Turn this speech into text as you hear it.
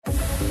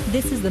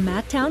This is the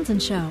Matt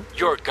Townsend Show.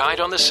 Your guide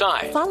on the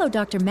side. Follow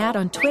Dr. Matt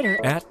on Twitter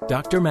At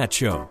Dr. Matt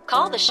Show.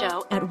 Call the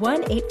show at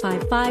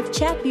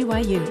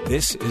 1-855-CHAT-BYU.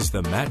 This is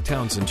the Matt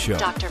Townsend Show.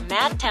 Dr.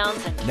 Matt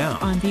Townsend. Now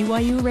on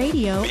BYU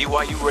Radio.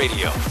 BYU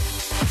Radio.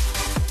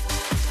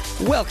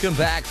 Welcome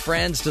back,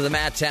 friends, to the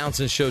Matt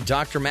Townsend Show.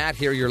 Dr. Matt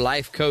here, your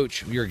life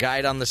coach, your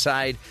guide on the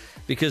side,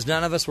 because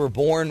none of us were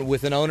born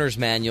with an owner's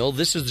manual.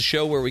 This is the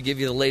show where we give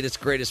you the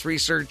latest, greatest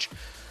research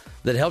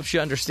that helps you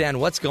understand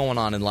what's going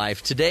on in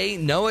life. Today,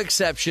 no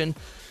exception.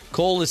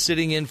 Cole is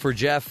sitting in for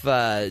Jeff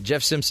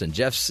Simpson.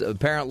 Jeff's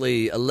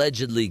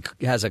allegedly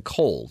has a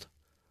cold.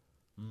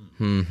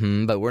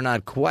 But we're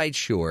not quite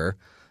sure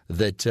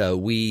that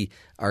we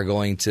are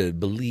going to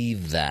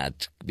believe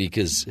that,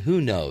 because who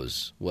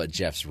knows what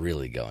Jeff's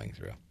really going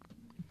through.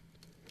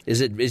 Is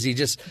he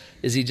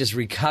just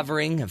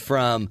recovering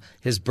from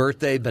his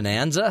birthday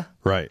bonanza?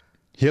 Right.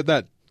 He had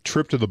that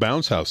trip to the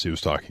bounce house he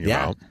was talking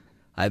about.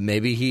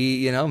 Maybe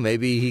he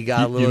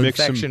got a little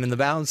infection in the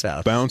bounce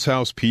house. Bounce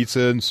house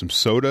pizza and some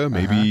soda.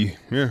 Maybe,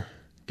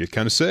 get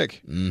kind of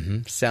sick.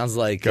 Mm-hmm. Sounds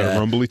like got a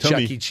rumbly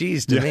tummy. Chuck E.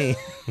 Cheese to me.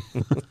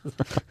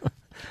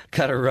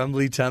 Got a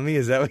rumbly tummy?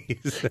 Is that what he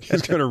said?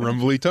 He's got a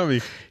rumbly tummy.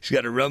 He's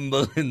got a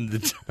rumble in the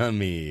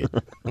tummy.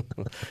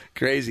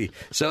 Crazy.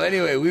 So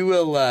anyway,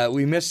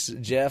 we miss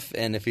Jeff,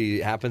 and if he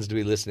happens to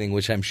be listening,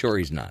 which I'm sure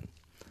he's not.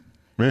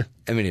 Yeah.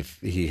 I mean, if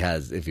he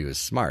was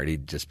smart,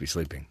 he'd just be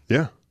sleeping.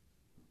 Yeah.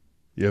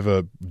 You have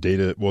a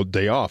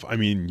day off. I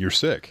mean, you're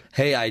sick.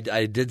 Hey,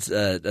 I did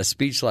a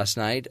speech last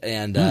night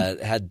and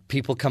had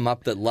people come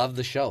up that love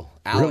the show.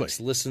 Alex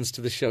listens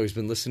to the show. He's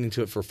been listening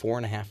to it for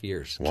 4.5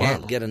 years. Wow.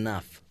 Can't get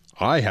enough.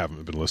 I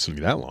haven't been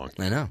listening that long.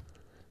 I know.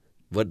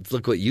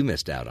 Look what you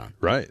missed out on.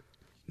 Right.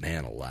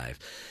 Man alive.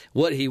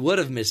 What he would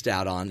have missed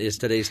out on is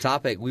today's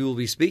topic. We will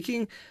be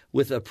speaking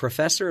with a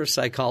professor of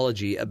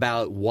psychology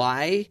about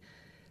why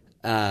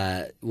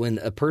when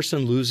a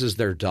person loses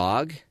their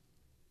dog,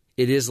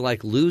 it is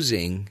like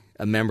losing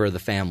a member of the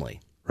family.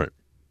 Right.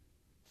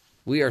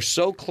 We are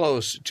so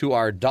close to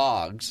our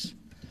dogs.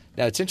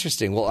 Now, it's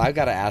interesting. Well, I've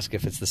got to ask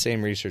if it's the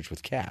same research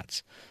with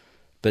cats.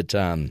 But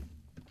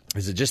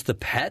is it just the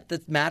pet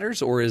that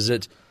matters, or is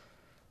it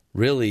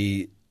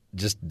really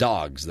just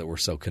dogs that we're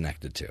so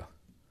connected to?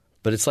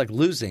 But it's like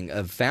losing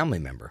a family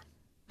member.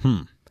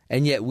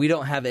 And yet we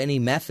don't have any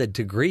method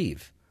to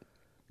grieve.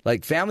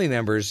 Like family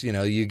members,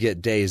 you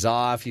get days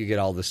off, you get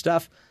all this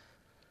stuff.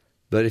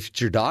 But if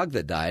it's your dog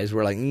that dies,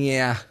 we're like,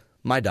 yeah,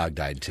 my dog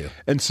died too.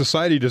 And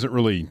society isn't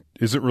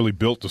really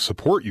built to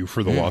support you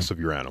for the loss of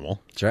your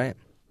animal. That's right.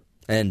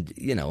 And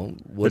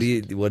what do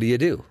you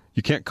do?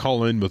 You can't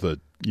call in with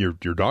your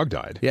dog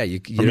died. Yeah, you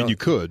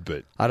could,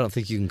 but I don't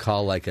think you can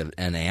call like an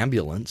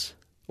ambulance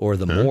or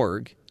the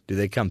morgue. Do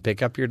they come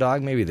pick up your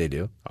dog? Maybe they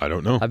do. I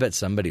don't know. I bet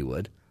somebody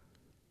would.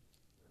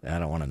 I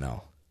don't want to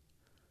know.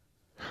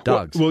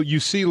 Dogs. Well, you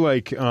see,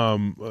 like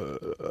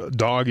a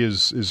dog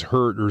is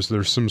hurt, or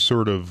there's some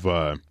sort of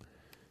I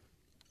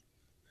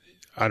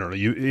don't know.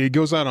 It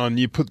goes out on,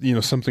 you put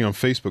something on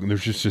Facebook, and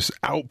there's just this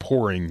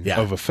outpouring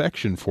of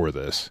affection for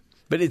this.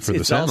 But it's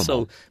also.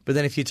 Animal. But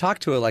then if you talk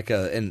to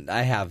and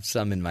I have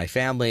some in my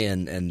family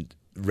and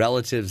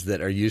relatives that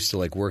are used to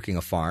like working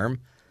a farm,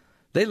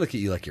 they look at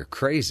you like you're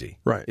crazy.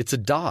 Right. It's a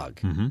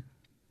dog. Mm-hmm.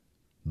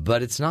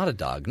 But it's not a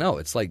dog. No,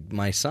 it's like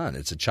my son.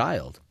 It's a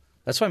child.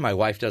 That's why my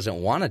wife doesn't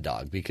want a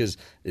dog, because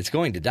it's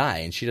going to die,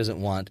 and she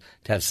doesn't want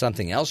to have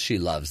something else she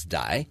loves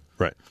die.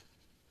 Right.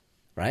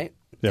 Right?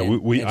 Yeah,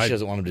 and she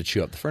doesn't want him to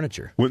chew up the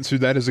furniture. Went through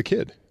that as a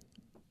kid.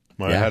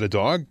 I had a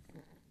dog,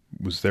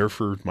 was there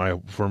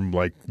from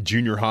like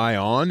junior high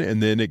on,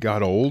 and then it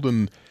got old,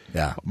 and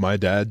my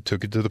dad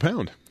took it to the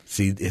pound.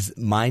 See, it's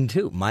mine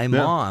too. My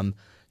mom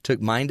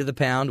took mine to the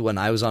pound when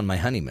I was on my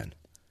honeymoon.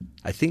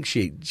 I think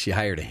she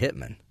hired a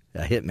hitman.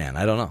 I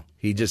don't know.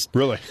 He just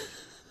really.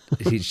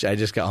 I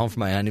just got home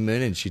from my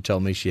honeymoon, and she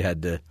told me she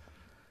had to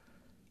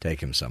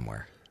take him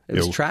somewhere. It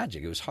was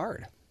tragic. It was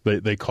hard.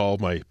 They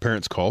called. My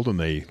parents called, and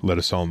they let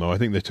us all know. I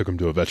think they took him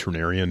to a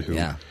veterinarian who,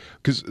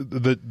 because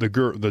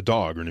the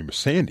dog, her name was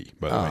Sandy,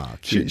 by the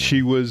way.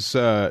 She was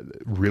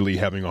really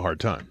having a hard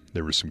time.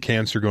 There was some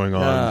cancer going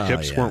on.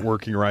 Hips weren't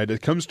working right.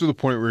 It comes to the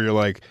point where you're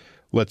like,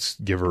 let's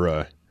give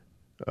her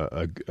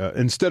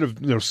instead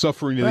of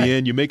suffering to the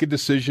end, you make a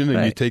decision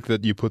and you take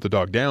that, you put the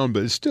dog down,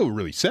 but it's still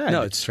really sad.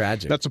 No, it's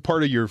tragic. That's a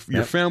part of your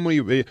family.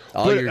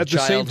 All but your at the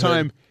same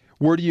time,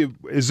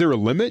 is there a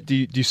limit? Do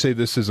you say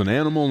this is an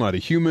animal, not a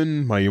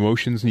human? My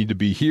emotions need to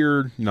be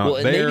here,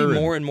 not there. Maybe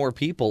more and more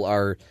people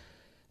are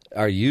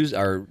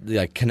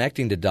like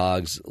connecting to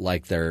dogs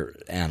like they're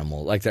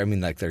animal, like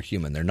they're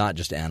human. They're not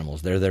just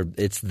animals.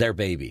 It's their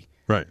baby,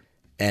 right?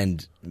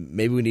 And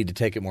maybe we need to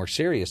take it more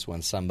serious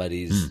when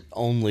somebody's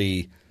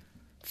only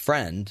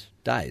friend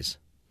dies.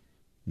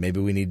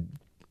 Maybe we need,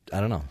 I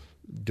don't know.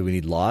 Do we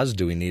need laws?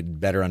 Do we need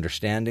better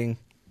understanding?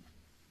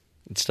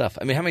 And stuff.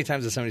 I mean, how many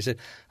times has somebody said,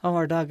 "Oh,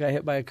 our dog got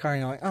hit by a car,"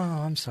 and you're like, "Oh,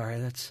 I'm sorry,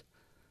 that's."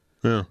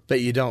 Yeah.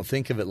 But you don't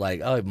think of it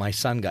like, "Oh, my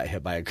son got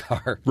hit by a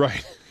car."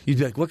 Right. You'd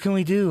be like, "What can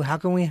we do? How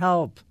can we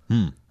help?"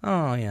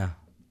 Oh, yeah.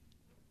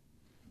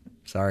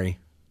 Sorry.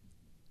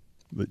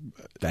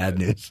 Bad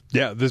news.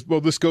 Yeah,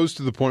 this goes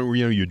to the point where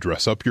you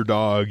dress up your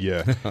dog.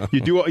 Yeah, you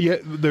do. Yeah,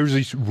 there's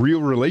these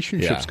real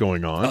relationships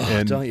going on.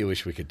 And don't you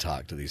wish we could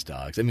talk to these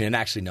dogs? I mean, and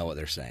actually know what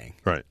they're saying,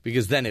 right?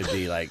 Because then it'd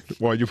be like,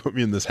 "Why you put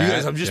me in this hat? You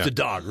guys, I'm just a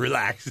dog.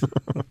 Relax."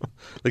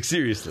 Like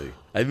seriously.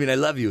 I mean, I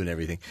love you and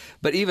everything,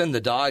 but even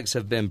the dogs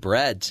have been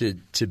bred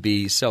to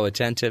be so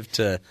attentive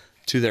to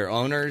their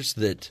owners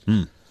that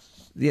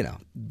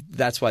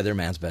that's why they're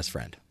man's best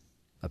friend.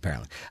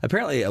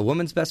 Apparently, a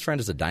woman's best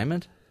friend is a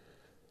diamond.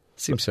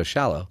 Seems so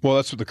shallow. Well,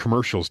 that's what the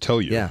commercials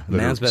tell you. Yeah,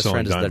 man's best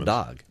friend is their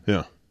dog.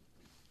 Yeah.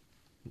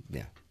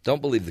 Yeah.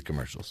 Don't believe the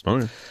commercials.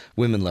 Okay.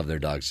 Women love their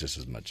dogs just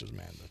as much as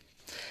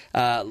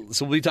men.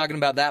 So we'll be talking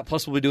about that.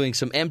 Plus, we'll be doing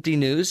some empty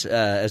news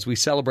as we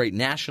celebrate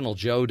National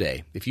Joe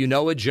Day. If you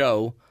know a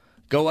Joe,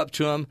 go up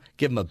to him,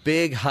 give him a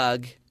big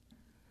hug.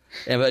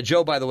 And a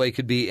Joe, by the way,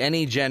 could be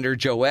any gender.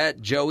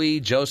 Joette, Joey,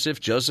 Joseph,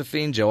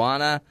 Josephine,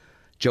 Joanna,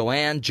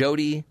 Joanne,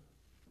 Jody.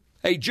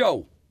 Hey,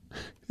 Joe.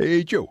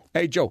 Hey, Joe.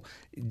 Hey, Joe.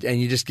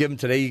 And you just give him,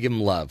 today you give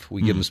him love.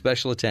 We give him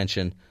special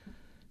attention.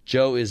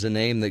 Joe is a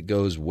name that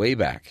goes way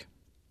back.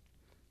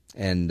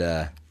 And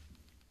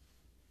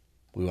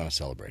we want to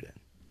celebrate it.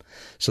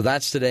 So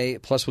that's today.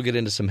 Plus, we'll get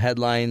into some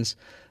headlines.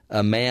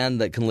 A man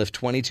that can lift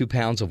 22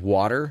 pounds of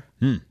water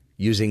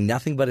using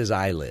nothing but his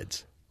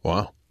eyelids.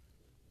 Wow.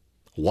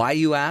 Why,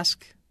 you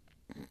ask?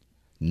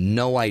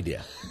 No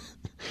idea.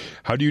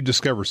 How do you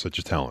discover such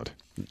a talent?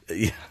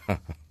 Yeah.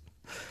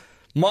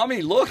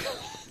 Mommy, look.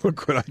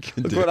 Look what I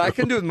can do. Look what I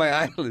can do with my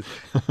eyelids.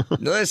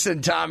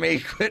 Listen, Tommy,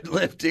 quit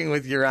lifting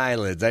with your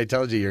eyelids. I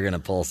told you you're going to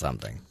pull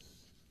something.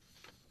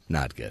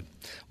 Not good.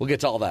 We'll get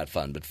to all that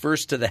fun. But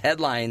first to the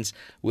headlines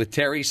with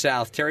Terry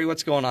South. Terry,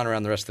 what's going on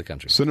around the rest of the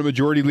country? Senate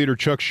Majority Leader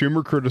Chuck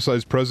Schumer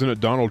criticized President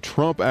Donald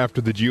Trump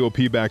after the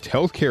GOP-backed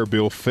health care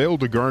bill failed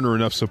to garner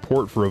enough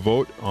support for a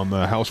vote on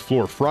the House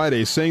floor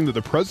Friday, saying that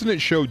the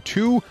president showed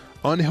two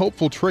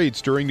unhelpful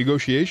traits during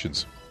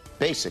negotiations.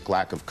 Basic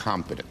lack of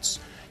competence.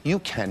 You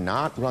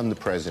cannot run the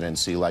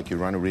presidency like you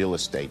run a real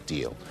estate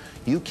deal.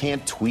 You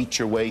can't tweet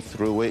your way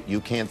through it. You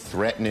can't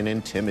threaten and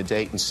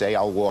intimidate and say,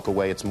 I'll walk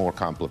away. It's more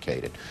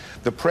complicated.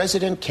 The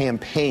president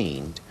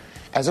campaigned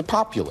as a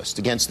populist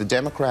against the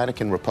Democratic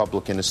and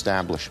Republican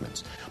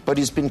establishments, but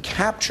he's been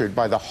captured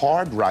by the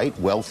hard right,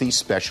 wealthy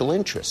special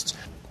interests.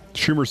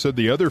 Schumer said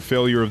the other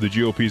failure of the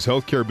GOP's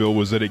health care bill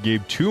was that it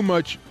gave too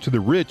much to the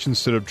rich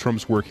instead of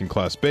Trump's working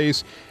class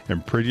base,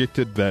 and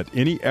predicted that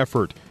any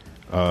effort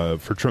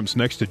for Trump's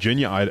next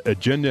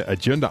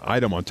agenda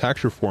item on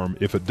tax reform,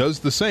 if it does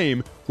the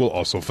same, will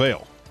also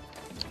fail.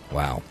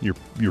 Wow.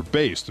 Your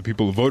base, the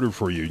people who voted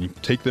for you, you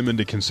take them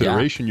into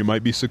consideration, you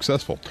might be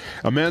successful.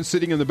 A man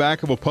sitting in the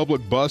back of a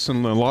public bus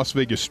in the Las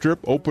Vegas Strip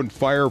opened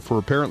fire for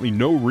apparently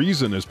no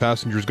reason as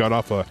passengers got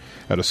off at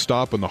a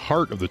stop in the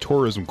heart of the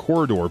tourism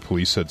corridor,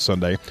 police said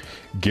Sunday.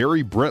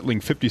 Gary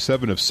Bretling,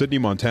 57, of Sydney,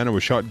 Montana,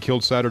 was shot and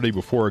killed Saturday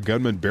before a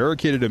gunman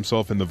barricaded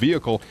himself in the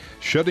vehicle,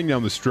 shutting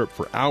down the Strip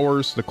for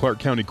hours. The Clark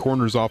County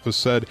Coroner's Office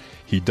said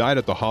he died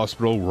at the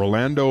hospital.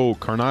 Rolando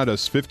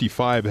Carnadas,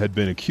 55, had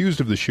been accused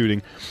of the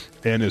shooting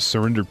and has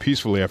surrendered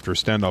peacefully after a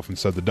standoff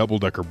inside the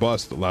double-decker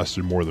bus that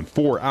lasted more than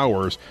 4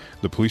 hours.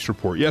 The police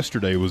report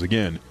yesterday was,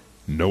 again,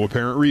 no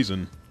apparent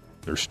reason.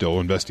 They're still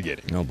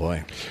investigating. Oh,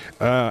 boy.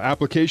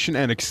 Application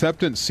and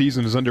acceptance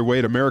season is underway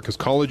at America's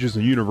colleges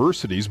and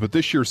universities, but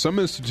this year some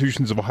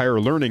institutions of higher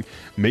learning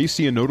may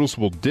see a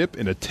noticeable dip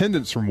in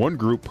attendance from one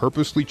group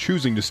purposely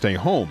choosing to stay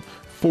home.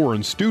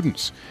 Foreign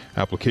students.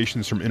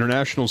 Applications from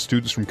international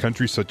students from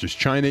countries such as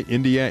China,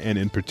 India, and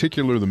in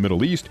particular the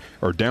Middle East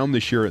are down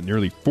this year at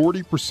nearly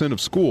 40%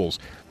 of schools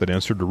that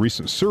answered a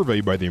recent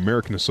survey by the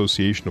American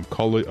Association of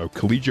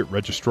Collegiate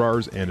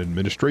Registrars and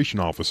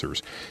Administration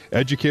Officers.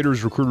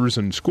 Educators, recruiters,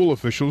 and school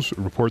officials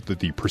report that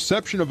the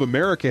perception of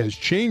America has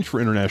changed for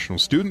international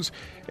students,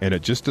 and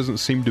it just doesn't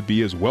seem to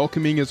be as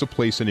welcoming as a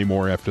place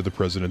anymore after the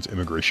president's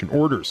immigration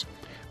orders.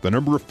 The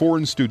number of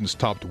foreign students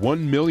topped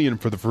 1 million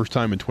for the first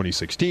time in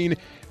 2016.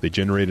 They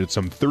generated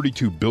some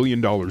 $32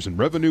 billion in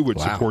revenue, which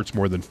supports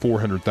more than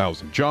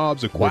 400,000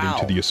 jobs, according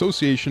to the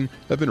Association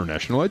of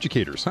International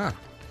Educators. Huh.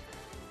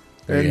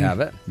 There you have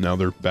it. Now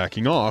they're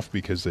backing off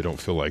because they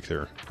don't feel like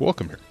they're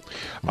welcome here.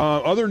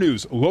 Other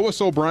news,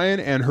 Lois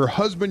O'Brien and her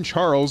husband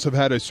Charles have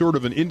had a sort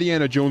of an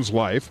Indiana Jones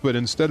life, but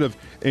instead of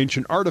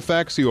ancient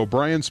artifacts, the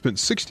O'Briens spent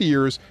 60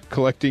 years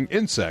collecting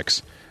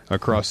insects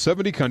across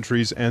 70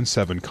 countries and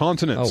 7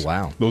 continents. Oh,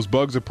 wow. Those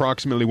bugs,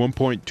 approximately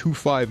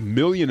 1.25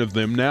 million of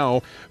them now,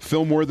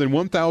 fill more than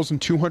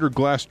 1,200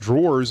 glass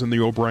drawers in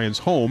the O'Brien's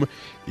home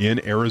in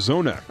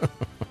Arizona.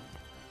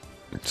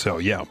 So,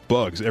 yeah,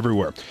 bugs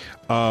everywhere.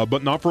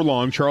 But not for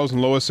long. Charles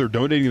and Lois are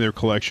donating their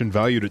collection,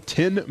 valued at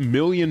 $10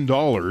 million,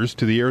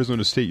 to the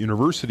Arizona State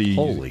University.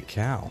 Holy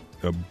cow.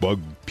 bug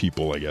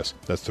people, I guess.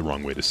 That's the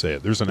wrong way to say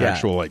it. There's an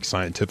actual like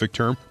scientific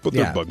term, but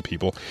they're bug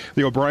people.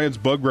 The O'Brien's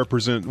bug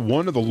represent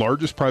one of the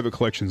largest private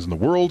collections in the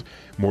world,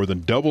 more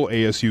than double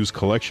ASU's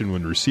collection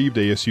when received.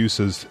 ASU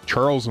says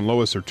Charles and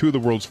Lois are two of the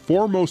world's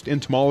foremost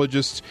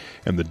entomologists,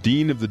 and the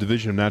dean of the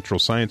Division of Natural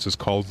Sciences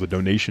calls the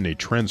donation a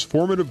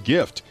transformative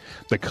gift.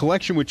 The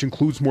collection, which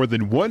includes more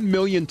than 1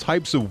 million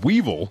types of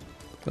weevil,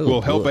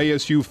 will help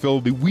ASU fill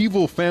the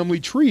weevil family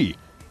tree.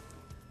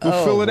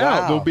 We'll fill it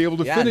out. They'll be able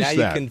to finish that.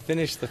 Now you can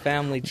finish the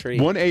family tree.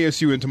 One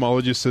ASU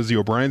entomologist says the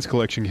O'Brien's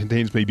collection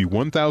contains maybe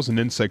 1,000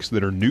 insects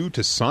that are new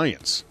to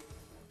science.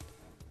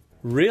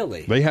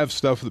 Really? They have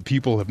stuff that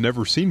people have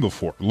never seen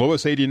before.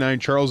 Lois, 89,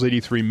 Charles,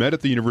 83, met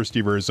at the University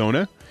of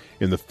Arizona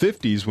in the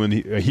 50s when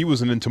he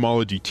was an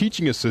entomology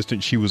teaching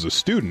assistant. She was a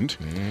student.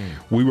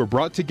 We were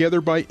brought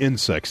together by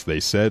insects, they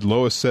said.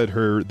 Lois said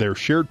their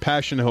shared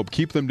passion helped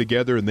keep them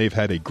together, and they've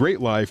had a great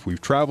life. We've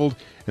traveled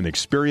and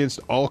experienced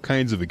all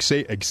kinds of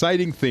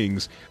exciting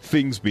things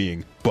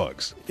being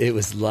bugs. It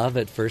was love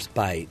at first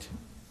bite.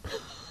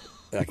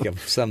 Like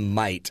some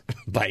might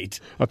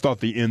bite. I thought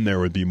the in there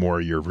would be more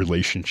your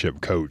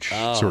relationship coach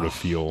sort of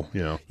feel,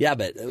 you know. Yeah,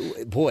 but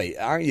boy,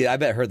 aren't you? I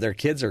bet their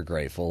kids are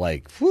grateful.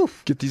 Like, whew,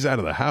 get these out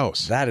of the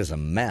house. That is a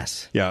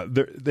mess. Yeah,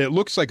 it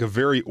looks like a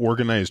very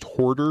organized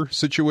hoarder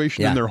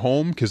situation in their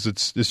home because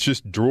it's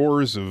just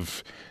drawers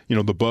of, you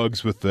know, the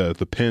bugs with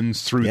the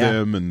pins through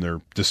them, and they're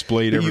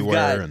displayed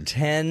everywhere. You've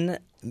got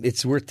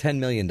it's worth $10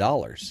 million.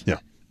 Yeah.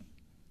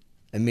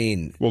 I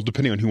mean... Well,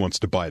 depending on who wants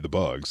to buy the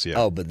bugs, yeah.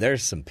 Oh, but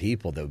there's some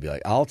people that would be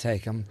like, I'll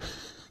take them.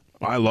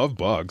 I love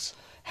bugs.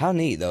 How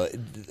neat, though.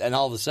 And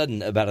all of a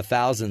sudden, about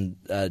 1,000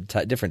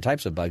 different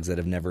types of bugs that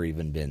have never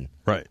even been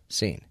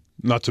seen.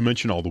 Not to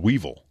mention all the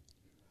weevil.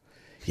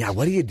 Yeah,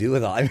 what do you do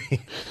with all...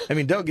 I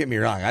mean, don't get me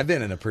wrong. I've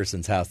been in a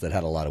person's house that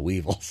had a lot of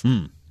weevils.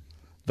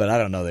 But I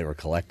don't know they were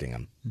collecting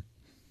them.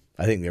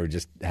 I think they were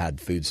just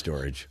had food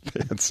storage.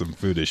 They had some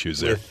food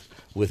issues there.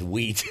 With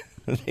wheat.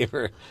 They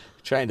were...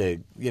 trying to,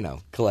 you know,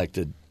 collect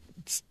a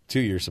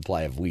 2-year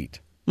supply of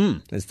wheat.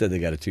 Instead, they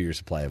got a 2-year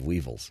supply of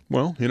weevils.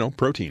 Well, you know,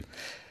 protein.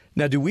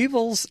 Now,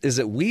 is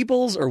it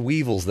weevils or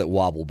weevils that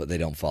wobble but they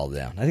don't fall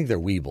down? I think they're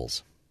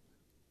weevils.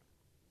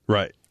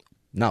 Right.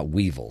 Not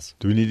weevils.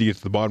 Do we need to get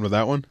to the bottom of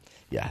that one?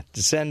 Yeah.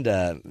 To send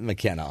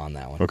McKenna on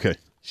that one. Okay.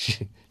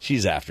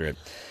 She's after it.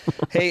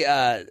 Hey,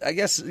 I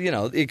guess, you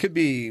know, it could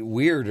be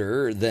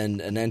weirder than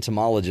an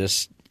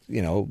entomologist,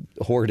 you know,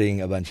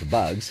 hoarding a bunch of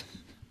bugs.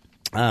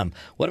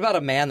 What about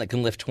a man that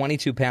can lift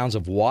 22 pounds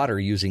of water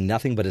using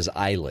nothing but his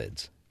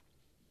eyelids?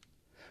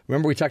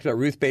 Remember we talked about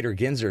Ruth Bader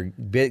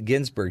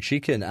Ginsburg. She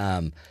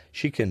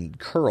can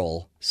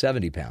curl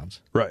 70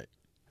 pounds. Right.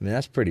 I mean,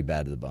 that's pretty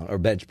bad to the bone. Or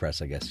bench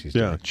press, I guess she's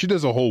doing. She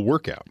does a whole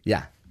workout.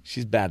 Yeah,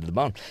 she's bad to the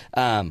bone.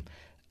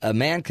 A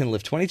man can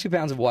lift 22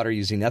 pounds of water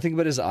using nothing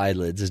but his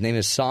eyelids. His name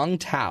is Song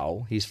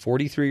Tao. He's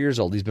 43 years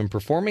old. He's been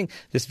performing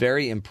this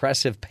very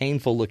impressive,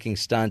 painful-looking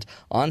stunt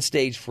on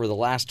stage for the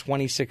last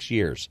 26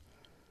 years.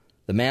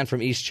 The man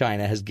from East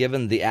China has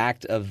given the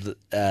act of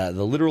the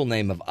literal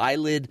name of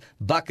eyelid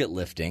bucket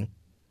lifting.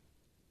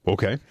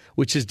 Okay.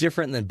 Which is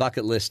different than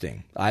bucket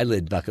listing.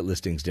 Eyelid bucket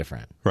listing is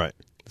different. Right.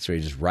 That's where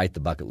you just write the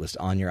bucket list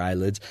on your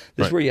eyelids.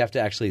 This is where you have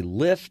to actually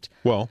lift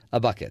a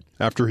bucket.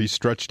 After he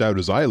stretched out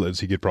his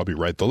eyelids, he could probably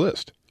write the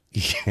list.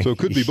 So it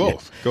could be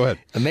both. Go ahead.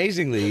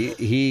 Amazingly,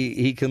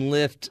 he can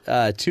lift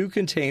 2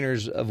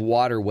 containers of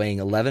water weighing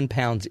 11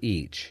 pounds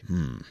each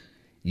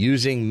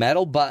using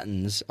metal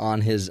buttons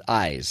on his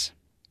eyes.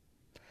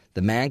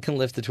 The man can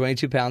lift the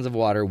 22 pounds of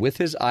water with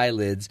his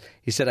eyelids.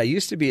 He said, I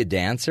used to be a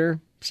dancer,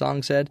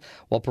 Song said.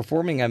 While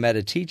performing, I met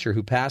a teacher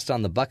who passed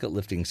on the bucket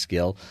lifting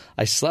skill.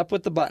 I slept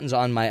with the buttons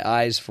on my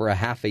eyes for a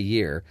half a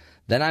year.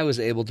 Then I was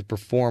able to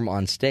perform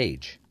on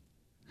stage.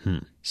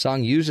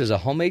 Song uses a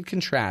homemade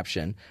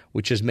contraption,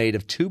 which is made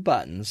of 2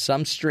 buttons,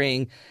 some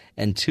string,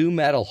 and 2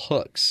 metal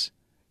hooks.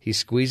 He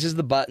squeezes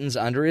the buttons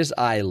under his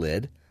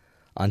eyelid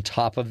on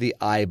top of the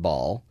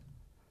eyeball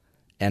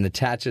and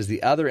attaches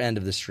the other end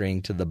of the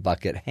string to the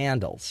bucket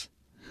handles.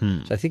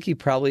 So I think he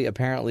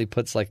apparently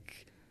puts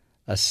like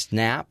a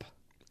snap.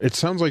 It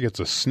sounds like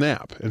it's a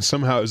snap. And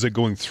somehow, is it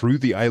going through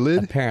the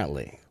eyelid?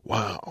 Apparently.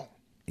 Wow.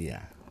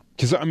 Yeah.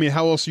 Because, I mean,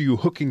 how else are you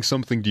hooking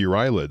something to your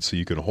eyelids so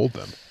you can hold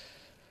them?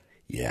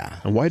 Yeah.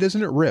 And why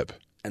doesn't it rip?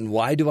 And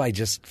why do I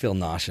just feel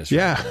nauseous?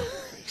 Yeah,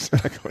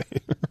 exactly.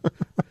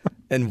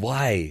 And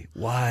why?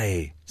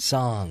 Why?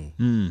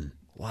 Song.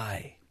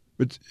 Why?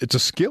 It's a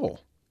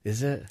skill.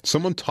 Is it?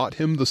 Someone taught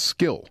him the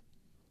skill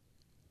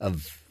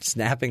of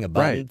snapping a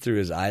button through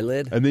his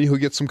eyelid, and then he'll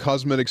get some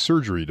cosmetic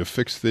surgery to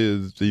fix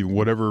the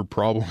whatever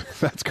problem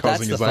that's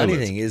causing his eyelids. That's the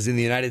funny thing is, in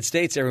the United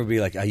States, everyone would be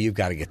like, "Oh, you've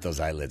got to get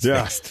those eyelids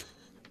fixed.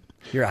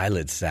 Your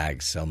eyelids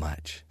sag so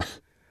much."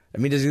 I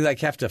mean, does he like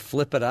have to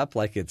flip it up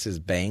like it's his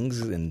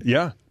bangs? And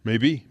yeah,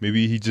 maybe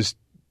he just,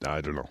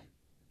 I don't know.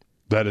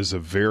 That is a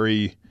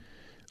very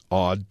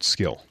odd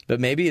skill.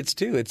 But maybe it's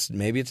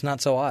maybe it's not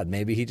so odd.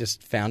 Maybe he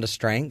just found a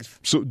strength.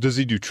 So does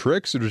he do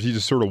tricks, or does he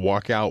just sort of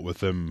walk out with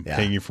them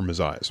hanging from his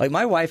eyes? Like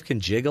my wife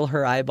can jiggle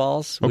her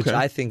eyeballs, which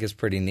I think is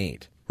pretty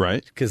neat.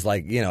 Right. Because,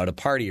 like, you know, at a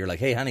party, you're like,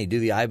 hey, honey, do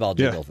the eyeball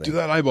jiggle thing. Do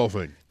that eyeball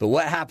thing. But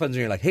what happens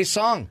when you're like, hey,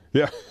 Song,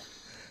 Yeah.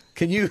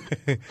 can you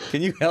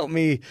help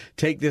me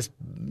take this,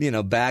 you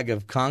know, bag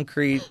of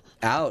concrete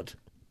out?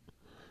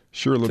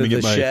 Sure, let to me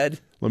get the shed?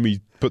 Let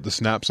me put the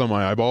snaps on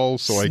my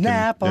eyeballs so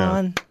Snap I can...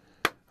 on.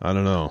 I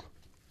don't know.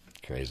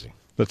 Crazy.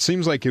 That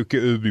seems like it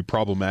would be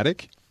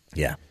problematic.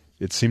 Yeah.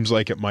 It seems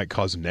like it might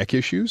cause neck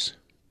issues.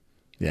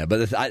 Yeah,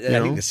 but I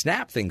think the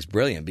snap thing's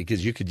brilliant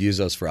because you could use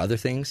those for other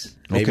things.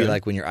 Maybe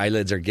like when your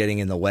eyelids are getting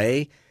in the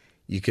way,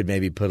 you could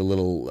maybe put a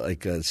little,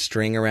 like a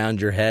string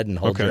around your head and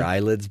hold your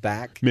eyelids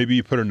back. Maybe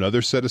you put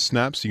another set of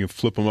snaps so you can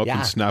flip them up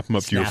and snap them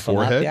up to your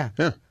forehead.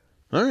 Yeah.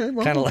 All right.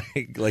 Well. Kind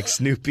of like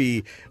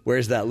Snoopy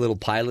wears that little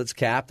pilot's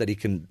cap that he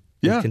can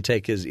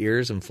take his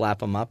ears and flap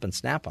them up and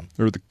snap them.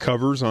 Or the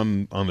covers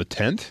on the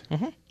tent.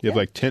 Mm-hmm. You have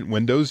like tent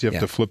windows. You have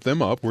to flip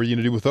them up. What are you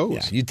going to do with those?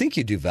 Yeah. You'd think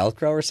you'd do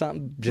Velcro or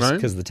something just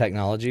because of the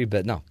technology,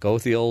 but no. Go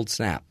with the old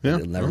snap. Yeah.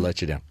 It'll never let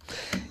you down.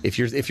 If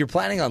you're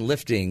planning on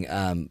lifting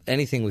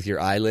anything with your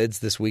eyelids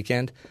this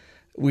weekend,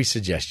 we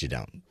suggest you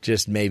don't.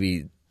 Just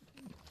maybe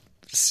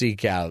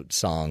seek out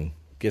Song.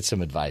 Get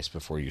some advice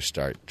before you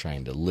start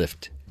trying to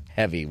lift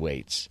heavy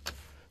weights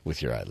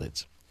with your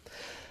eyelids.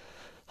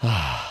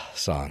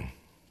 Song.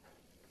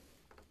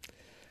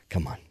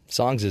 Come on.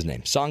 Song's his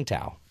name. Song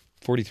Tao,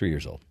 43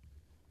 years old.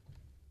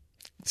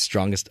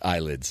 Strongest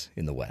eyelids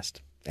in the West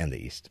and the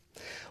East.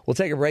 We'll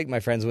take a break, my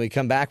friends. When we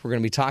come back, we're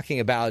going to be talking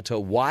about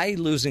why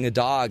losing a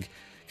dog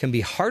can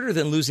be harder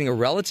than losing a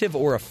relative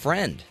or a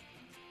friend.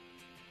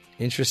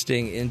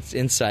 Interesting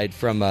insight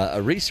from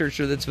a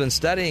researcher that's been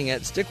studying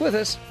it. Stick with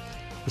us.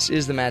 This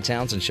is the Matt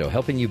Townsend Show,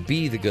 helping you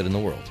be the good in the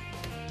world.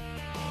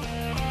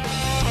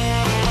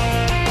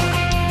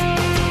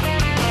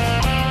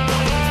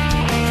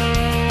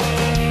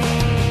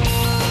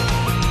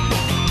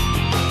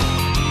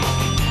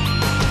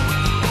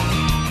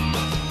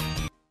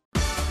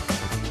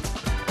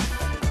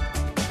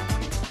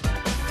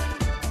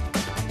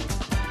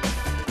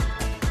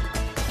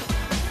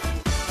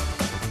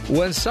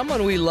 When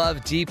someone we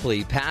love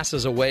deeply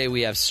passes away,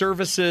 we have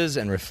services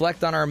and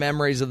reflect on our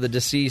memories of the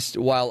deceased,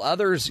 while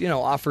others,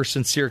 offer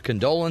sincere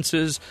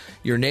condolences.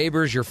 Your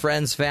neighbors, your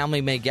friends, family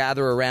may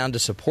gather around to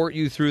support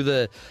you through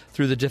the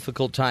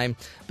difficult time.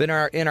 But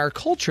in our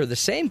culture, the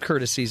same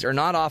courtesies are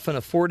not often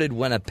afforded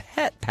when a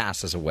pet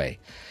passes away.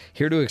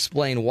 Here to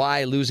explain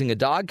why losing a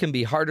dog can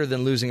be harder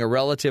than losing a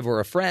relative or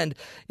a friend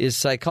is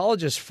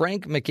psychologist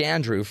Frank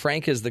McAndrew.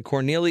 Frank is the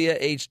Cornelia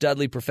H.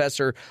 Dudley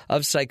Professor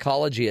of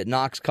Psychology at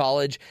Knox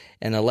College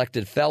and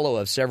elected fellow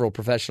of several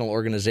professional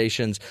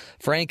organizations.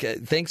 Frank,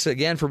 thanks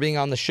again for being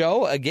on the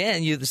show.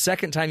 Again, the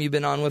second time you've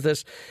been on with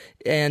us,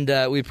 and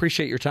we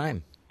appreciate your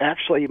time.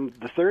 Actually,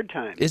 the third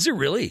time. Is it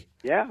really?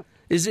 Yeah.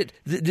 Is it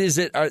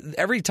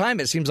every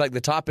time it seems like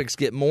the topics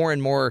get more and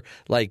more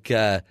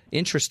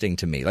interesting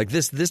to me? Like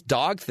this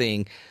dog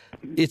thing,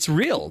 it's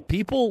real.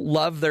 People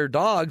love their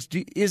dogs.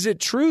 Is it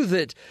true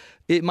that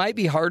it might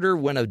be harder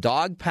when a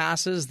dog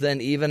passes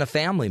than even a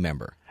family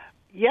member?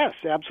 Yes,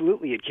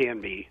 absolutely it can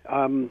be.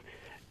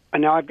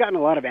 Now, I've gotten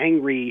a lot of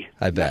angry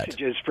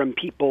messages from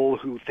people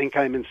who think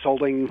I'm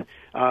insulting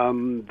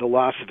the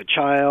loss of a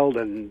child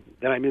and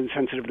that I'm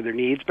insensitive to their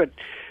needs, but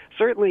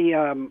certainly,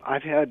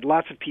 I've had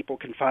lots of people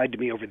confide to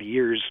me over the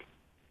years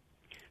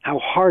how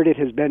hard it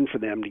has been for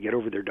them to get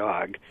over their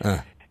dog,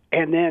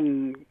 and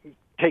then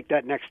take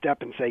that next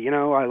step and say,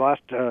 I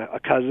lost a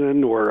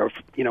cousin or,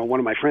 one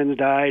of my friends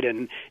died,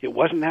 and it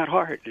wasn't that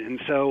hard. And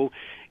so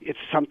it's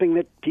something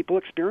that people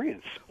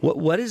experience.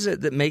 What is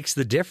it that makes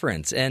the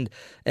difference? And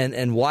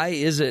why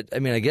is it? I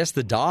mean, I guess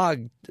the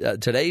dog,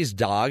 today's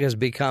dog, has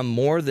become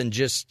more than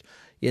just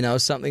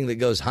something that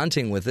goes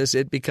hunting with us.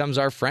 It becomes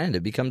our friend.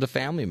 It becomes a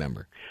family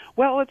member.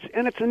 Well,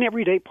 it's an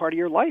everyday part of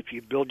your life.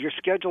 You build your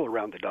schedule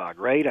around the dog,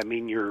 right? I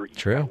mean, you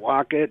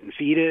walk it and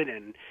feed it,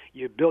 and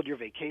you build your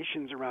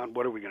vacations around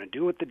what are we going to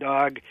do with the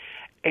dog.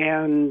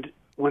 And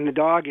when the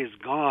dog is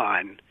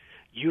gone,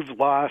 you've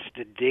lost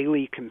a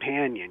daily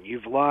companion.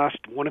 You've lost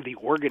one of the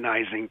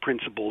organizing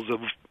principles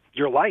of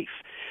your life.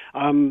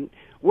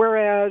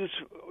 Whereas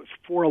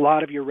for a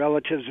lot of your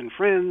relatives and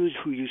friends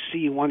who you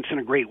see once in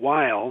a great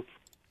while,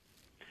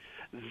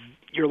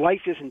 your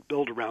life isn't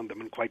built around them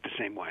in quite the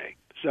same way.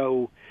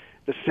 So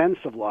the sense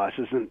of loss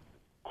isn't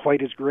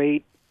quite as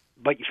great,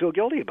 but you feel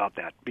guilty about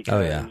that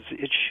because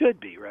it should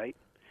be, right?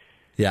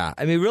 Yeah.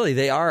 I mean, really,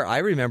 they are. I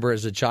remember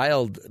as a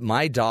child,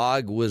 my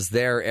dog was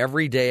there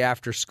every day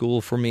after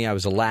school for me. I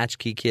was a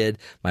latchkey kid.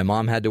 My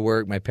mom had to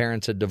work. My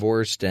parents had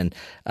divorced.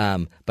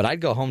 But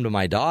I'd go home to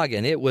my dog,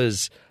 and it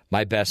was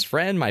my best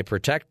friend, my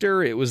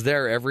protector. It was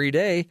there every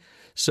day.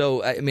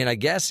 So, I mean, I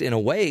guess in a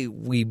way,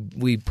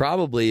 we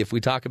probably, if we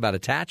talk about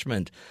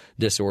attachment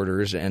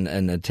disorders and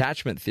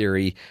attachment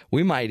theory,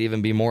 we might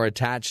even be more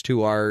attached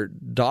to our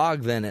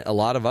dog than a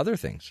lot of other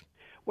things.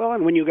 Well,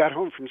 and when you got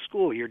home from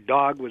school, your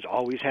dog was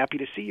always happy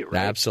to see you, right?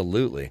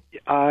 Absolutely.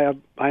 I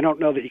don't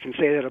know that you can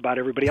say that about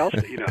everybody else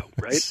that you know,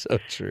 right? So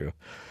true.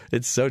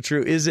 It's so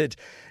true.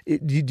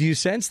 Do you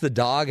sense the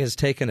dog has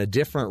taken a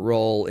different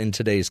role in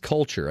today's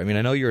culture? I mean,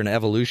 I know you're an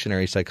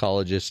evolutionary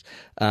psychologist,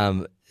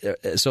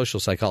 social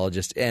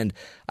psychologist, and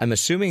I'm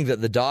assuming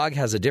that the dog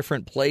has a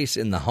different place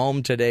in the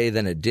home today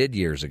than it did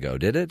years ago.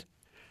 Did it?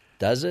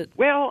 Does it?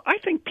 Well, I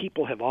think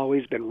people have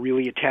always been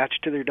really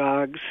attached to their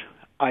dogs.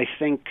 I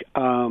think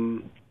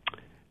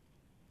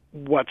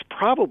what's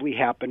probably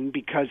happened,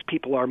 because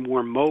people are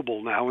more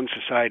mobile now in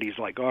societies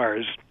like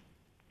ours,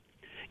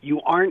 you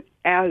aren't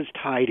as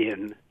tied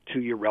in to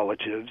your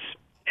relatives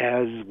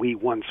as we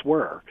once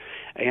were.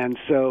 And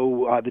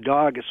so the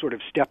dog has sort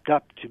of stepped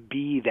up to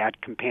be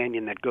that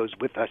companion that goes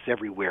with us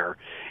everywhere.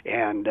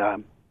 And,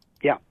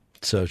 yeah.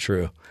 So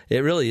true. It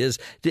really is.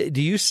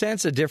 Do you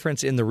sense a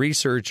difference in the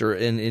research or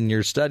in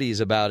your studies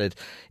about it?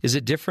 Is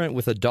it different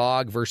with a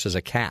dog versus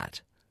a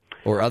cat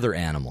or other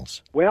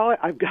animals? Well,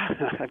 I've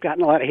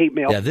gotten a lot of hate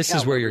mail. Yeah, this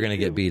is where you're going to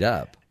get beat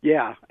up.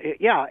 Yeah,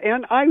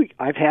 and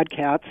I've had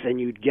cats,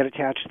 and you get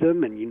attached to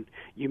them, and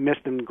you miss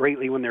them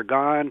greatly when they're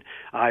gone.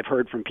 I've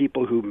heard from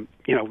people who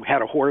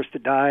had a horse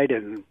that died,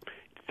 and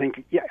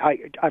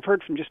I've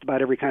heard from just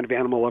about every kind of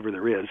animal lover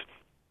there is.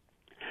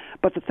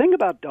 But the thing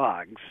about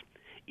dogs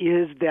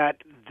is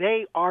that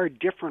they are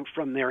different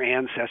from their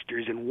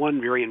ancestors in one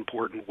very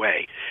important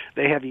way.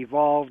 They have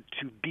evolved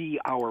to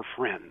be our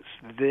friends.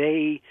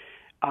 They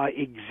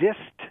exist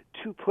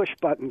to push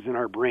buttons in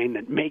our brain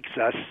that makes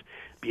us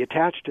be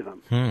attached to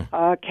them.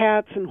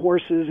 Cats and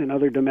horses and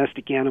other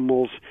domestic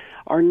animals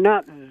are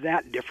not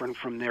that different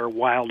from their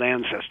wild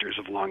ancestors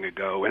of long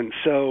ago, and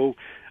so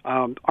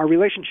our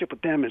relationship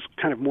with them is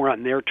kind of more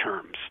on their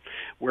terms,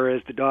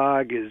 whereas the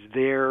dog is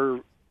there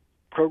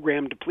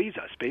programmed to please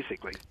us,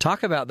 basically.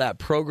 Talk about that,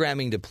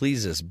 programming to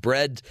please us,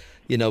 bred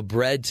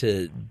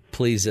to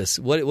please us.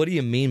 What do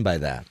you mean by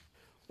that?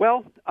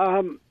 Well,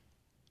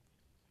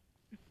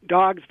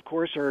 dogs, of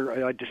course,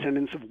 are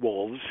descendants of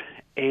wolves,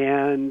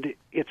 and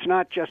it's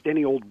not just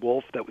any old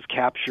wolf that was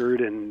captured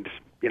and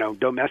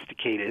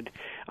domesticated.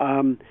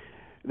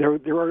 There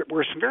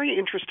were some very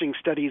interesting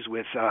studies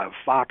with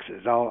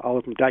foxes.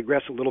 I'll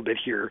digress a little bit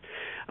here.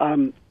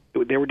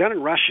 They were done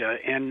in Russia,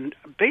 and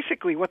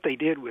basically what they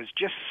did was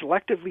just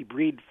selectively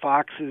breed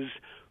foxes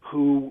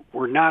who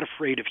were not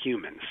afraid of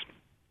humans.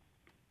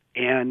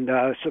 And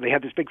so they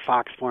had this big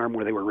fox farm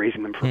where they were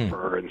raising them for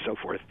fur and so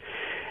forth.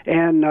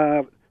 And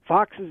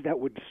foxes that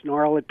would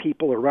snarl at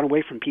people or run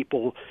away from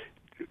people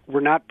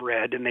were not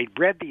bred, and they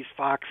bred these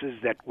foxes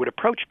that would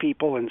approach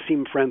people and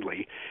seem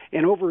friendly.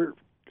 And over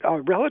a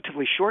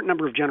relatively short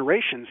number of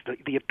generations,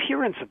 the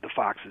appearance of the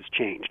foxes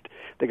changed.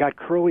 They got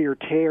curlier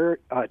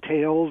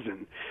tails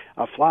and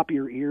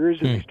floppier ears,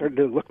 and they started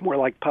to look more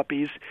like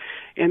puppies.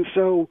 And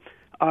so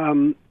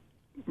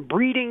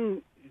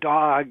breeding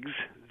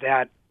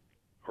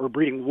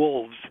breeding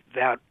wolves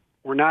that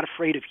were not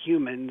afraid of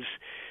humans,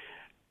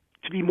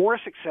 to be more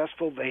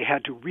successful, they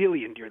had to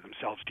really endear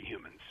themselves to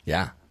humans.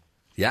 Yeah.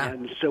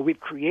 And so we've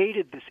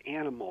created this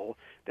animal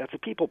that's a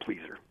people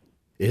pleaser.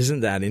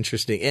 Isn't that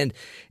interesting?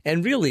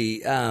 And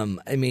really,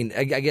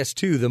 I guess,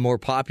 too, the more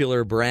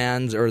popular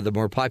brands or the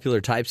more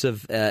popular types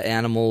of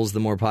animals, the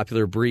more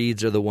popular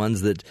breeds are the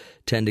ones that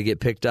tend to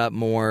get picked up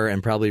more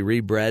and probably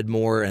rebred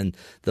more. And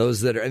those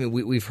that are,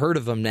 we've heard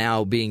of them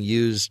now being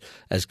used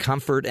as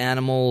comfort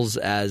animals,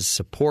 as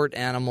support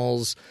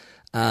animals.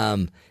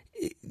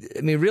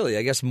 Really,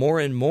 I guess more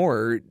and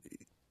more,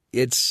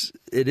 it's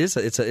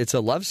a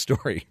love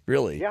story,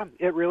 really. Yeah,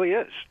 it really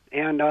is.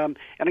 And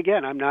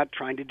again, I'm not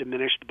trying to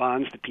diminish the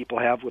bonds that people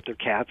have with their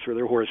cats or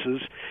their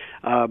horses,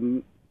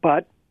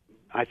 but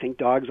I think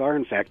dogs are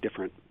in fact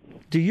different.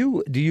 Do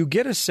you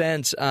get a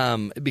sense,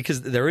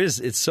 because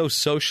it's so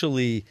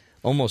socially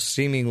almost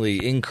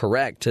seemingly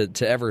incorrect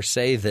to ever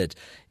say that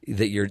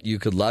you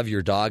could love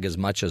your dog as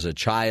much as a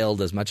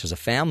child, as much as a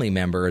family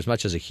member, as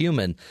much as a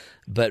human,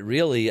 but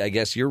really, I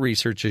guess your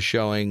research is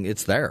showing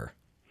it's there.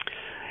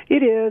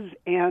 It is,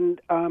 and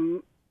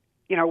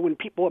when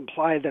people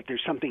imply that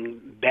there's something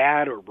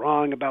bad or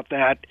wrong about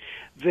that,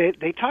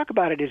 they talk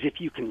about it as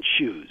if you can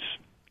choose,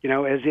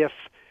 as if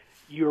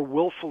you're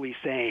willfully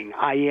saying,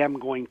 I am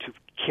going to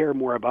care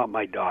more about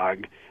my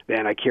dog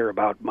than I care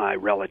about my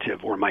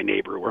relative or my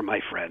neighbor or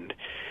my friend.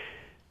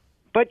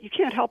 But you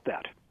can't help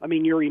that.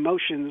 Your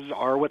emotions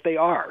are what they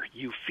are.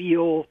 You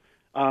feel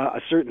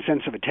a certain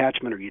sense of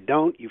attachment or you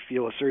don't. You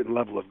feel a certain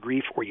level of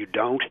grief or you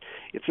don't.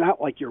 It's not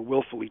like you're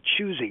willfully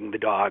choosing the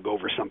dog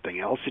over something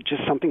else. It's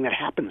just something that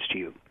happens to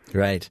you.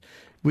 Right.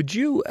 Would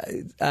you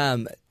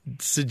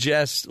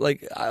suggest,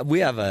 we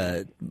have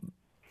a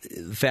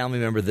family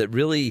member that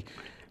really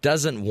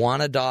doesn't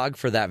want a dog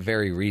for that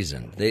very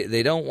reason.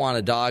 They don't want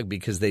a dog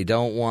because they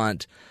don't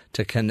want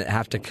to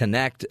have to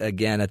connect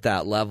again at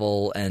that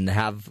level and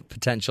have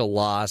potential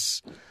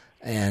loss.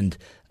 And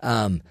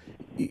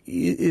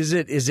is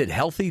it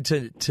healthy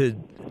to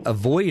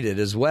avoid it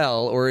as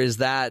well, or is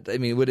that?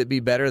 Would it be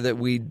better that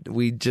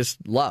we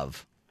just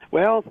love?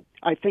 Well,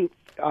 I think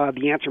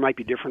the answer might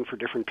be different for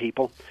different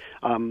people.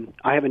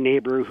 I have a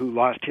neighbor who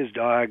lost his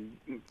dog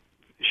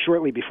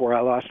shortly before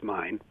I lost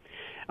mine.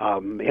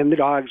 And the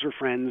dogs were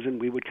friends, and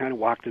we would kind of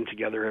walk them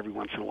together every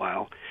once in a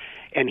while.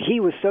 And he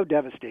was so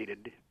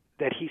devastated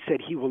that he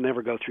said he will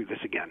never go through this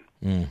again.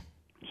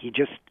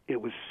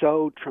 It was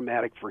so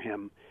traumatic for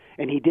him.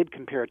 And he did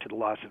compare it to the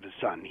loss of his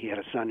son. He had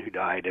a son who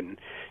died, and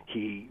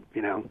he,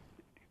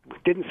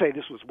 didn't say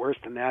this was worse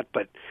than that,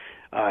 but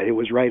it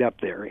was right up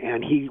there.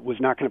 And he was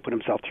not going to put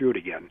himself through it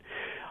again.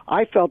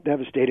 I felt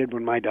devastated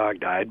when my dog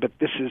died, but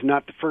this is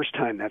not the first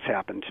time that's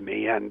happened to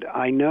me. And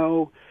I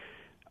know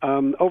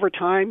over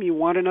time you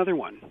want another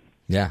one.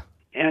 Yeah.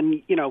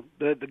 And,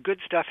 the good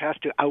stuff has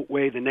to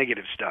outweigh the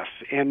negative stuff.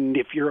 And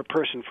if you're a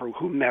person for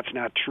whom that's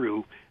not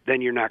true,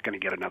 then you're not going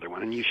to get another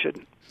one, and you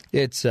shouldn't.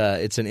 It's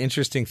an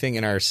interesting thing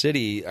in our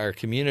city, our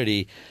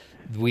community.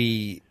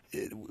 We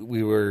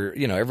were,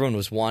 everyone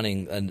was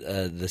wanting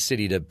the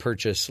city to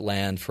purchase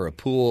land for a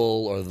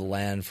pool or the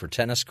land for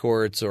tennis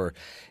courts, and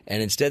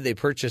instead they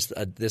purchased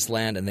this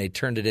land and they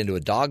turned it into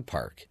a dog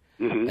park.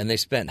 And they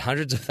spent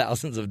hundreds of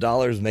thousands of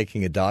dollars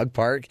making a dog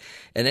park.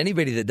 And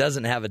anybody that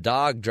doesn't have a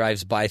dog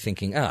drives by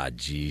thinking,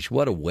 geez,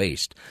 what a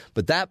waste.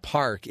 But that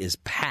park is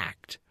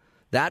packed.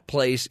 That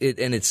place,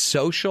 and it's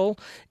social.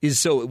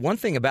 So one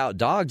thing about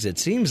dogs, it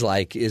seems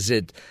like, is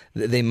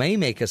they may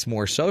make us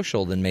more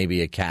social than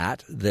maybe a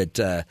cat that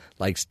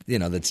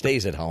that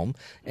stays at home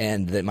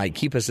and that might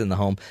keep us in the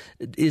home.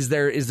 Is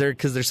there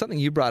because there's something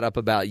you brought up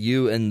about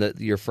you and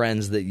your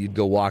friends that you'd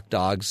go walk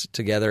dogs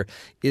together.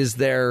 Is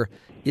there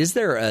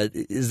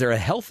a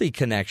healthy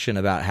connection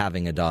about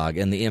having a dog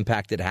and the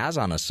impact it has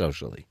on us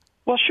socially?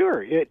 Well,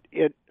 sure. It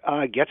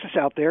gets us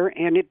out there,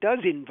 and it does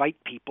invite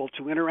people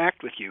to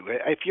interact with you.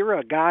 If you're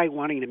a guy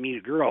wanting to meet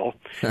a girl,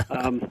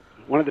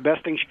 one of the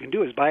best things you can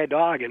do is buy a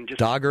dog and just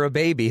dog or a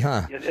baby,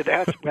 huh?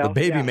 The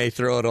baby may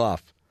throw it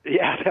off.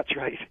 Yeah, that's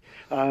right.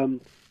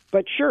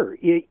 But sure,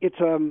 it's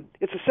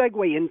a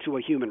segue into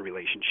a human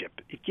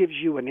relationship. It gives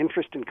you an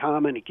interest in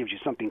common. It gives you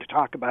something to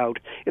talk about.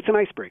 It's an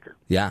icebreaker.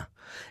 Yeah.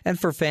 And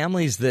for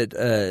families that,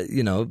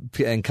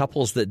 and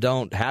couples that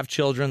don't have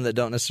children, that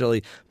don't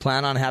necessarily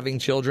plan on having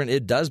children,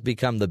 it does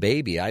become the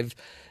baby. And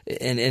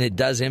it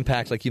does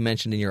impact, like you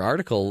mentioned in your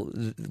article,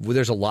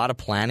 there's a lot of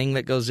planning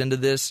that goes into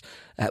this,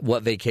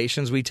 what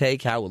vacations we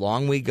take, how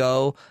long we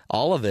go.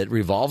 All of it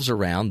revolves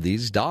around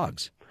these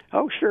dogs.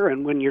 Oh, sure.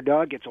 And when your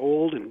dog gets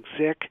old and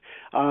sick,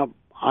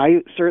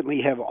 I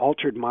certainly have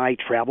altered my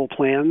travel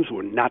plans.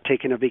 We're not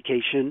taking a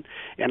vacation.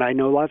 And I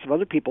know lots of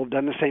other people have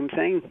done the same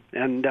thing.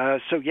 And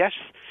so, yes,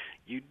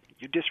 you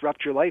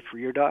disrupt your life for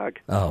your dog.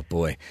 Oh,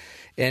 boy.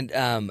 And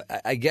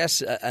I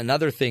guess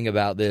another thing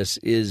about this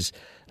is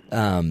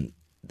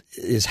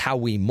how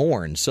we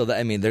mourn. So,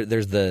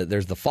 there's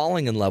the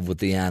falling in love with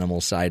the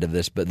animal side of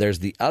this, but there's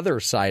the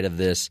other side of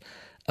this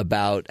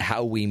about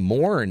how we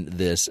mourn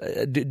this.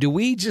 Do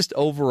we just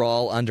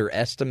overall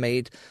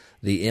underestimate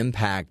the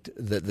impact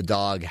that the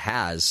dog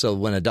has? So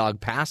when a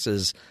dog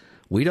passes,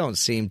 we don't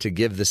seem to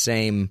give the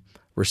same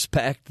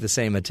respect, the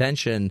same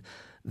attention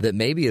that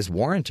maybe is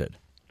warranted.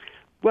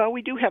 Well,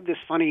 we do have this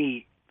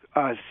funny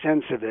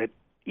sense of it.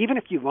 Even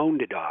if you've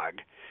owned a dog,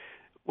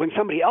 when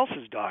somebody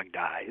else's dog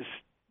dies,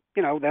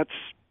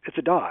 it's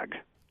a dog.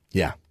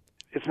 Yeah.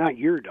 It's not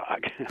your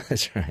dog.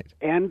 That's right.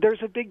 And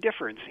there's a big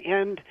difference.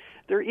 And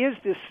there is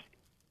this,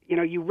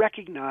 you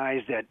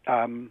recognize that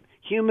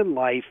human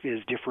life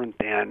is different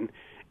than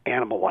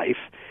animal life,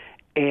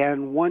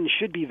 and one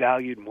should be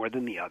valued more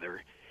than the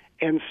other.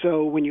 And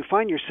so when you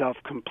find yourself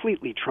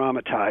completely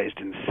traumatized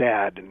and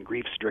sad and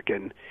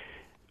grief-stricken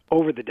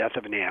over the death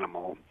of an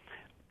animal,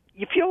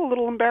 you feel a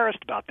little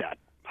embarrassed about that.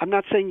 I'm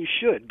not saying you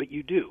should, but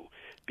you do,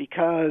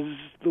 because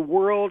the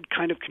world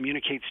kind of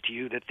communicates to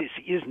you that this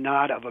is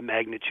not of a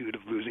magnitude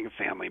of losing a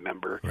family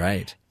member.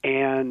 Right.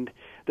 And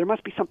there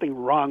must be something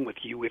wrong with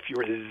you if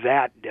you're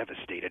that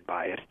devastated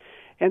by it.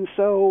 And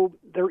so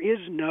there is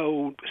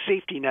no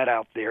safety net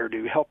out there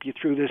to help you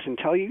through this and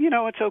tell you,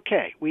 it's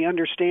okay. We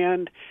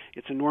understand.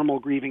 It's a normal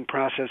grieving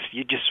process.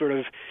 You just sort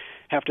of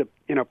have to,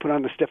 put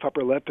on the stiff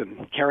upper lip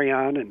and carry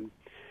on and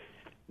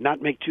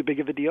not make too big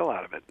of a deal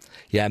out of it.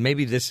 Yeah,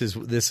 maybe this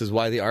is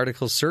why the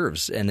article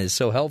serves and is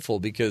so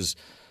helpful, because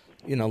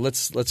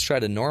let's try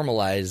to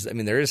normalize.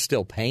 There is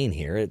still pain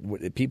here.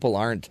 People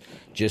aren't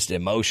just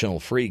emotional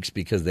freaks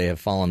because they have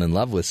fallen in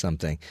love with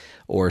something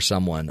or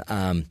someone.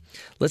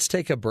 Let's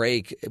take a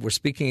break. We're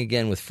speaking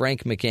again with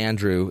Frank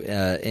McAndrew,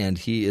 and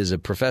he is a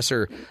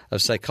professor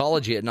of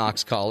psychology at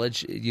Knox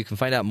College. You can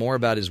find out more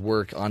about his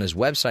work on his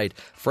website,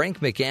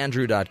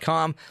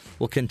 frankmcandrew.com.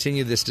 We'll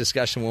continue this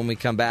discussion when we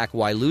come back,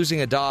 why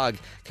losing a dog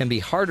can be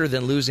harder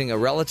than losing a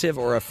relative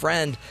or a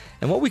friend,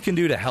 and what we can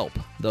do to help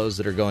those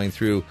that are going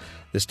through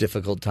this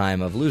difficult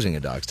time of losing a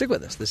dog. Stick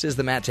with us. This is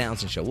the Matt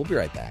Townsend Show. We'll be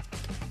right back.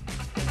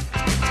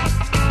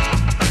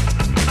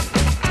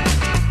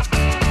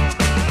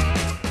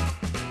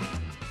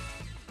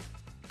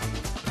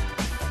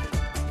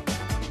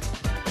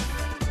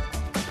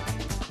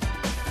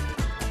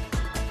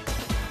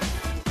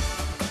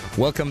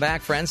 Welcome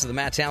back, friends, to the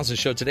Matt Townsend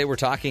Show. Today we're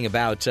talking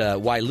about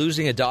why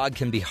losing a dog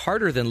can be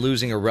harder than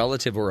losing a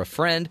relative or a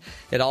friend.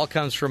 It all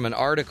comes from an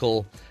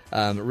article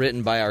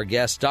written by our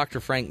guest, Dr.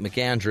 Frank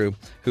McAndrew,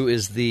 who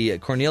is the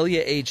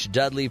Cornelia H.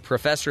 Dudley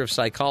Professor of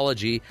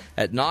Psychology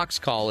at Knox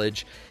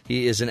College.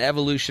 He is an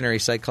evolutionary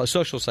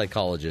social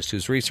psychologist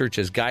whose research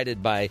is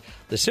guided by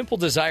the simple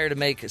desire to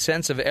make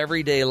sense of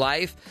everyday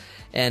life.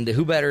 And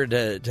who better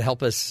to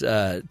help us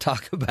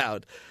talk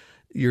about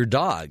your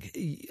dog?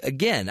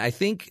 Again, I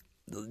think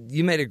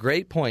you made a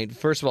great point.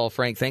 First of all,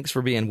 Frank, thanks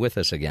for being with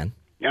us again.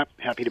 Yep,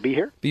 happy to be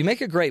here. But you make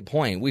a great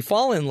point. We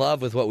fall in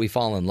love with what we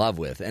fall in love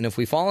with. And if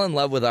we fall in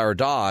love with our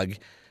dog,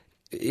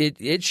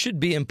 it should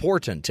be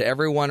important to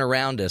everyone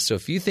around us. So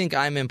if you think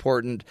I'm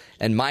important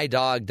and my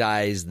dog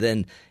dies,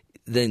 then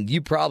you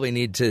probably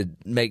need to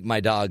make my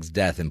dog's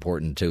death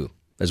important too,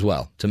 as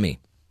well, to me.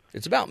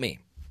 It's about me.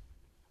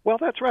 Well,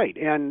 that's right.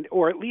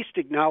 Or at least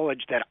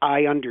acknowledge that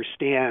I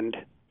understand,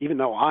 even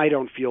though I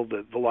don't feel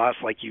the loss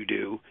like you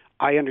do,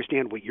 I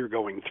understand what you're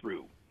going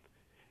through.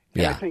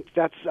 And I think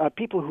that's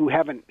people who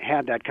haven't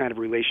had that kind of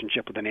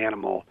relationship with an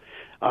animal,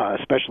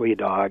 especially a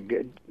dog,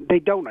 they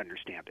don't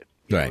understand it.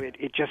 Right.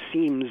 It just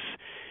seems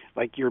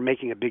like you're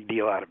making a big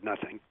deal out of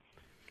nothing.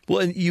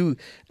 Well,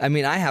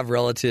 I have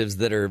relatives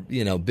that are,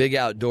 big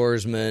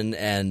outdoorsmen,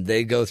 and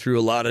they go through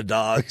a lot of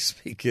dogs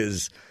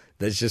because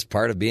that's just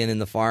part of being in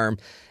the farm.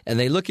 And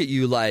they look at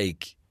you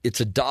like it's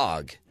a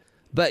dog.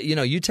 But,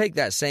 you take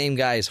that same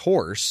guy's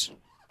horse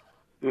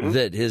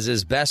that is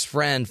his best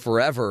friend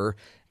forever,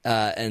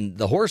 and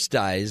the horse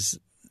dies,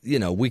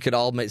 we could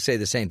all say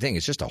the same thing.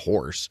 It's just a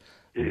horse.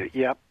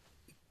 Yep.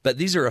 But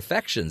these are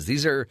affections.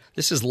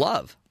 This is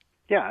love.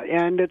 Yeah,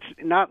 and it's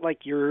not like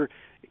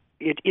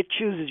it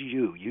chooses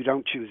you. You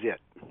don't choose it.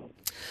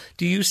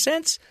 Do you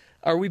sense,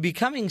 are we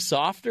becoming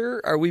softer?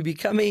 Are we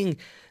becoming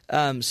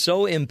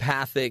so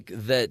empathic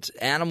that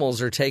animals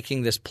are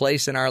taking this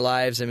place in our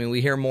lives? I mean, we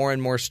hear more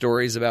and more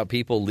stories about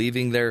people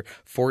leaving their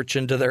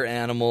fortune to their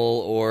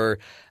animal or,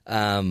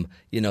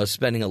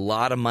 spending a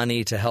lot of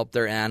money to help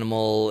their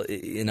animal,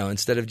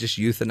 instead of just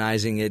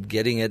euthanizing it,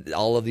 getting it,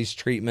 all of these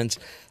treatments.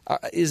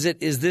 Is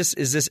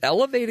this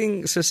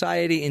elevating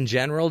society in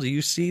general? Do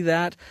you see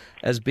that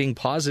as being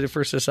positive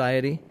for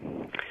society?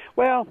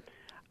 Well,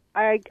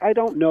 I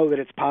don't know that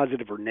it's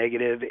positive or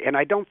negative, and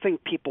I don't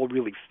think people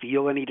really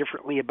feel any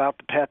differently about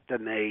the pet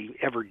than they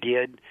ever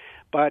did.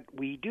 But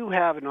we do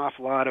have an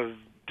awful lot of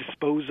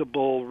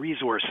disposable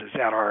resources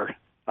at our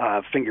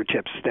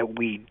fingertips that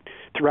we,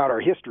 throughout our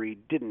history,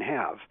 didn't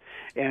have.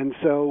 And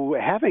so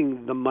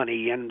having the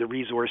money and the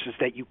resources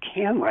that you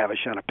can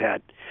lavish on a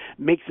pet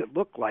makes it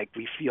look like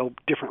we feel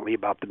differently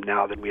about them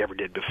now than we ever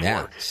did before.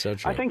 Yeah, so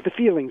true. I think the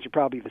feelings are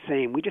probably the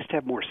same. We just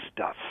have more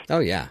stuff. Oh,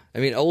 yeah. I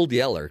mean, Old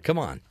Yeller, come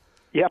on.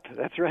 Yep,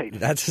 that's right.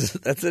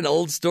 That's an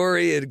old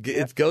story.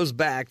 It goes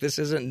back. This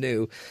isn't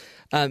new.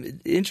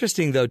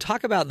 Interesting, though.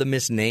 Talk about the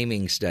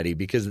misnaming study,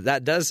 because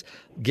that does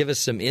give us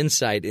some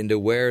insight into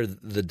where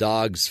the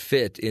dogs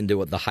fit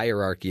into the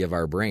hierarchy of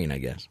our brain, I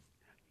guess.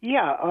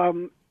 Yeah,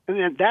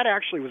 and that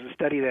actually was a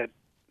study that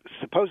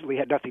supposedly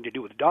had nothing to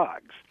do with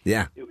dogs.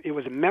 Yeah. It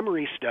was a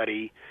memory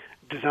study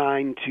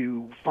designed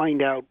to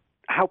find out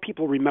how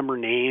people remember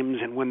names,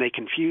 and when they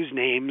confuse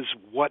names,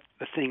 what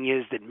the thing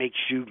is that makes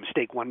you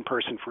mistake one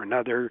person for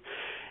another.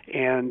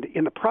 And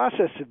in the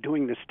process of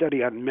doing this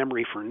study on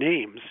memory for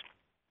names,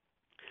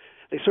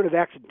 they sort of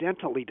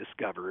accidentally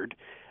discovered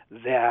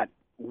that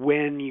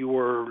when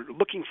you're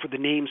looking for the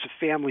names of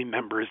family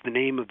members, the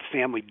name of the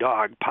family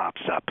dog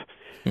pops up.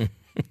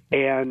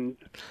 And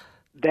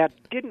that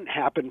didn't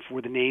happen for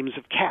the names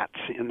of cats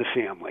in the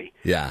family.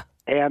 Yeah.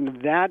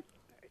 And that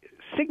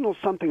signals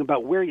something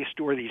about where you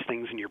store these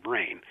things in your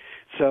brain.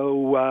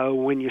 So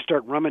when you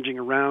start rummaging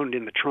around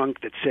in the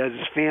trunk that says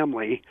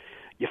family,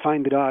 you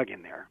find the dog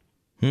in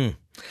there.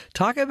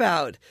 Talk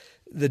about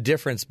the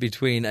difference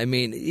between,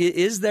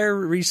 is there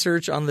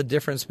research on the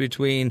difference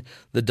between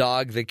the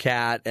dog, the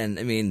cat,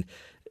 and,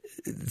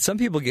 some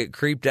people get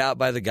creeped out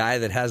by the guy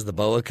that has the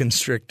boa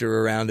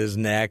constrictor around his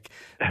neck,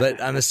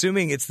 but I'm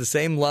assuming it's the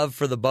same love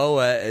for the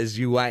boa as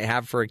you might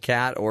have for a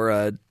cat or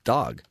a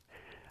dog.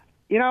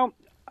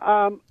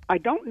 I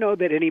don't know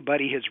that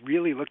anybody has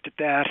really looked at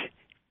that,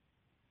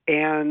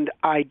 and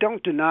I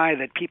don't deny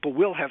that people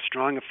will have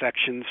strong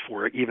affections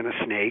for even a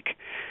snake,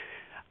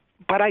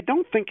 but I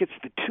don't think it's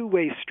the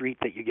two-way street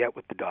that you get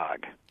with the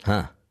dog.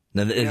 Huh.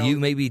 Now, you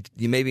may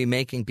be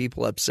making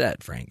people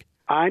upset, Frank.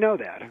 I know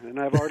that, and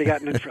I've already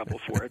gotten in trouble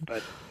for it.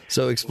 But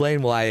so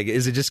explain why.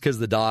 Is it just because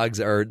the dogs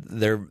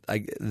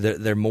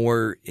they're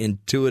more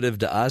intuitive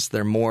to us?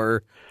 They're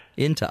more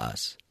into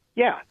us?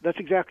 Yeah, that's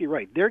exactly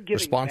right. They're giving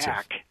responsive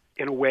back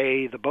in a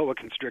way the boa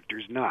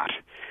constrictor's not.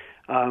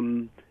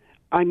 I'm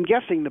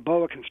guessing the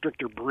boa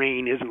constrictor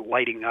brain isn't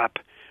lighting up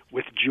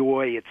with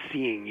joy at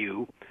seeing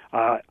you,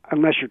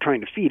 unless you're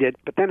trying to feed it,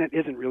 but then it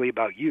isn't really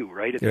about you,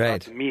 right? It's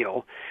about the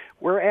meal.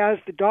 Whereas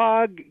the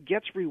dog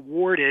gets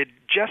rewarded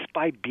just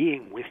by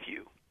being with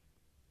you.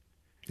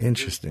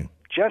 Interesting.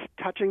 Just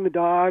touching the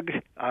dog,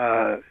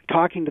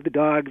 talking to the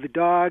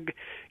dog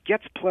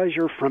gets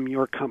pleasure from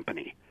your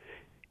company.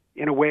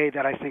 in a way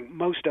that I think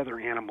most other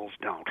animals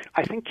don't.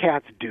 I think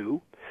cats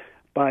do,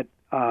 but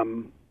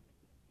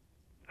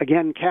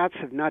again, cats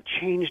have not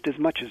changed as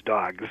much as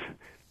dogs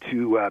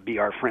to be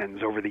our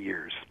friends over the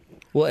years.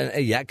 Well,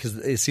 and, yeah, because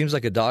it seems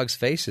like a dog's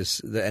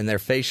faces and their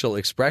facial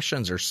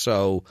expressions are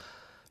so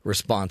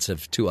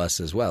responsive to us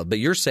as well. But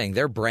you're saying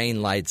their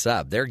brain lights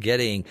up. They're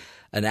getting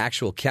an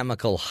actual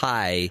chemical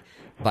high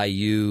by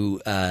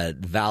you not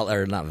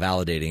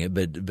validating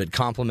it, but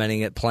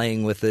complimenting it,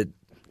 playing with it,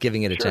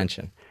 giving it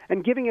attention.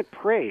 And giving it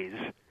praise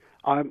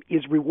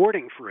is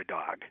rewarding for a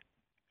dog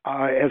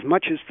as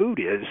much as food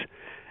is,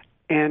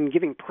 and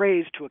giving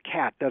praise to a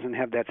cat doesn't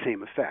have that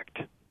same effect.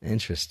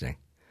 Interesting.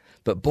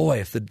 But boy,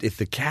 if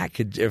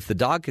the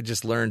dog could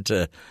just learn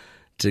to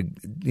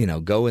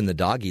go in the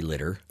doggy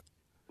litter.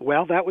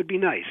 Well, that would be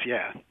nice,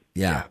 yeah.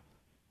 Yeah.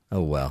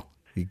 Oh, well,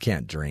 you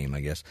can't dream,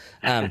 I guess.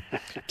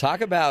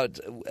 Talk about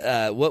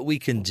what we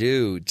can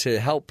do to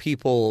help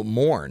people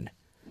mourn.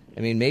 I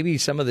mean, maybe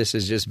some of this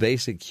is just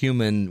basic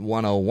human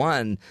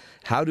 101.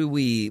 How do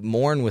we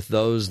mourn with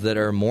those that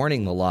are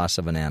mourning the loss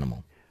of an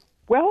animal?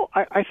 Well,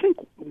 I think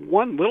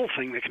one little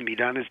thing that can be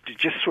done is to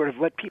just sort of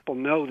let people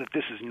know that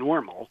this is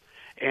normal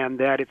and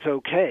that it's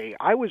okay.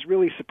 I was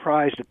really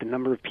surprised at the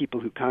number of people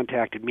who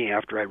contacted me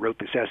after I wrote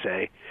this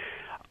essay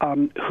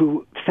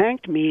who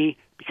thanked me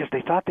because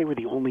they thought they were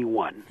the only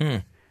one.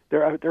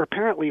 There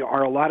apparently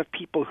are a lot of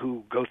people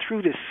who go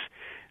through this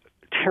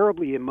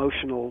terribly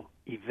emotional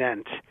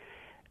event,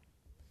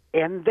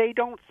 and they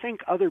don't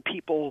think other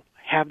people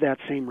have that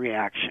same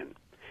reaction.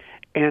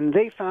 And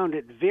they found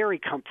it very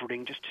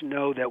comforting just to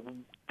know that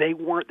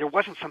there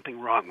wasn't something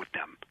wrong with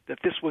them, that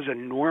this was a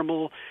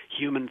normal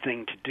human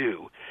thing to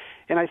do.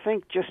 And I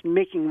think just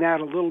making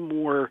that a little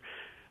more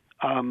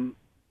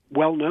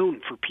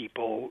well-known for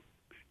people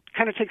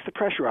kind of takes the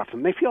pressure off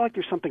them. They feel like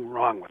there's something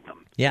wrong with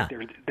them,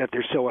 that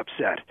they're so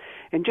upset.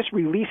 And just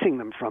releasing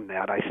them from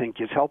that, I think,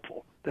 is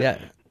helpful.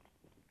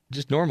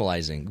 Just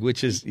normalizing,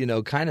 which is,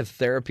 kind of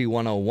therapy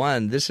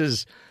 101. This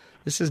is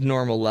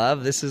normal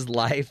love. This is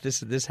life.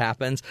 This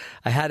happens.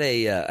 I had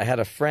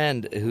a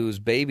friend whose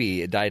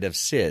baby died of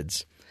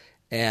SIDS,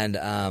 and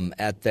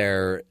at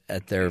their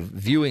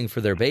viewing for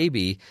their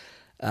baby,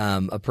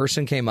 a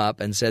person came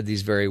up and said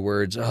these very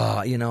words.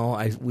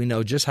 We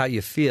know just how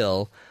you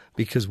feel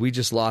because we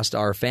just lost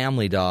our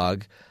family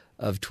dog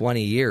of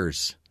 20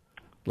 years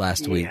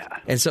last week,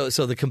 and so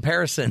the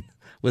comparison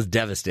was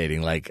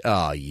devastating. Like,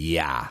 oh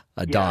yeah,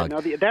 a dog.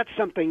 No, that's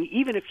something.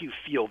 Even if you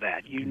feel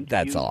that, you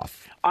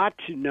off. Ought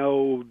to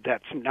know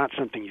that's not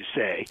something you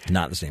say.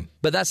 Not the same.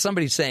 But that's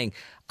somebody saying,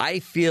 I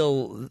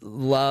feel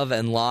love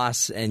and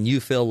loss, and you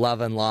feel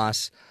love and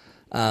loss.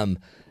 I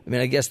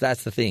guess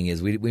that's the thing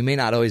is we may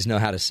not always know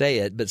how to say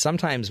it, but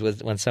sometimes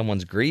when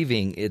someone's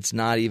grieving, it's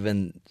not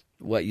even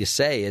what you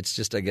say. It's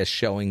just, I guess,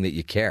 showing that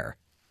you care.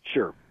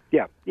 Sure.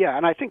 Yeah,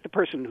 and I think the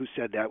person who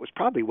said that was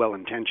probably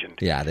well-intentioned.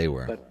 Yeah, they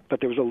were. But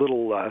there was a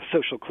little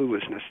social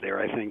cluelessness there,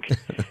 I think.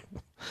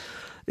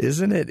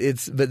 Isn't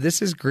it? But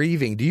this is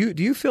grieving. Do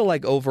you feel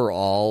like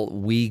overall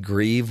we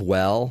grieve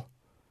well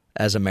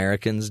as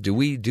Americans? Do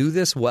we do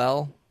this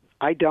well?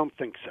 I don't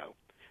think so.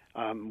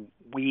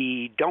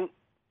 We don't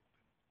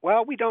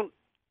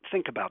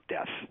think about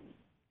death,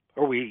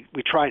 or we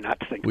try not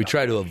to think. We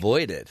try to death.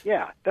 Avoid it.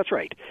 Yeah, that's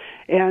right,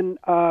 and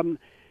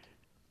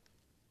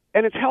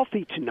it's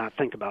healthy to not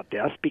think about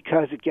death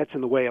because it gets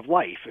in the way of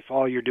life. If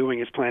all you're doing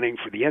is planning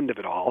for the end of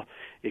it all,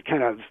 it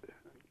kind of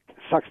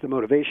sucks the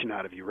motivation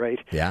out of you, right?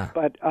 Yeah.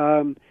 But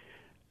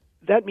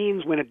that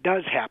means when it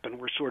does happen,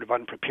 we're sort of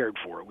unprepared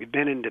for it. We've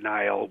been in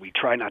denial. We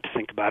try not to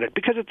think about it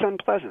because it's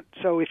unpleasant.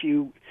 So if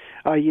you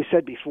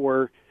said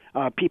before,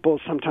 people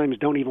sometimes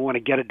don't even want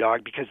to get a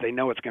dog because they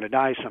know it's going to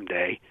die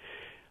someday.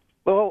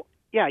 Well,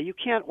 yeah, you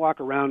can't walk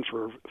around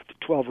for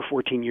 12 or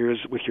 14 years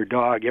with your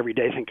dog every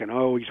day thinking,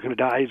 oh, he's going to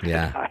die, he's going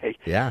to die.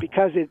 Yeah.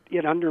 Because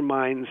it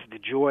undermines the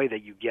joy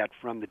that you get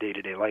from the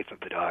day-to-day life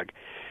of the dog.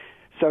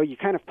 So you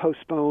kind of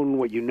postpone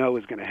what you know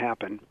is going to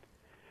happen.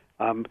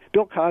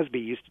 Bill Cosby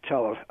used to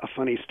tell a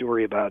funny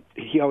story about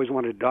he always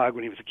wanted a dog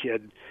when he was a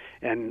kid,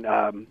 and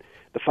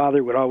the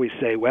father would always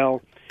say,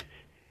 well,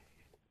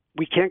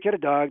 we can't get a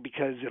dog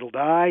because it'll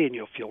die and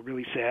you'll feel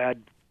really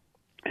sad.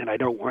 And I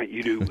don't want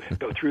you to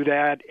go through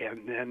that.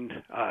 And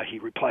then he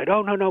replied,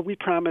 oh, no, we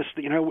promise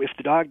that, if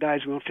the dog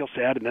dies, we won't feel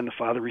sad. And then the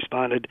father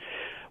responded,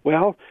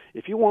 well,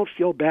 if you won't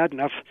feel bad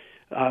enough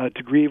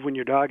to grieve when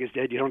your dog is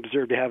dead, you don't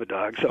deserve to have a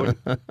dog. So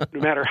no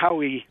matter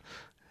how he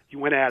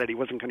went at it, he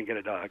wasn't going to get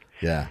a dog.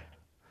 Yeah.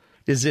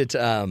 Is it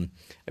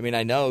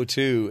I know,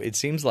 too, it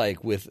seems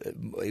like with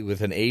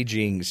an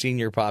aging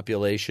senior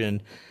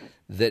population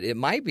that it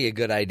might be a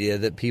good idea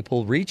that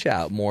people reach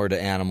out more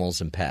to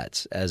animals and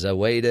pets as a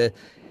way to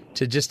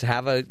just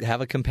have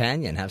a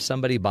companion, have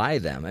somebody by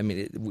them. I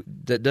mean,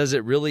 does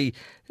it really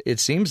 – it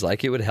seems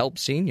like it would help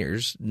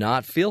seniors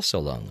not feel so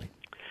lonely.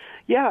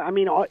 Yeah,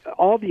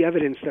 all the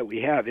evidence that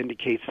we have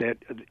indicates that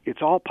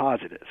it's all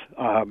positive.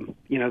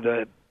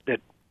 That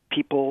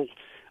people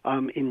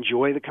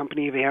enjoy the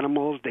company of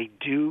animals. They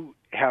do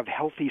have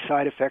healthy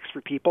side effects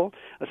for people,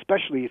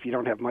 especially if you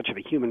don't have much of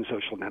a human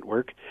social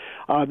network.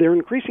 They're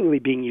increasingly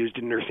being used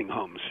in nursing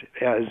homes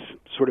as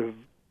sort of,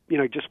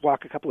 just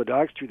walk a couple of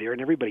dogs through there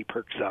and everybody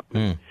perks up.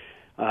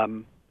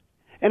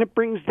 And it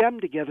brings them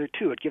together,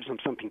 too. It gives them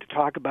something to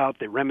talk about.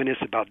 They reminisce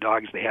about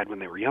dogs they had when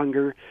they were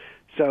younger.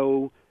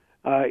 So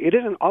it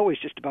isn't always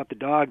just about the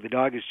dog. The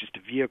dog is just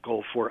a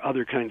vehicle for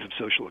other kinds of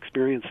social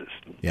experiences.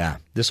 Yeah.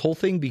 This whole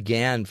thing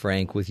began,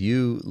 Frank, with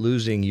you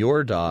losing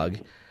your dog.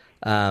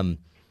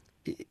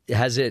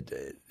 Has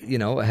it,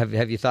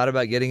 have you thought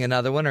about getting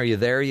another one? Are you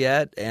there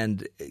yet?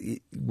 And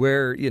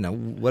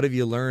what have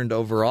you learned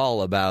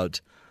overall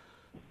about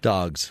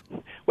dogs?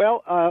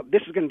 Well,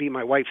 this is going to be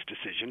my wife's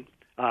decision.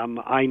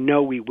 I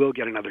know we will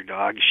get another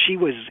dog. She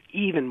was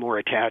even more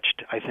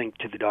attached, I think,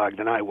 to the dog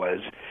than I was,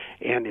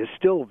 and is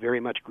still very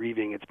much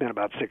grieving. It's been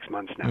about 6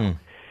 months now.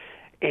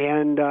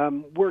 And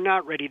we're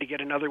not ready to get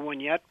another one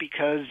yet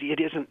because it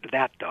isn't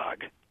that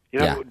dog.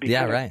 It would be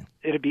right.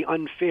 It'd be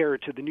unfair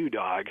to the new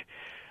dog.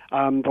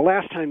 The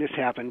last time this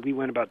happened, we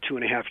went about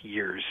 2.5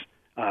 years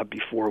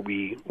before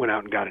we went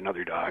out and got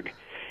another dog.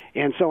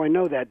 And so I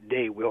know that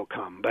day will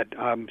come, but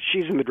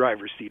she's in the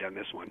driver's seat on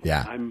this one.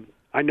 Yeah.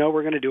 I know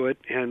we're going to do it,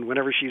 and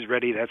whenever she's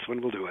ready, that's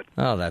when we'll do it.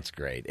 Oh, that's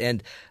great.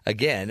 And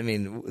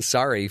again,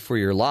 sorry for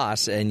your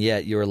loss, and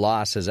yet your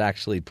loss has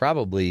actually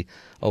probably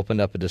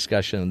opened up a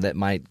discussion that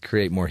might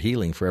create more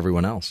healing for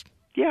everyone else.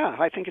 Yeah,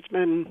 I think it's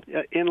been,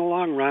 in the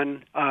long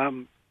run,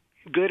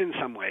 good in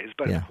some ways,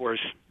 but of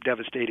course,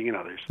 devastating in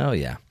others. Oh,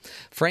 yeah.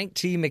 Frank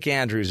T.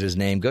 McAndrew is his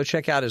name. Go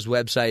check out his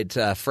website,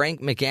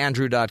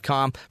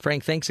 frankmcandrew.com.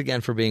 Frank, thanks again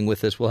for being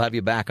with us. We'll have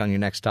you back on your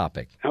next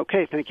topic.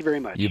 Okay, thank you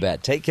very much. You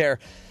bet. Take care.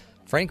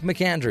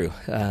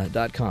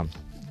 frankmcandrew.com.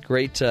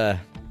 Great,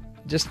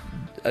 just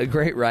a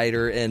great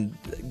writer and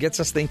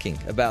gets us thinking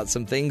about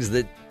some things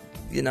that,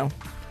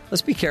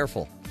 let's be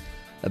careful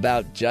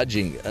about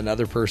judging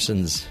another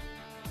person's,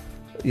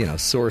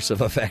 source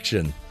of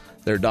affection.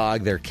 Their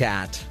dog, their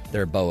cat,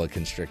 their boa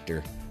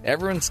constrictor.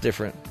 Everyone's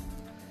different.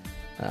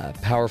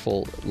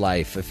 Powerful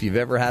life. If you've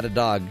ever had a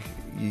dog,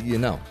 you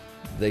know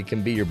they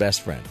can be your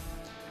best friend.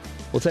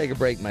 We'll take a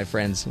break, my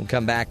friends. We'll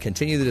come back,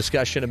 continue the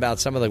discussion about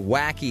some of the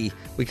wacky,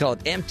 we call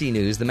it empty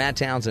news, the Matt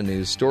Townsend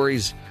news,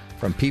 stories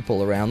from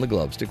people around the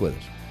globe. Stick with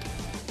us.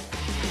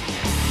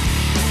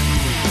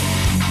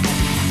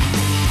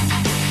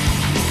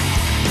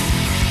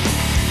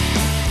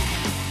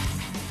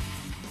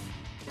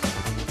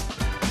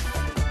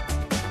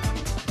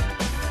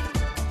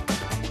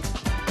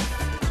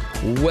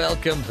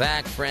 Welcome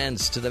back,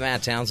 friends, to the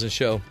Matt Townsend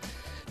Show.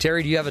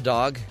 Terry, do you have a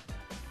dog?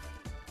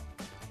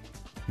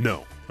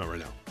 No, not right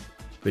now.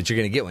 But you're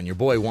going to get one. Your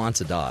boy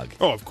wants a dog.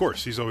 Oh, of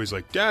course. He's always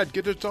like, Dad,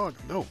 get a dog.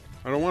 No,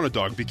 I don't want a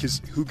dog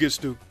because who gets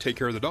to take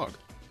care of the dog?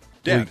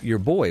 Dad. Well, your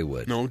boy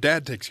would. No,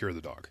 Dad takes care of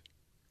the dog.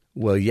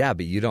 Well, yeah,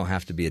 but you don't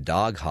have to be a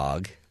dog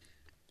hog.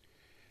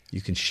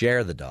 You can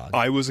share the dog.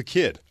 I was a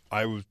kid.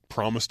 I was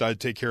promised I'd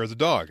take care of the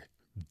dog.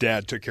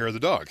 Dad took care of the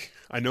dog.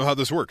 I know how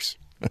this works.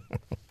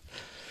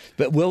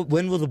 But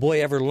when will the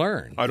boy ever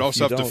learn? I'd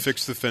also have to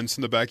fix the fence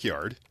in the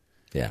backyard.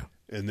 Yeah.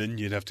 And then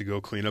you'd have to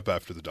go clean up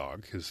after the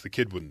dog because the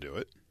kid wouldn't do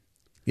it.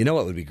 You know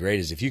what would be great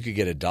is if you could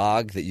get a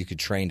dog that you could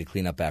train to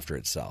clean up after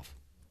itself.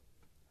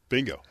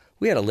 Bingo.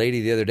 We had a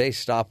lady the other day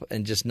stop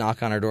and just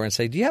knock on our door and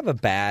say, "Do you have a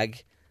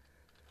bag?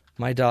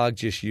 My dog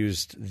just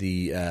used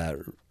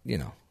the,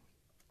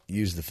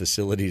 used the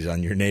facilities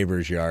on your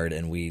neighbor's yard,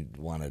 and we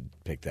want to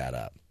pick that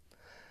up."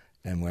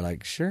 And we're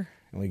like, "Sure."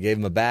 And we gave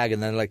him a bag,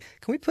 and then like,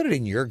 "Can we put it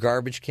in your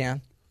garbage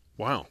can?"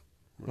 Wow.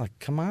 I'm like,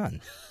 come on.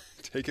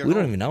 Take it We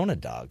home. don't even own a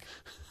dog.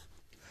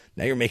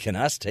 Now you're making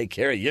us take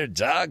care of your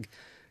dog?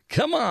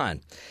 Come on.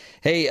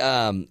 Hey,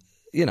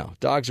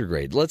 dogs are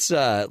great. Let's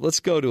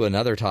go to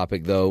another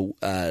topic, though.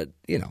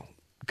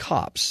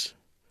 Cops,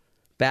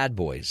 bad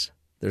boys.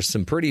 There's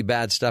some pretty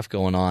bad stuff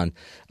going on.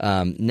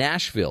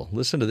 Nashville,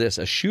 listen to this.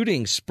 A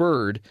shooting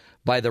spurred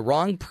by the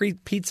wrong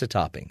pizza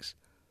toppings.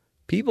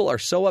 People are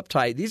so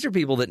uptight. These are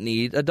people that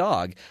need a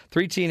dog.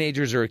 3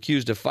 teenagers are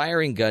accused of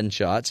firing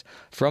gunshots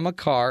from a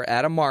car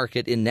at a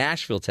market in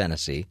Nashville,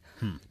 Tennessee,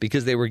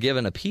 because they were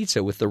given a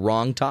pizza with the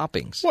wrong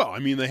toppings. Well, I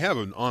mean, they have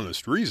an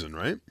honest reason,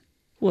 right?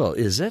 Well,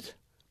 is it?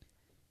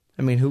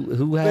 I mean,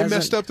 who hasn't? They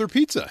messed up their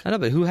pizza. I know,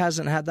 but who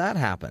hasn't had that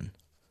happen?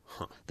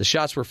 Huh. The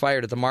shots were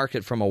fired at the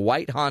market from a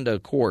white Honda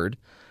Accord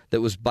that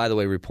was, by the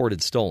way,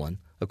 reported stolen.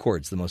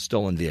 Accord's the most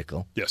stolen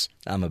vehicle. Yes.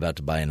 I'm about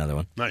to buy another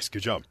one. Nice.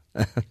 Good job.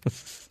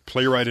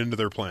 Play right into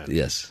their plan.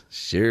 Yes.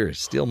 Sure.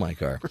 Steal my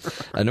car.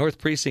 A North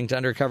Precinct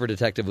undercover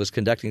detective was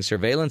conducting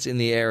surveillance in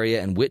the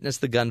area and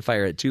witnessed the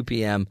gunfire at 2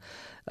 p.m.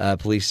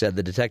 Police said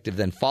the detective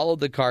then followed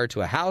the car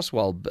to a house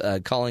while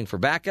calling for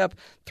backup.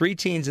 3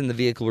 teens in the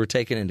vehicle were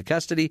taken into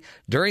custody.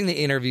 During the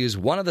interviews,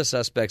 one of the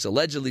suspects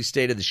allegedly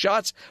stated the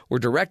shots were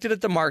directed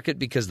at the market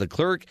because the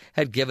clerk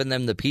had given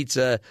them the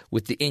pizza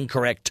with the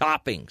incorrect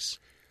toppings.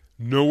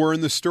 Nowhere in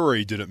the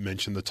story did it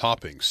mention the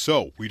toppings.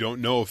 So we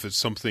don't know if it's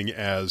something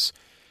as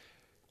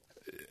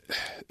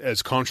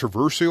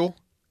controversial,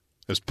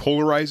 as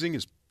polarizing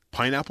as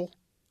pineapple.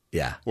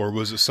 Yeah. Or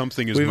was it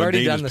something as We've already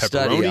mundane done as the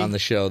pepperoni? study on the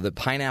show that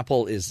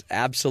pineapple is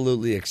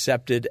absolutely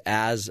accepted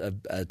as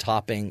a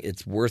topping.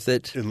 It's worth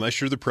it. Unless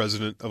you're the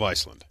president of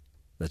Iceland.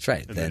 That's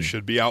right. And then it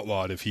should be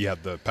outlawed if he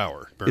had the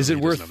power. Apparently is it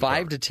he worth doesn't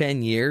have the 5 to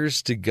 10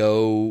 years to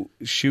go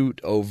shoot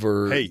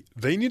over? Hey,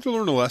 they need to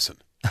learn a lesson.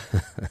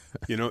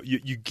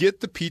 You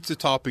get the pizza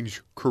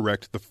toppings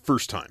correct the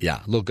first time.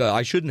 Yeah. Look,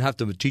 I shouldn't have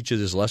to teach you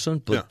this lesson,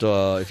 but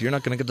if you're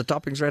not going to get the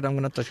toppings right, I'm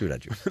going to have to shoot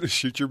at you.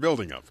 Shoot your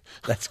building up.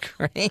 That's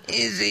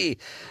crazy.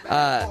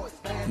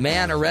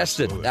 Man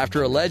arrested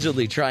after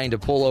allegedly trying to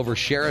pull over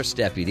sheriff's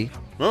deputy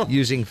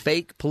using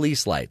fake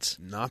police lights.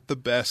 Not the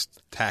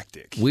best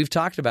tactic. We've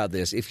talked about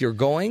this. If you're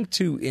going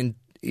to,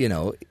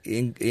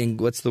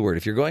 what's the word?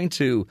 If you're going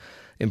to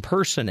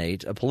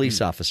impersonate a police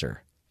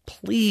officer,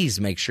 please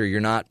make sure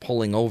you're not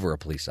pulling over a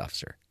police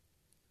officer.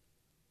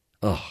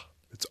 Oh.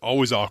 It's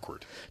always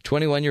awkward.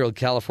 21-year-old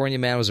California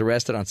man was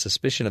arrested on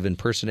suspicion of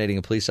impersonating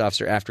a police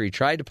officer after he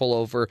tried to pull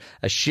over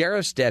a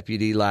sheriff's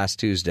deputy last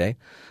Tuesday.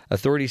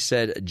 Authorities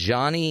said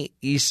Johnny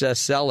Issa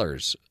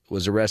Sellers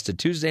was arrested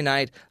Tuesday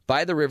night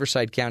by the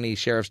Riverside County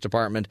Sheriff's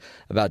Department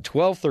about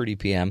 12:30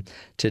 p.m.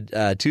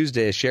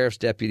 Tuesday, a sheriff's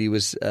deputy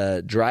was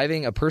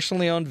driving a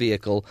personally owned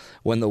vehicle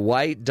when the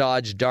white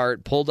Dodge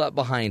Dart pulled up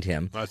behind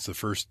him. That's the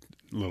first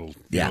little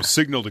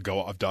signal to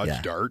go off.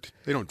 Dodge Dart.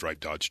 They don't drive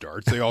Dodge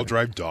Darts. They all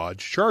drive Dodge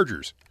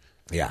Chargers.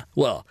 Yeah.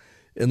 Well,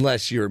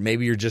 unless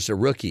maybe you're just a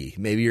rookie.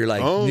 Maybe you're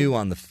new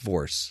on the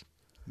force.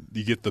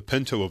 You get the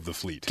Pinto of the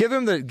fleet. Give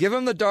him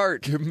the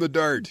Dart. Give him the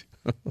Dart.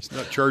 It's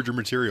not Charger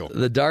material.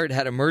 The Dart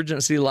had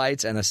emergency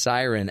lights and a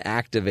siren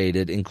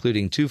activated,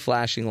 including 2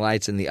 flashing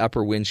lights in the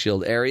upper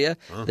windshield area.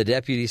 The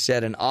deputy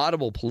said an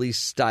audible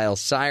police-style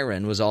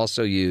siren was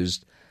also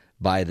used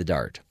by the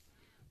Dart.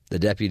 The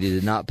deputy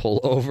did not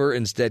pull over,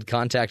 instead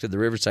contacted the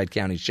Riverside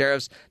County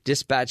Sheriff's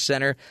Dispatch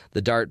Center.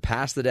 The Dart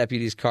passed the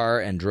deputy's car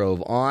and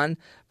drove on,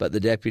 but the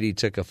deputy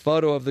took a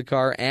photo of the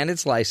car and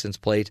its license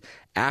plate.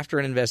 After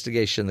an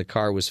investigation, the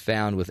car was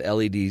found with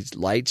LED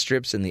light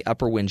strips in the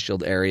upper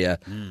windshield area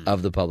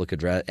of the public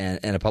address and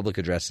a public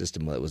address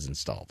system that was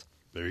installed.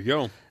 There you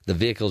go. The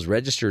vehicle's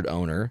registered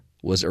owner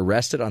was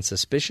arrested on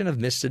suspicion of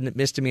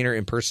misdemeanor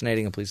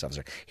impersonating a police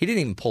officer. He didn't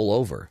even pull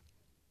over.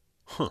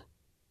 Huh.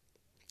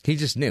 He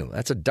just knew.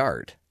 That's a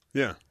Dart.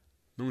 Yeah.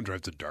 No one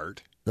drives a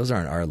Dart. Those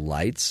aren't our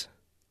lights.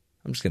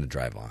 I'm just going to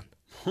drive on.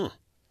 Huh.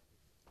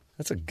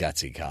 That's a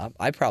gutsy cop.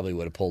 I probably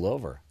would have pulled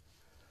over.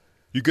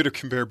 You got to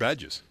compare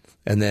badges.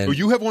 And then, oh,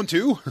 you have one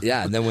too?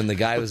 Yeah, and then when the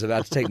guy was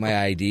about to take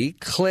my ID,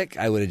 click,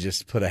 I would have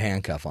just put a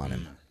handcuff on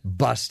him.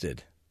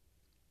 Busted.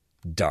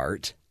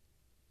 Dart.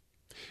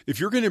 If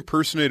you're going to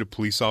impersonate a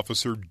police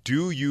officer,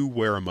 do you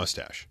wear a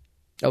mustache?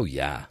 Oh,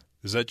 yeah.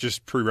 Is that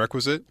just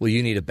prerequisite? Well,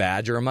 you need a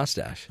badge or a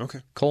mustache.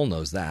 Okay. Cole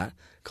knows that.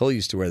 Cole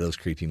used to wear those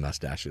creepy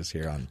mustaches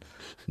here on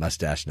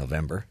Mustache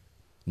November.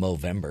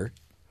 Movember.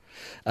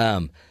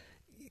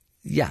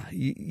 Yeah,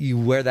 you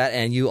wear that,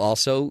 and you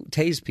also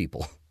tase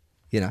people.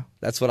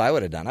 That's what I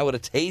would have done. I would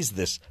have tased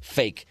this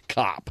fake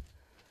cop.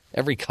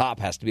 Every cop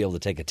has to be able to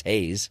take a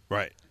tase.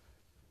 Right.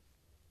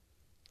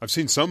 I've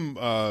seen some,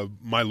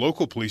 my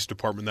local police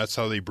department, that's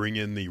how they bring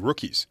in the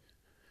rookies.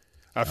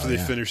 After they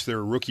finish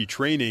their rookie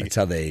training, that's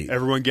how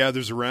everyone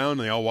gathers around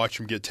and they all watch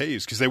them get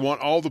tased because they want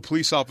all the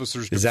police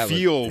officers to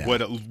feel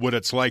what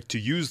it's like to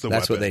use the weapon.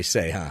 That's what they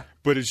say, huh?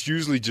 But it's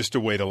usually just a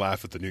way to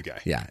laugh at the new guy.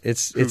 Yeah,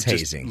 it's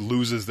hazing. Just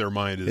loses their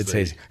mind as it's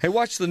hazing. Hey,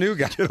 watch the new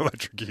guy get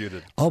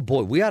electrocuted. Oh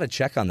boy, we ought to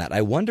check on that.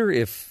 I wonder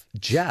if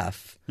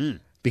Jeff,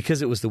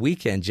 because it was the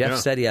weekend, Jeff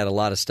said he had a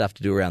lot of stuff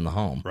to do around the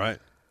home. Right.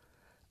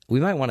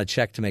 We might want to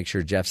check to make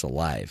sure Jeff's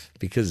alive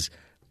because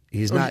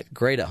he's not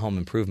great at home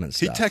improvement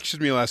stuff. He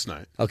texted me last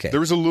night. Okay. There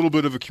was a little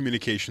bit of a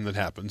communication that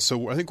happened,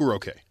 so I think we're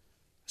okay.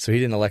 So he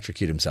didn't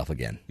electrocute himself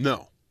again?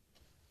 No.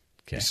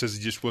 Okay. He says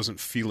he just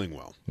wasn't feeling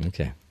well.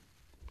 Okay.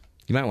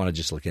 You might want to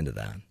just look into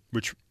that.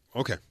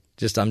 Okay.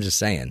 I'm just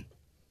saying.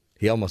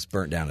 He almost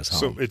burnt down his home.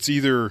 So it's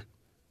either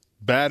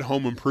bad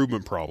home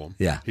improvement problem.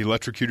 Yeah. He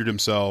electrocuted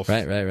himself.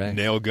 Right.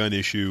 Nail gun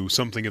issue,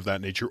 something of that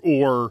nature,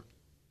 or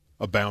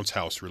a bounce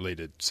house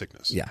related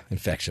sickness. Yeah,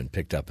 infection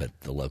picked up at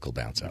the local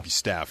bounce house. Maybe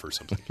staph or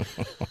something.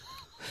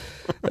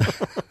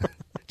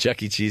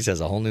 Chuck E. Cheese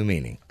has a whole new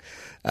meaning.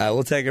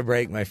 We'll take a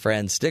break, my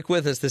friends. Stick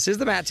with us. This is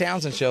the Matt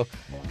Townsend Show,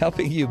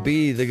 helping you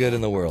be the good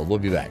in the world. We'll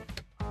be back.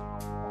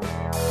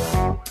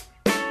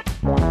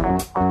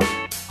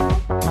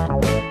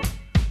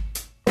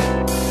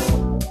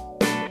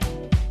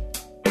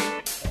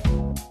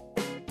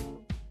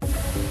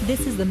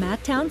 This is the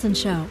Matt Townsend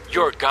Show.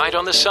 Your guide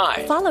on the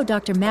side. Follow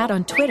Dr. Matt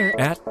on Twitter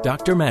at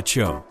Dr. Matt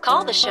Show.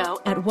 Call the show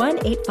at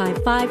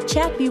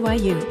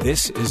 1-855-CHAT-BYU.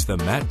 This is the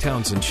Matt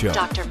Townsend Show.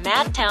 Dr.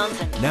 Matt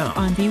Townsend. Now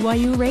on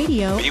BYU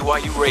Radio.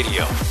 BYU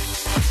Radio.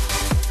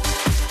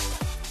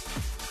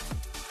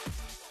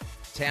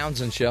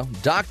 Townsend Show.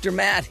 Dr.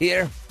 Matt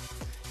here.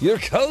 Your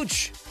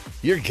coach.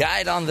 Your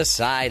guide on the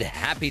side.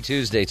 Happy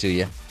Tuesday to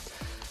you.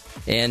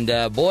 And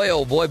boy,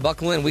 oh boy,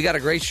 buckle in. We got a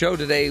great show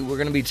today. We're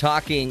going to be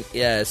talking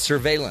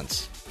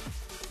surveillance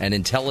and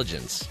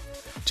intelligence.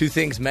 Two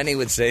things many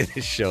would say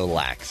this show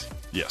lacks.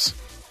 Yes.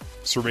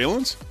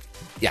 Surveillance?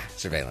 Yeah,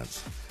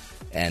 surveillance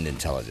and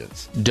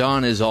intelligence.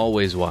 Don is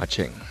always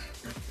watching.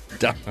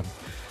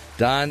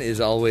 Don is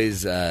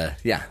always,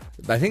 yeah.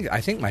 I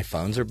think my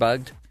phones are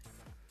bugged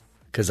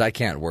because I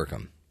can't work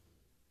them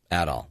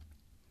at all.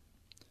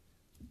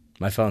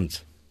 My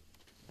phones.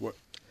 What?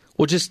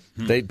 Well, just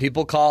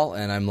people call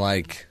and I'm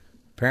like,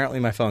 apparently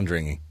my phone's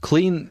ringing.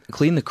 clean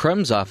the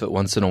crumbs off it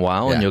once in a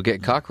while, and you'll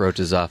get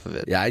cockroaches off of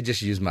it. Yeah, I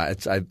just use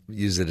I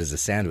use it as a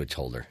sandwich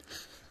holder.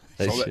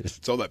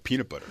 It's all that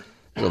peanut butter.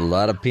 A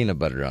lot of peanut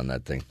butter on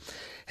that thing.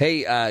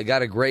 Hey,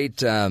 got a great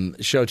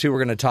show, too.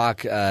 We're going to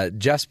talk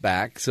Jeff's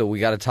back, so we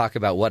got to talk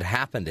about what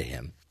happened to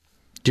him.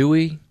 Do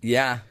we?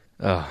 Yeah.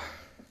 Oh.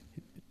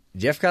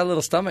 Jeff got a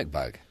little stomach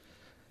bug.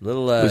 It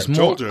was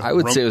more, I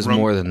would say it was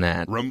more than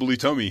that. Rumbly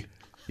tummy.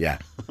 Yeah.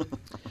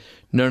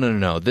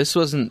 No. This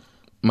wasn't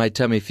my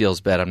tummy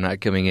feels bad, I'm not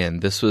coming in.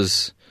 This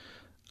was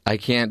I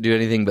can't do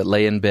anything but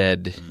lay in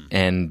bed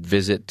and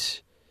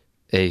visit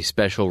a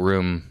special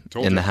room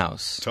in the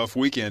house. Tough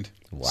weekend.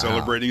 Wow.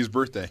 Celebrating his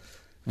birthday.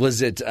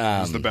 Was it? It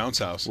was the bounce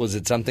house. Was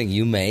it something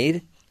you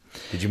made?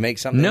 Did you make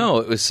something? No,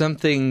 it was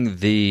something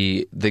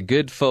the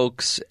good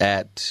folks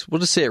at, we'll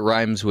just say it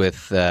rhymes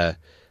with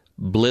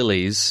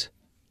Blilly's.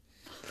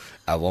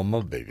 I want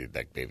my baby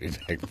back, baby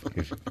back.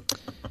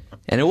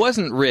 And it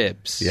wasn't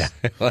ribs. Yeah,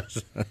 it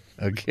was.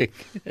 Okay,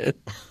 good. It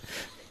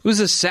was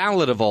a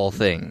salad of all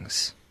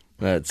things.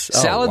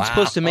 Salad's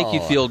supposed to make you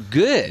feel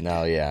good.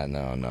 No, yeah,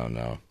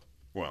 no.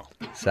 Well,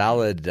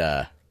 salad.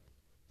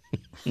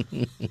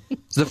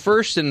 It's the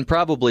first and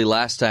probably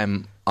last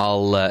time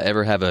I'll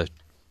ever have a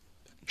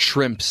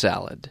shrimp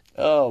salad.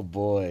 Oh,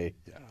 boy.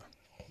 Yeah.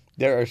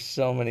 There are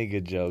so many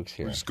good jokes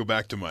here. We'll just go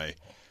back to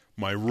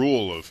my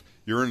rule of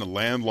you're in a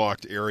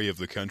landlocked area of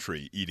the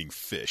country eating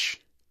fish.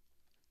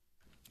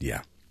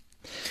 Yeah.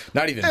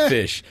 Not even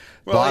fish.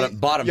 Well,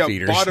 bottom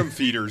feeders. Bottom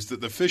feeders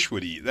that the fish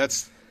would eat.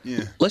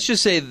 Yeah. Let's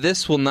just say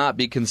this will not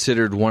be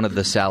considered one of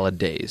the salad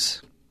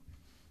days.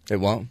 It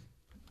won't?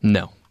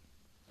 No.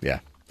 Yeah.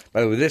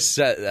 By the way,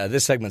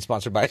 this segment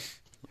sponsored by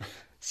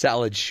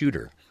Salad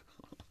Shooter.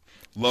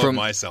 Love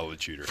my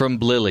salad shooter. From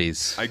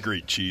Blilly's. I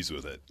grate cheese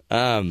with it.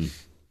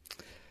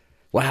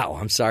 Wow,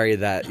 I'm sorry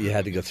that you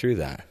had to go through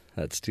that.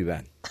 That's too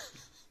bad.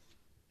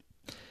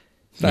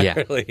 Yeah.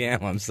 I really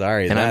am. I'm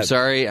sorry. And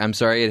I'm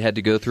sorry it had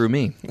to go through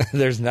me.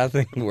 There's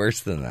nothing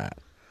worse than that.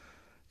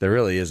 There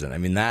really isn't. I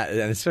mean, that,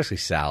 and especially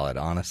salad,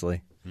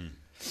 honestly.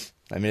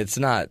 I mean, it's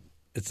not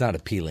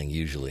appealing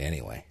usually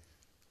anyway.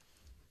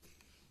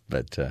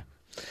 But,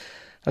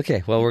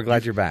 okay, well, we're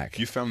glad you're back.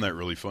 You found that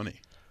really funny.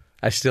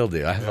 I still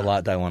do. I have a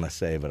lot that I want to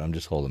say, but I'm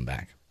just holding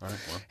back. All right,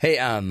 well. Hey,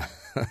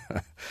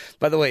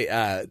 by the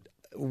way,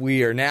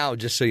 we are now,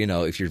 just so you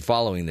know, if you're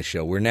following the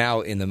show, we're now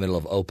in the middle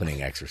of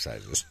opening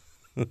exercises.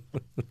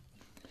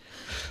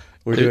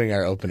 We're doing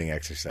our opening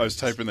exercises. I was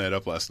typing that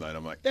up last night.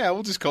 I'm like, yeah,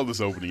 we'll just call this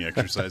opening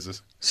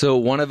exercises.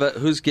 So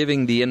who's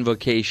giving the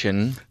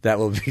invocation? That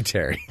will be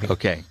Terry.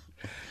 Okay.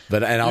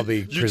 I'll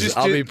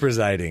be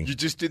presiding. You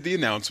just did the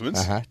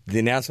announcements. Uh-huh. The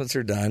announcements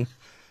are done.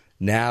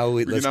 Now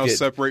we can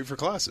separate for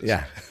classes.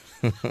 Yeah.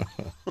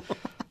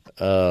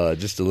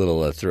 Just a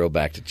little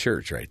throwback to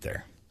church right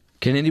there.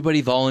 Can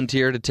anybody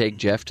volunteer to take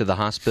Jeff to the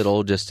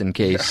hospital just in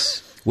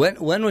case?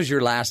 When was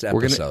your last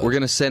episode? We're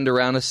gonna send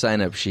around a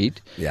sign-up sheet.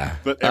 Yeah.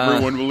 But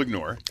everyone will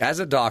ignore. As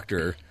a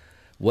doctor,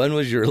 when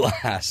was your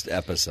last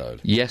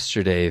episode?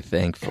 Yesterday,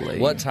 thankfully.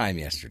 What time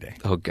yesterday?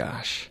 Oh,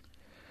 gosh.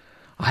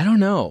 I don't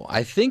know.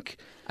 I think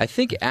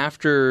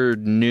after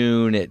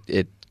noon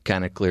it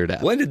kind of cleared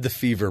up. When did the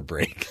fever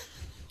break?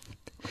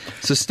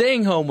 So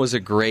staying home was a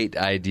great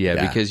idea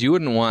because you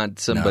wouldn't want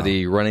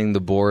somebody running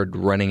the board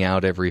running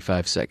out every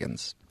 5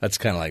 seconds. That's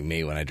kind of like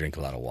me when I drink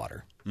a lot of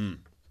water.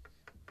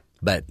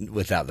 But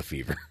without the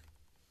fever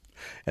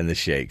and the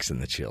shakes and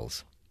the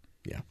chills.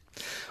 Yeah.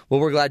 Well,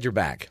 we're glad you're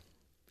back.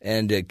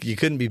 And you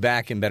couldn't be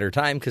back in better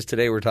time because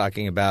today we're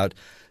talking about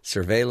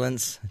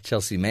surveillance,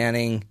 Chelsea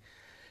Manning,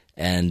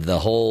 and the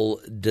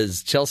whole –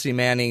 does Chelsea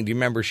Manning – do you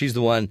remember she's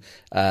the one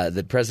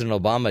that President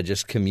Obama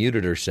just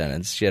commuted her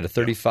sentence. She had a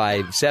 7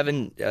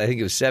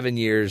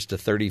 years to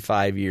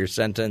 35-year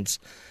sentence.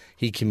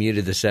 He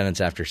commuted the sentence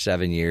after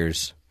 7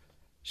 years.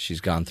 She's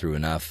gone through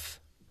enough.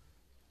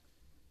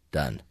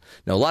 Done.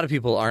 Now, a lot of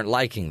people aren't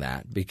liking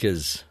that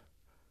because,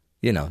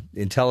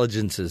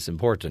 intelligence is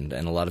important,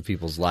 and a lot of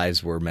people's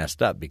lives were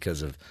messed up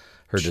because of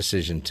her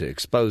decision to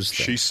expose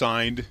things. She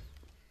signed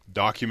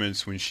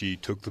documents when she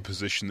took the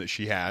position that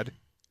she had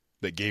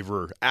that gave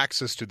her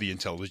access to the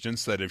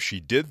intelligence that if she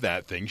did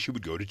that thing, she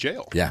would go to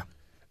jail. Yeah.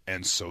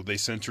 And so they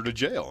sent her to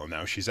jail, and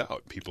now she's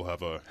out. People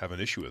have an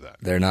issue with that.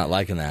 They're not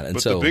liking that. And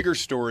but the bigger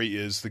story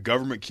is the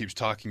government keeps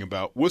talking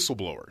about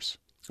whistleblowers.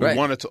 Right.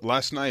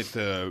 Last night,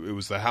 it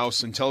was the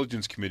House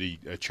Intelligence Committee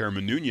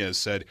Chairman Nunes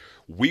said,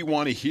 we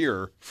want to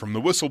hear from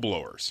the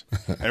whistleblowers.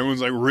 And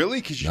everyone's like,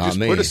 really? Because you just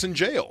put us in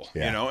jail.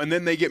 Yeah. And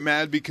then they get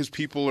mad because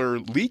people are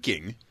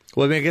leaking.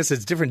 Well, I mean, I guess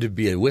it's different to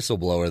be a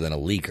whistleblower than a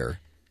leaker.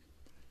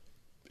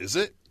 Is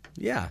it?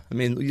 Yeah. I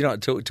mean,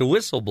 to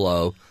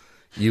whistleblow,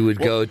 you would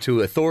go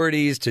to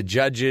authorities, to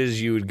judges.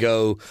 You would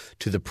go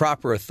to the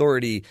proper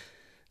authority.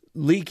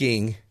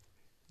 leaking.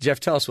 Jeff,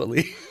 tell us what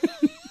leak.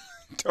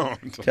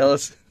 Don't. Tell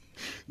us.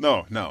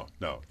 No,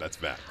 that's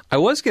bad. I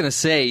was going to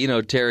say,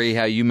 Terry,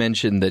 how you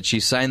mentioned that she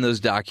signed those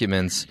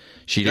documents.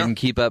 She didn't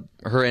keep up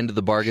her end of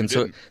the bargain.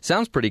 So it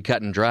sounds pretty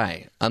cut and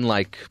dry,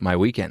 unlike my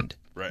weekend.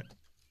 Right.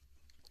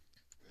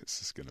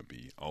 This is going to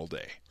be all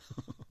day.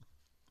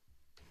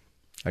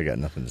 I got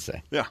nothing to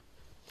say. Yeah.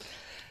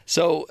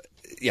 So,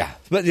 yeah.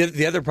 But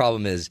the other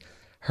problem is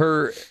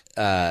her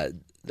the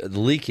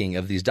leaking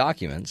of these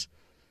documents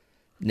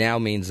now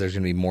means there's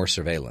going to be more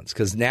surveillance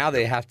because now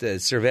they have to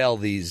surveil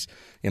these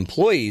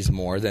employees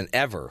more than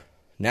ever.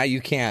 Now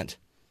you can't.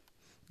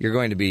 They're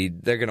going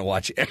to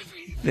watch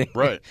everything.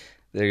 Right.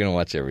 They're going to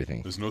watch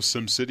everything. There's no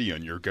SimCity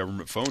on your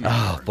government phone anymore.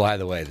 Oh, by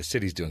the way, the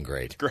city's doing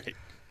great. Great.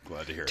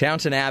 Glad to hear it.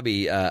 Townsend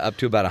Abbey, up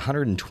to about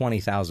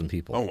 120,000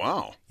 people. Oh,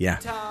 wow. Yeah.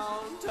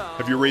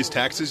 Have you raised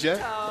taxes yet?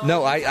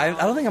 No, I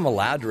don't think I'm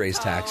allowed to raise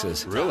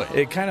taxes. Really?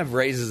 It kind of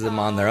raises them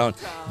on their own.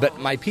 But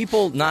my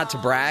people, not to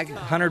brag,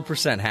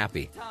 100%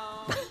 happy.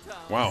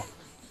 Wow.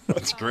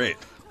 That's great.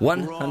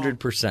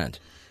 100%.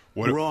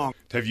 Wrong.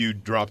 Have you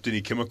dropped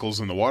any chemicals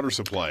in the water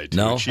supply to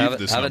No, achieve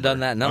this haven't done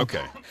that. No.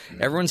 Okay.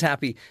 Everyone's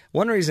happy.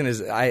 One reason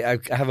is I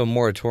have a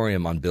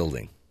moratorium on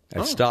building.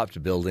 I've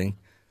stopped building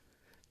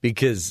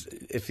because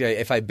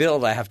if I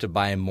build, I have to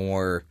buy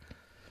more.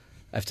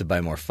 I have to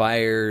buy more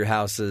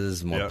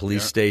firehouses, more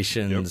police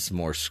stations,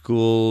 more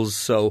schools.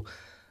 So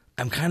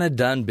I'm kind of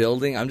done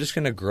building. I'm just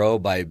going to grow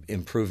by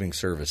improving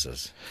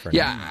services.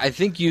 Yeah, I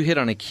think you hit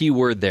on a key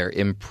word there,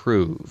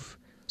 improve.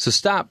 So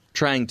stop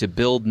trying to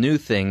build new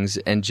things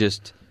and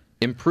just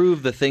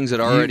improve the things that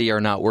already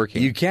are not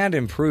working. You can't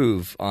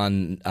improve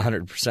on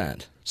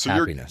 100%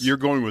 happiness. You're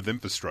going with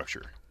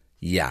infrastructure.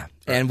 Yeah.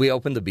 And we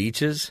opened the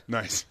beaches.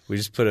 Nice. We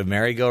just put a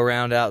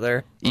merry-go-round out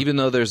there. Even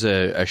though there's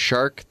a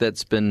shark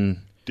that's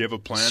been Do you have a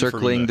plan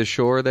circling the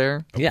shore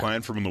there? A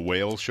plan for when the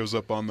whale shows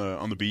up on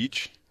the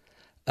beach?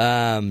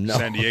 No.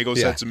 San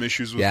Diego's had some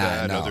issues with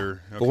that. No.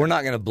 But we're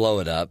not going to blow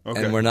it up,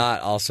 and we're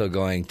not also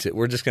going to.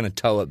 We're just going to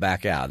tow it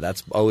back out.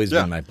 That's always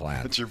been my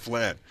plan. That's your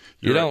plan.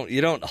 You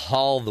don't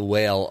haul the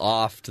whale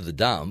off to the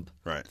dump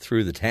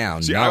through the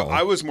town. See, no.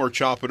 I was more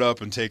chop it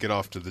up and take it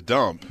off to the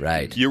dump.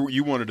 Right.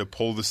 You wanted to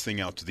pull this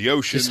thing out to the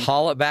ocean. Just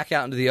haul it back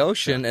out into the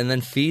ocean and then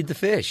feed the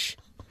fish.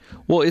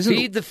 Well,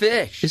 feed the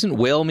fish. Isn't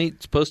whale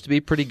meat supposed to be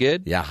pretty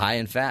good? Yeah, high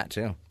in fat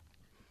too. Have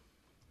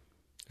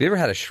you ever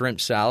had a shrimp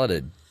salad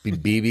at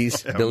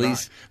BB's?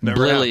 Billy's?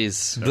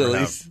 Billy's.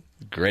 Billy's.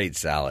 Great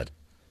salad.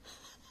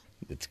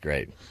 It's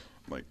great.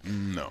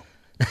 No.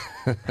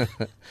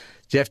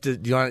 Jeff, do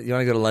you want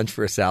to go to lunch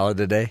for a salad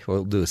today?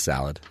 We'll do a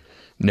salad.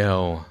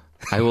 No,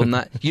 I will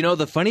not.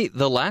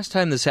 The last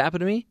time this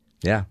happened to me,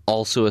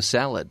 also a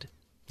salad.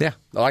 Yeah.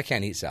 Oh, I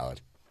can't eat salad.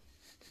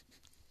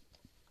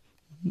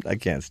 I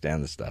can't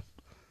stand the stuff.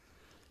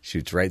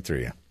 Shoots right through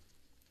you.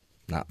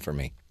 Not for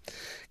me.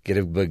 Get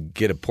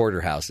a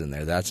porterhouse in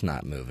there. That's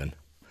not moving.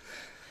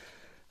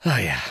 Oh,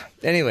 yeah.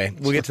 Anyway,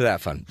 we'll get to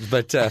that fun.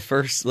 But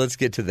first, let's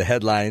get to the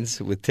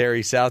headlines with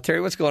Terry South.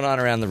 Terry, what's going on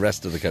around the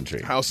rest of the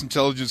country? House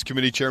Intelligence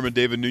Committee Chairman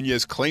David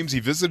Nunes claims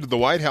he visited the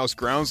White House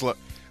grounds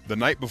the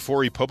night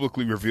before he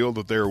publicly revealed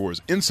that there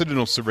was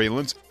incidental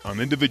surveillance on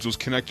individuals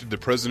connected to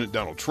President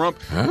Donald Trump.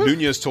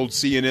 Nunes told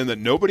CNN that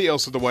nobody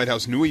else at the White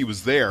House knew he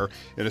was there.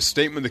 In a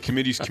statement, the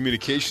committee's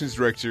communications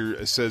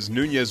director says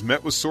Nunes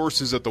met with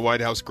sources at the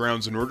White House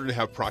grounds in order to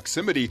have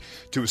proximity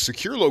to a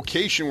secure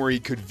location where he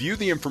could view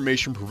the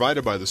information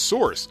provided by the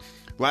source.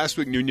 Last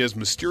week, Nunes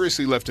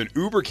mysteriously left an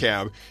Uber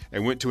cab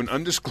and went to an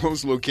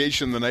undisclosed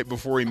location the night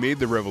before he made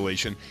the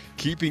revelation,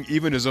 keeping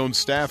even his own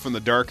staff in the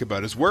dark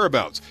about his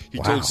whereabouts. He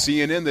told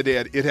CNN that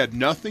it had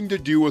nothing to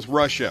do with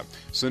Russia.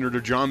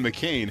 Senator John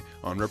McCain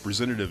on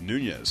Representative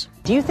Nunes.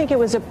 Do you think it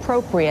was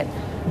appropriate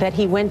that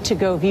he went to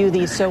go view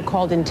these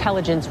so-called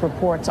intelligence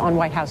reports on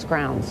White House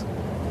grounds?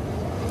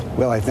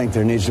 Well, I think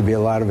there needs to be a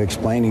lot of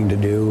explaining to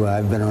do.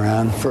 I've been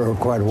around for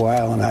quite a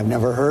while, and I've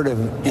never heard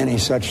of any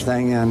such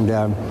thing. And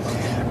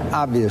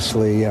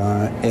obviously,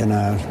 in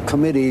a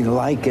committee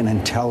like an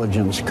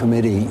intelligence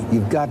committee,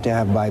 you've got to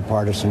have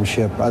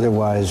bipartisanship.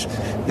 Otherwise,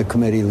 the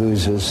committee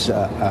loses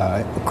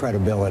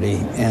credibility.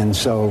 And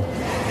so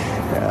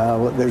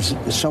there's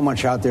so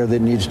much out there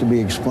that needs to be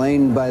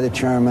explained by the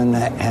chairman,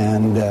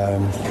 and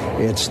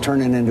it's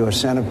turning into a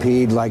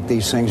centipede like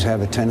these things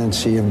have a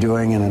tendency of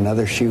doing, and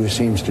another shoe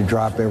seems to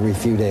drop every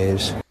few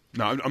days.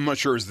 No, I'm not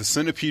sure. Is the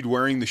centipede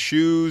wearing the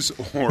shoes,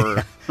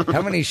 or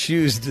how many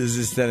shoes does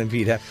this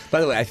centipede have?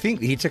 By the way, I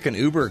think he took an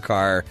Uber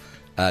car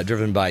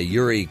driven by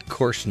Yuri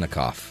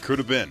Korsnikov. Could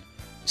have been.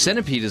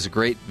 Centipede is a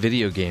great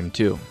video game,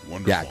 too.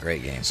 Wonderful. Yeah,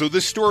 great game. So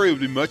this story would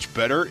be much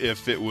better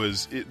if it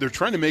was... they're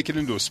trying to make it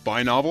into a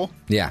spy novel.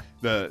 Yeah.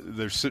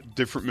 There's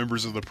different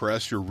members of the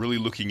press who are really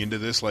looking into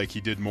this like he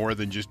did more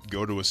than just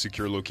go to a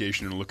secure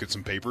location and look at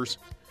some papers.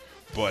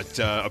 But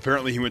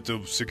apparently he went to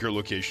a secure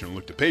location and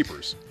looked at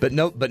papers. But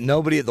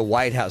nobody at the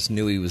White House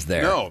knew he was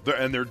there. No,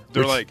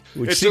 they're like...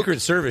 Which Secret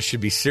Service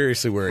should be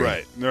seriously worried.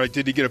 Right. They're like,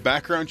 did he get a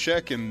background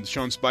check? And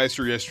Sean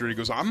Spicer yesterday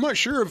goes, I'm not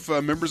sure if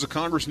members of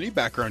Congress need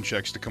background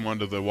checks to come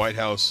onto the White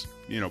House,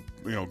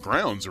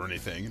 grounds or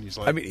anything. And he's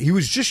like, I mean, he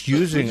was just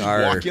using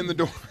our walk in the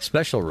door.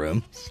 Special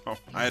room. So,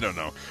 I don't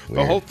know. Weird.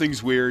 The whole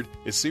thing's weird.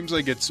 It seems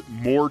like it's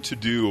more to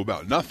do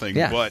about nothing,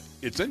 but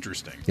it's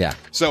interesting. Yeah.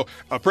 So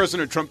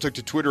President Trump took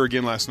to Twitter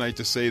again last night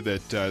to say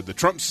that the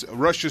Trump's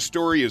Russia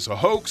story is a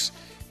hoax.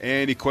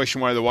 And he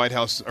questioned why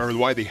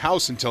the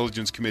House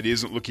Intelligence Committee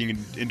isn't looking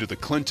into the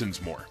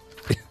Clintons more.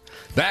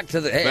 Back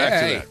to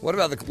that.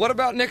 What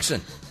about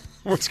Nixon?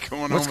 What's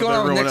going on with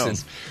everyone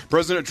else?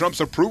 President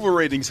Trump's approval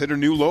ratings hit a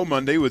new low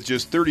Monday with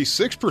just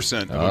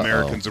 36% of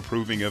Americans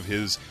approving of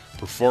his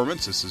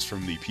performance. This is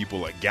from the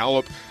people at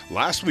Gallup.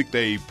 Last week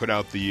they put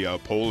out the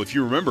poll. If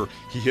you remember,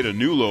 he hit a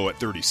new low at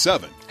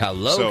 37. How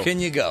low can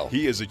you go?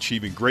 He is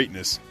achieving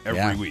greatness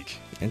every week.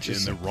 In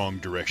Interesting. the wrong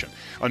direction.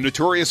 A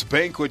notorious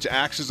bank which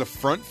acts as a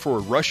front for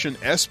Russian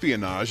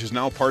espionage is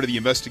now part of the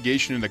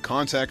investigation into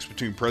contacts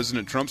between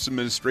President Trump's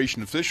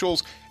administration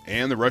officials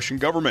and the Russian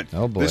government.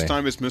 Oh, boy. This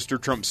time it's Mr.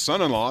 Trump's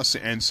son-in-law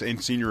and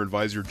senior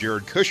advisor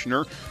Jared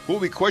Kushner, who will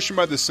be questioned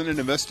by the Senate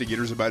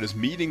investigators about his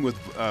meeting with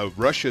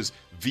Russia's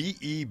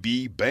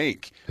VEB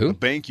Bank. Who? The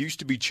bank used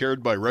to be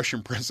chaired by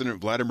Russian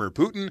President Vladimir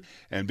Putin,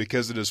 and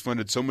because it has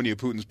funded so many of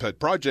Putin's pet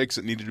projects,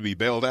 it needed to be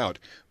bailed out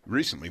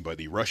recently by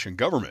the Russian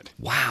government.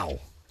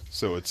 Wow.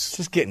 So it's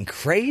just getting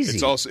crazy.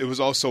 It was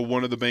also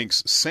one of the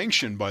banks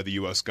sanctioned by the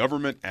U.S.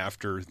 government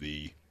after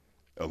the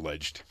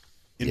alleged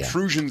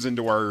intrusions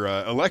into our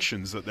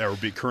elections that are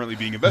currently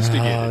being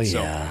investigated.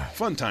 So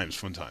fun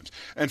times.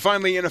 And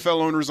finally,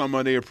 NFL owners on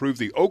Monday approved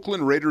the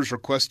Oakland Raiders'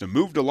 request to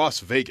move to Las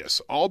Vegas.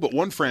 All but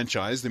one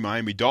franchise, the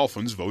Miami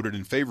Dolphins, voted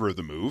in favor of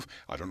the move.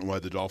 I don't know why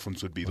the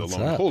Dolphins would be the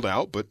lone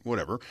holdout, but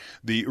whatever.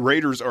 The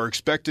Raiders are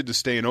expected to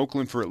stay in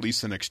Oakland for at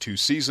least the next 2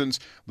 seasons,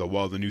 though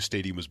while the new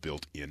stadium was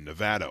built in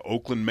Nevada.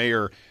 Oakland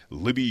Mayor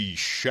Libby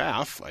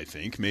Schaaf, I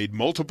think, made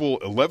multiple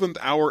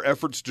 11th-hour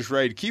efforts to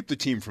try to keep the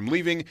team from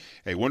leaving.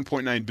 A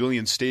 $1.9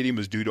 billion stadium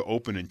is due to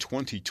open in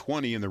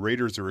 2020, and the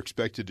Raiders are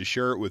expected to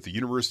share it with the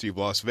University of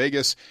Las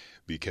Vegas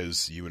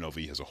because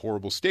UNLV has a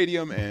horrible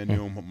stadium, and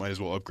might as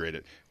well upgrade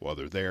it while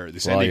they're there.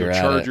 The San Diego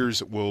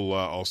Chargers will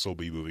also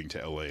be moving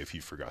to LA if you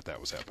forgot that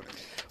was happening.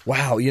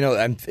 Wow,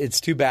 it's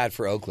too bad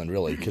for Oakland,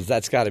 really, because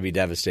that's got to be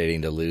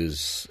devastating to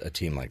lose a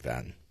team like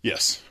that.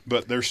 Yes,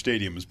 but their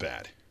stadium is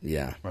bad.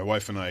 Yeah. My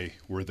wife and I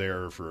were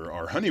there for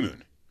our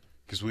honeymoon.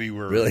 Because we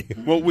were really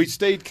we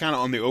stayed kind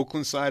of on the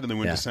Oakland side, and then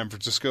went to San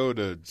Francisco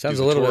to sounds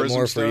do a little bit tourism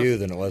more stuff. for you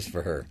than it was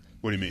for her.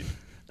 What do you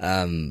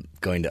mean?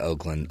 Going to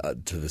Oakland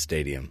to the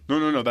stadium.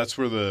 No. That's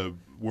where the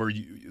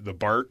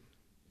BART.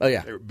 Oh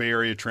yeah, Bay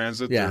Area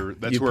Transit. Yeah,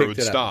 that's where it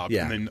would stop,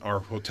 and then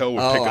our hotel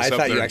would pick us up. I thought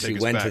there you and actually take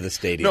us went back. to the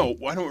stadium.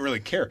 No, I don't really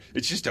care.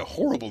 It's just a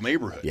horrible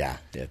neighborhood. Yeah,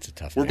 it's a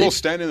tough. We're both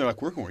standing there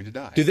like we're going to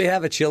die. Do they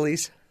have a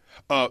Chili's?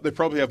 They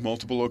probably have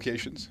multiple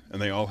locations,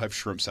 and they all have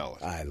shrimp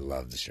salad. I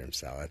love the shrimp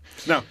salad.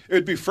 Now, it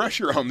would be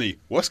fresher on the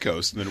West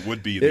Coast than it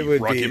would be the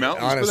Rocky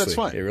Mountains, honestly, but that's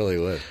fine. It really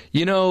would.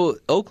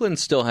 Oakland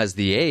still has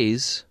the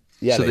A's,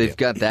 so they've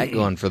got that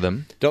going for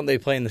them. Don't they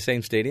play in the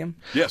same stadium?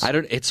 Yes.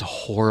 It's a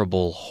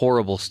horrible,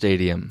 horrible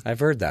stadium. I've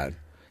heard that.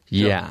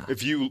 Yeah.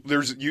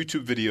 There's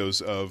YouTube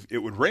videos of it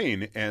would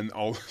rain, and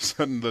all of a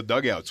sudden the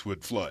dugouts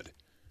would flood.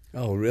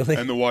 Oh, really?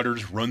 And the water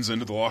just runs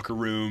into the locker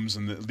rooms,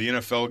 and the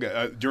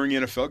NFL during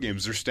NFL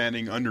games, they're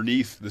standing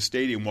underneath the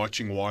stadium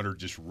watching water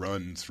just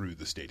run through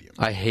the stadium.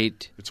 I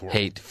hate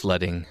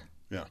flooding.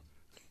 Yeah.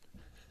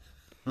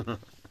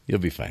 You'll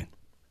be fine.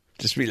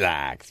 Just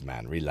relax,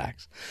 man.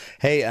 Relax.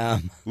 Hey,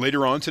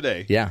 later on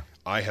today, yeah,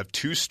 I have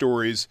 2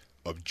 stories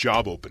of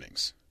job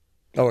openings.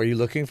 Oh, are you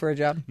looking for a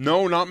job?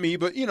 No, not me,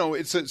 but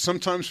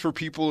sometimes for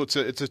people it's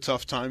a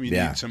tough time. You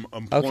need some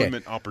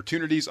employment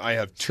opportunities. I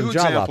have 2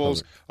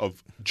 examples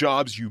of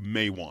jobs you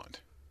may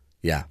want.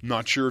 Yeah.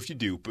 Not sure if you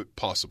do, but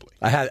possibly.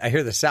 I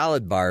hear the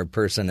salad bar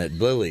person at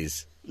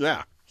Lily's.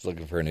 Yeah. Is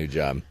looking for a new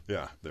job.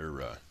 Yeah, they're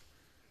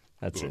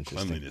that's interesting.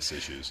 Cleanliness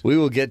issues. We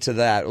will get to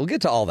that. We'll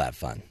get to all that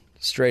fun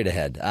straight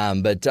ahead.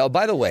 But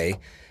by the way,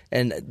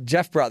 and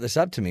Jeff brought this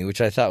up to me,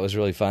 which I thought was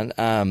really fun.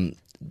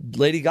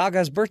 Lady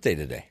Gaga's birthday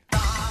today.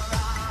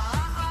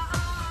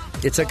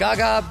 It's a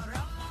Gaga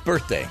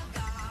birthday.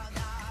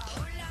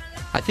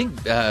 I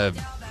think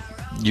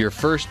your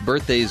first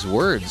birthday's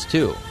words,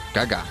 too.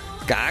 Gaga.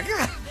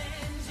 Gaga?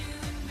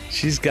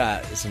 She's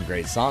got some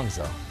great songs,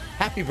 though.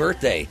 Happy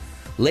birthday,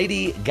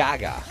 Lady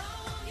Gaga.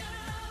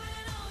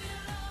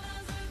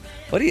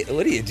 What do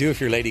you do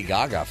if you're Lady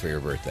Gaga for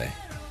your birthday?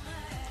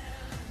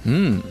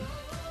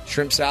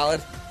 Shrimp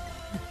salad?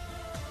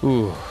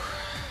 Ooh.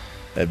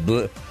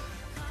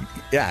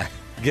 Yeah,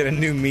 get a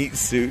new meat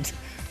suit.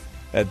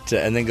 And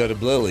then go to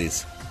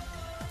Lily's,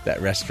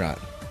 that restaurant.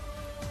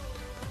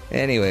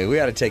 Anyway, we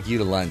ought to take you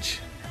to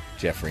lunch,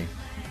 Jeffrey.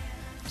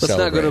 Let's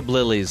not go to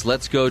Lily's.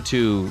 Let's go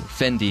to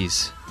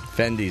Fendi's.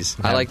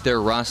 I like their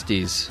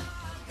Rosties.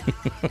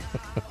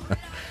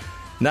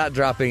 Not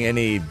dropping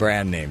any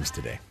brand names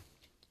today.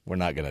 We're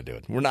not going to do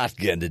it. We're not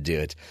going to do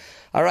it.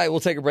 All right, we'll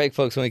take a break,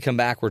 folks. When we come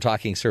back, we're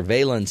talking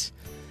surveillance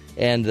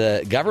and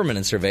the government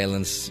and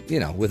surveillance.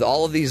 With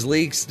all of these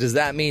leaks, does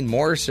that mean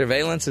more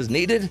surveillance is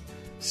needed?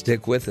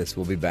 Stick with us.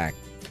 We'll be back.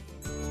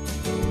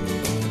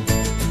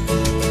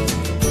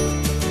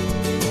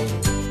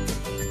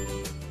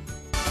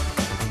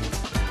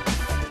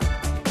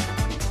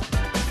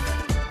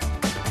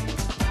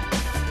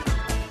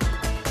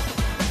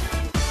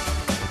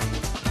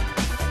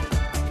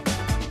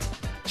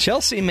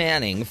 Chelsea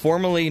Manning,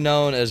 formerly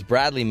known as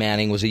Bradley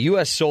Manning, was a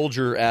U.S.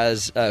 soldier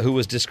who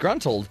was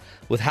disgruntled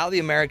with how the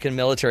American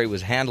military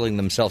was handling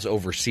themselves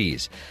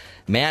overseas.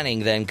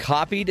 Manning then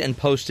copied and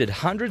posted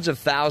hundreds of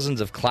thousands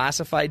of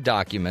classified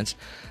documents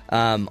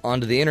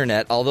onto the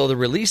Internet, although the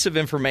release of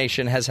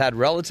information has had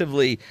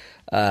relatively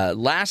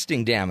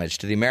lasting damage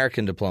to the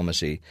American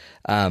diplomacy.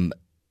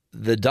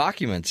 The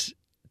documents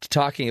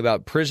talking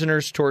about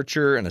prisoners,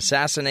 torture, and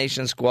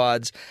assassination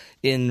squads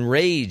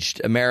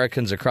enraged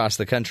Americans across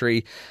the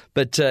country.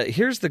 But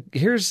here's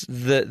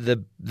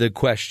the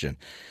question.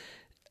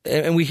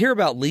 And we hear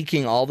about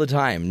leaking all the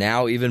time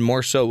now, even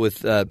more so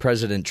with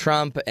President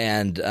Trump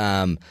and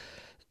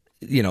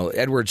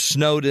Edward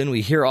Snowden.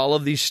 We hear all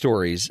of these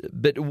stories.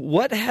 But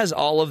what has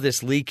all of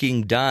this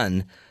leaking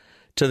done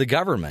to the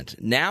government?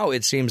 Now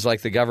it seems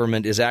like the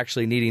government is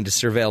actually needing to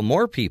surveil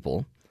more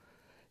people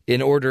in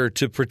order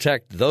to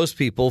protect those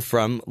people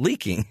from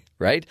leaking,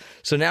 right?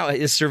 So now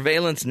is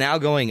surveillance now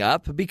going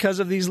up because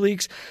of these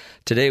leaks?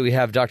 Today we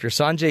have Dr.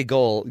 Sanjay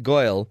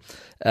Goel,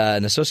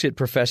 an associate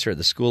professor at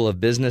the School of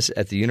Business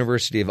at the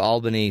University of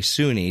Albany,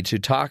 SUNY, to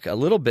talk a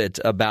little bit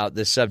about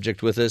this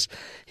subject with us.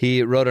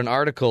 He wrote an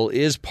article,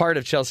 Is Part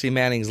of Chelsea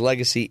Manning's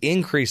Legacy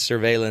Increased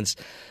Surveillance?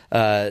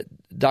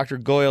 Dr.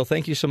 Goel,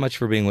 thank you so much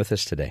for being with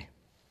us today.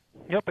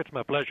 Yep, it's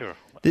my pleasure.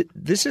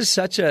 This is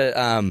such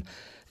a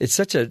it's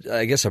such a,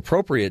 I guess,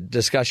 appropriate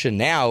discussion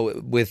now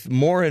with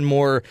more and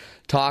more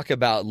talk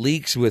about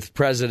leaks with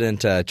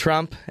President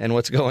Trump and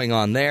what's going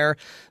on there.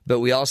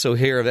 But we also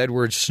hear of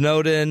Edward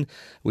Snowden.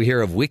 We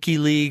hear of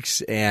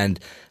WikiLeaks and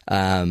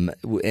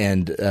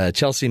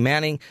Chelsea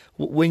Manning.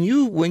 When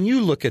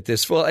you look at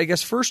this, well, I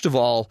guess first of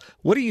all,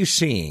 what are you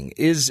seeing?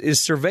 Is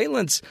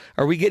surveillance?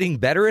 Are we getting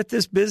better at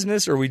this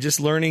business? Or are we just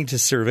learning to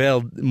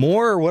surveil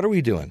more? Or what are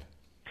we doing?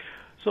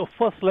 So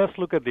first, let's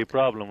look at the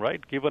problem, right?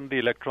 Given the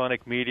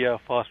electronic media,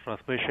 fast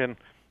transmission,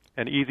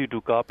 and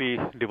easy-to-copy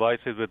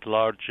devices with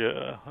large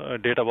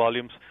data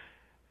volumes,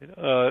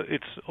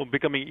 it's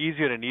becoming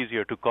easier and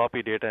easier to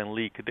copy data and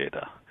leak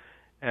data.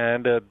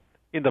 And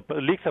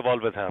leaks have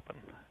always happened,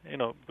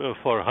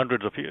 for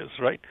hundreds of years,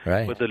 right?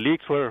 But the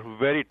leaks were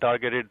very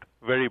targeted,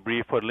 very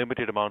brief, for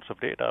limited amounts of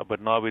data.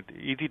 But now with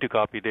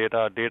easy-to-copy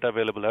data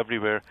available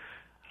everywhere,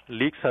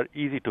 leaks are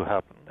easy to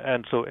happen.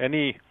 And so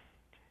any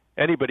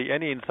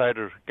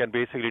insider can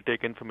basically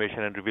take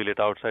information and reveal it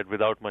outside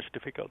without much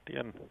difficulty.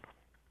 And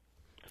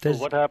so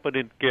what happened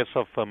in case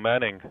of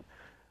Manning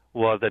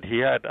was that he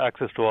had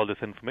access to all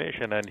this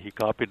information and he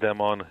copied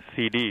them on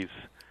CDs.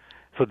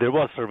 So there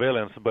was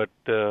surveillance, but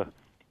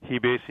he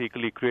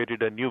basically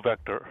created a new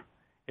vector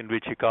in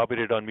which he copied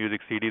it on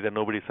music CDs and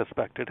nobody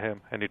suspected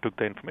him, and he took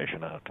the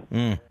information out.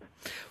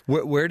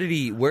 Where did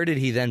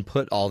he then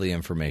put all the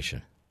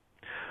information?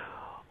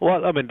 Well,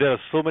 there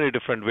are so many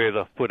different ways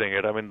of putting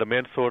it. The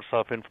main source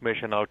of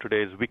information now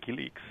today is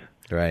WikiLeaks.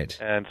 Right.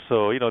 And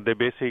so, they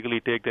basically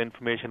take the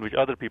information which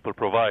other people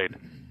provide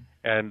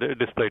and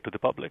display it to the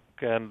public.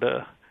 And,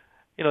 there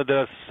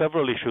are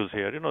several issues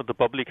here. The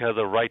public has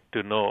a right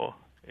to know,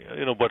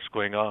 what's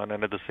going on.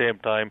 And at the same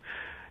time,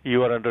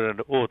 you are under an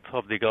oath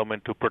of the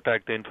government to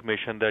protect the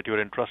information that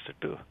you're entrusted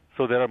to.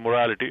 So there are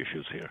morality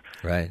issues here.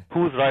 Right.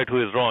 Who's right,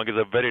 who is wrong is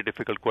a very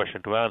difficult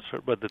question to answer.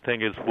 But the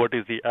thing is, what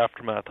is the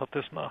aftermath of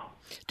this now?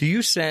 Do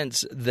you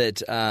sense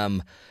that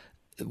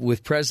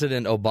with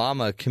President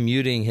Obama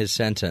commuting his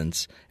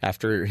sentence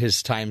after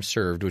his time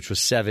served, which was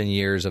 7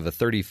 years of a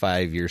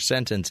 35-year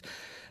sentence,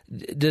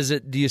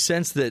 do you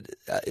sense that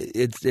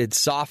it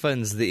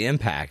softens the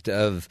impact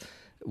of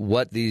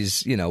what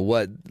these,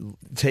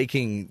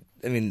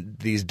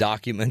 these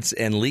documents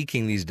and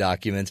leaking these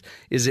documents?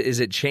 Is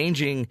it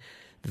changing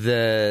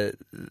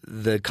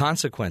the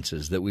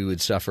consequences that we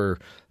would suffer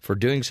for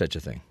doing such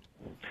a thing?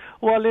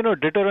 Well,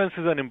 deterrence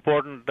is an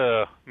important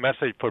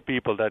message for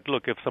people that,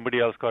 look, if somebody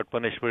else got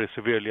punished very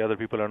severely, other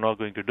people are not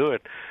going to do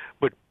it.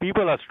 But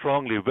people are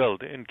strongly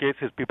willed. In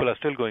cases, people are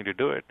still going to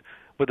do it.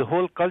 But the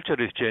whole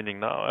culture is changing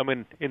now.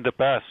 In the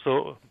past,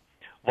 so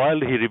while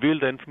he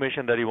revealed the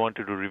information that he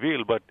wanted to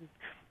reveal, but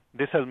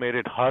this has made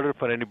it harder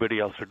for anybody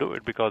else to do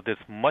it because there's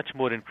much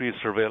more increased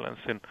surveillance,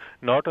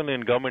 not only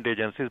in government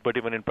agencies, but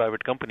even in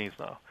private companies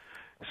now.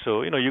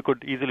 So, you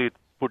could easily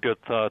put your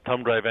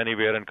thumb drive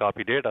anywhere and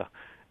copy data.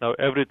 Now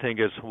everything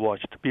is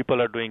watched.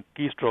 People are doing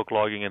keystroke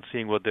logging and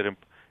seeing what their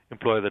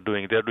employees are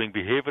doing. They're doing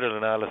behavioral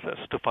analysis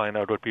to find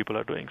out what people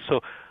are doing. So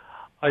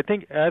I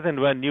think as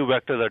and when new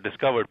vectors are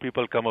discovered,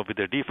 people come up with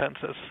their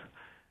defenses.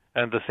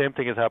 And the same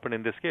thing has happened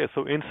in this case.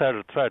 So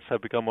insider threats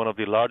have become one of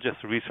the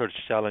largest research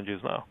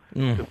challenges now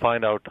to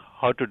find out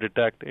how to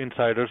detect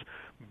insiders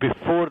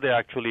before they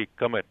actually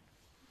commit.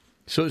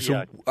 So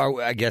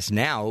I guess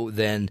now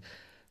then,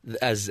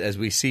 as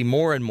we see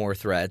more and more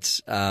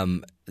threats,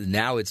 now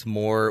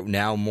more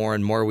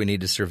and more we need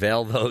to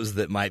surveil those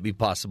that might be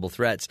possible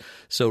threats.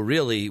 So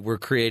really, we're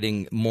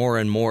creating more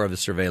and more of a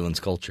surveillance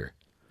culture.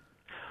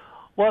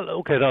 Well,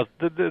 okay, now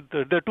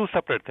there are two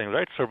separate things,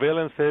 right?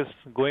 Surveillance is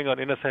going on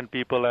innocent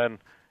people and,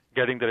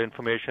 getting their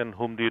information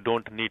whom you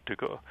don't need to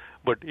go.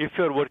 But if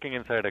you're working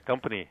inside a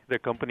company, the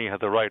company has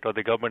a right, or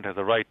the government has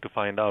a right to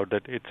find out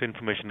that its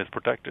information is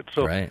protected.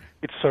 So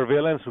it's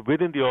surveillance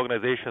within the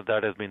organization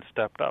that has been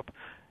stepped up.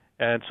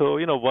 And so,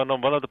 one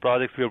of the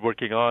projects we are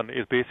working on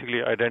is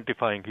basically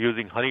identifying,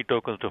 using honey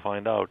tokens to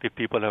find out if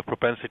people have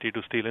propensity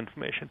to steal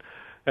information.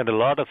 And a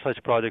lot of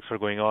such projects are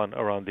going on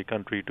around the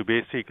country to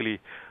basically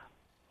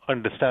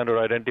understand or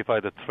identify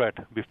the threat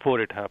before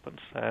it happens.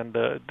 And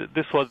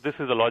this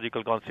is a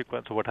logical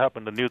consequence of what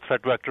happened. A new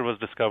threat vector was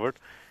discovered,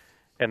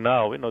 and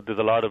now there's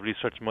a lot of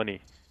research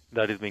money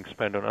that is being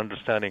spent on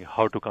understanding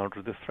how to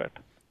counter this threat.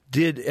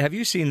 Have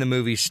you seen the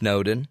movie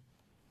Snowden?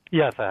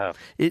 Yes, I have.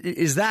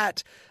 Is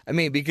that? I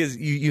mean, because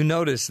you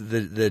notice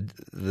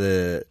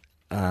the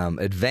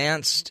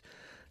advanced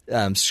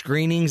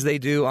screenings they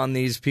do on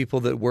these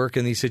people that work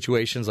in these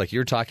situations, like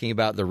you're talking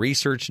about, the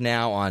research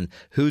now on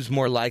who's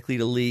more likely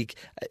to leak.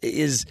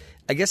 Is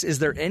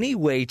there any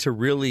way to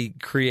really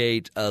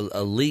create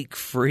a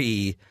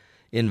leak-free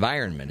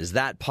environment? Is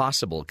that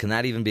possible? Can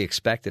that even be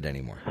expected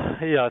anymore?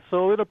 Yeah,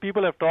 so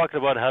people have talked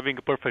about having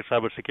perfect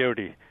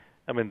cybersecurity.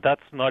 I mean,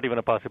 that's not even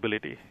a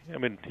possibility. I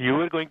mean, you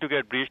are going to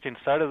get breached,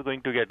 instead of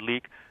going to get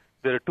leaked.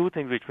 There are two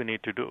things which we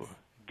need to do.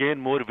 Gain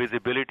more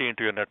visibility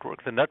into your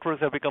networks. The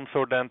networks have become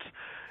so dense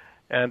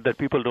and that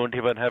people don't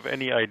even have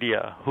any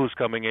idea who's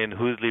coming in,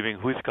 who's leaving,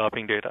 who's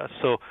copying data.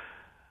 So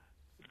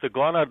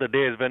gone are the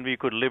days when we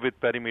could live with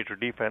perimeter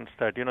defense,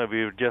 that,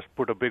 we would just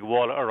put a big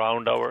wall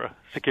around our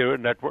secure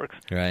networks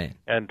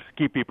and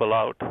keep people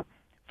out.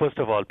 First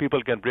of all,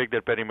 people can break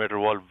their perimeter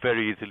wall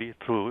very easily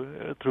through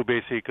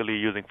basically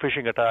using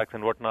phishing attacks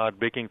and whatnot,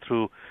 breaking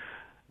through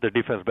the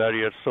defense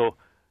barriers. So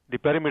the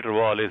perimeter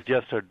wall is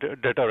just a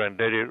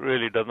deterrent. It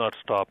really does not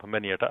stop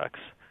many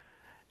attacks.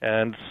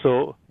 And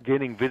so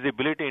gaining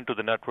visibility into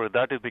the network,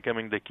 that is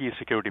becoming the key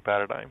security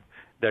paradigm,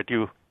 that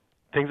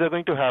things are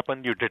going to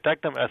happen, you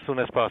detect them as soon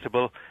as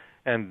possible,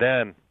 and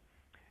then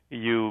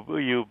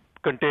you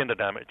contain the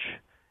damage.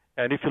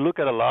 And if you look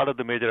at a lot of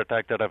the major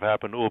attacks that have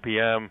happened,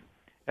 OPM,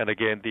 and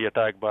again the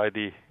attack by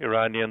the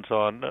Iranians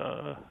on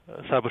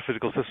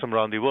cyber-physical system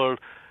around the world,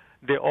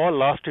 they all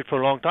lasted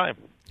for a long time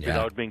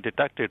without being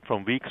detected,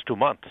 from weeks to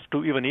months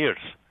to even years.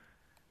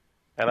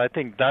 And I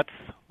think that's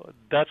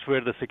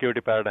where the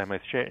security paradigm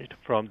has changed,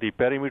 from the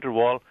perimeter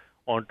wall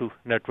onto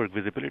network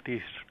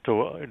visibility,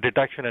 to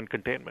detection and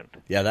containment.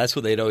 Yeah, that's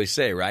what they'd always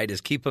say, right,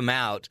 is keep them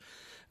out.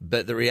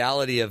 But the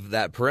reality of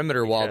that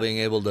perimeter wall being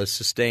able to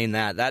sustain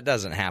that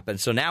doesn't happen.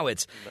 So now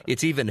it's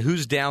even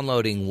who's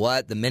downloading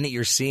what. The minute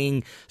you're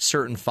seeing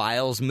certain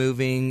files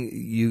moving,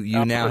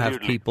 you now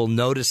have people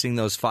noticing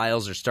those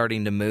files are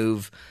starting to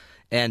move.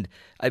 And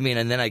I mean,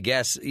 and then I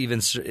guess even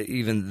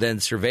then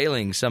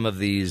surveilling some of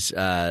these,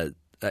 surveilling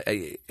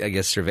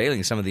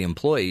some of the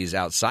employees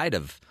outside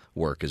of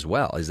work as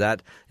well. Is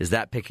that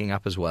picking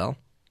up as well?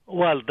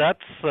 Well,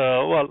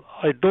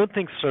 I don't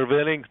think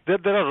surveilling.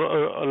 There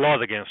are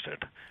laws against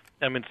it.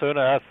 I mean,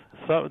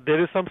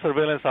 there is some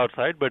surveillance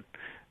outside, but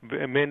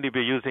mainly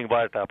we're using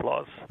wiretap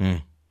laws.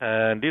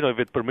 And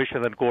with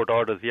permission and court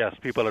orders, yes,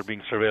 people are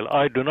being surveilled.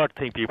 I do not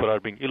think people are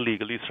being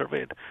illegally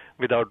surveyed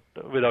without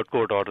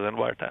court orders and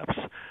wiretaps.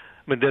 I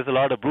mean, there's a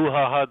lot of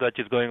brouhaha that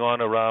is going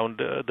on around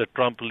the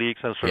Trump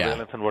leaks and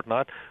surveillance and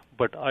whatnot,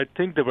 but I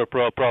think there were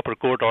proper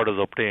court orders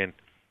obtained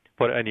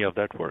for any of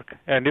that work.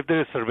 And if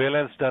there is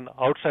surveillance done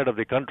outside of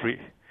the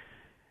country,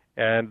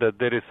 and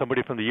there is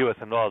somebody from the U.S.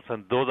 involved,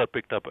 and those are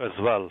picked up as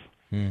well,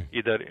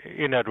 either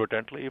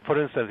inadvertently.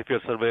 For instance, if you're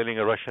surveilling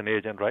a Russian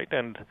agent, right,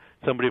 and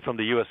somebody from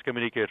the U.S.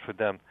 communicates with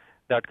them,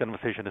 that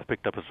conversation is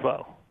picked up as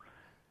well.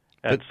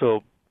 And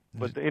go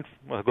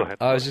ahead.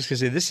 I was just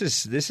going to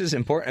say, this is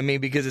important. I mean,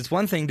 because it's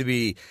one thing to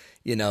be,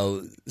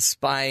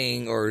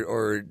 spying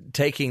or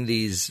taking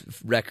these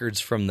records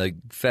from the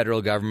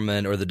federal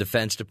government or the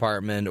Defense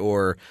Department,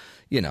 or,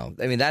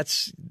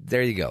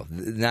 there you go.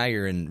 Now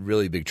you're in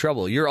really big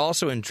trouble. You're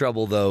also in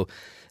trouble, though.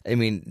 I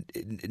mean,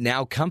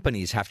 now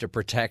companies have to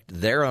protect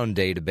their own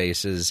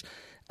databases.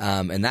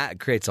 And that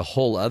creates a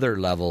whole other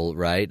level,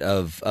 right,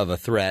 of a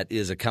threat.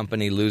 Is a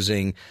company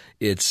losing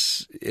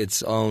its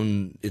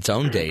own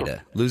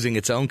data, losing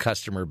its own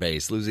customer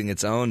base, losing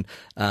its own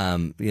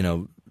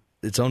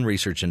its own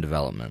research and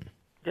development.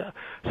 Yeah,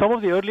 some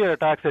of the earlier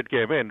attacks that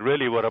came in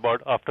really were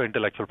after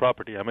intellectual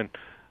property. I mean,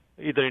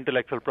 either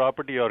intellectual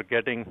property or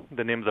getting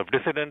the names of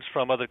dissidents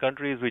from other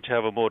countries which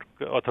have a more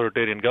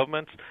authoritarian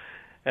governments.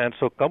 And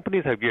so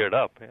companies have geared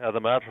up. As a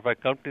matter of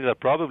fact, companies are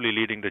probably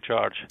leading the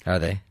charge. Are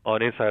they?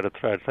 On insider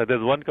threats. So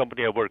there's one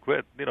company I work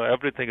with.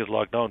 Everything is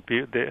locked down.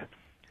 They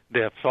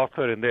have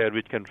software in there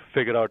which can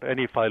figure out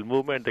any file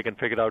movement. They can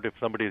figure out if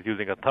somebody is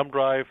using a thumb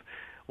drive,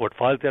 what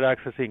files they're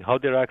accessing, how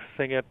they're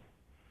accessing it.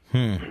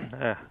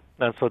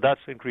 And so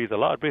that's increased a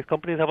lot because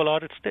companies have a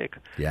lot at stake.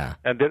 Yeah.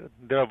 And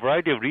there are a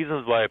variety of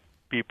reasons why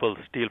people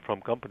steal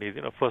from companies.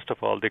 First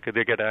of all, they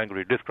get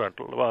angry,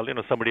 disgruntled. Well,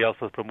 somebody else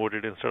was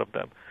promoted instead of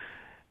them.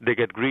 They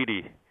get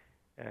greedy.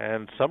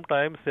 And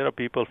sometimes there are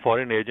people,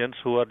 foreign agents,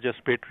 who are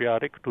just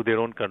patriotic to their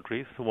own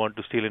countries, who want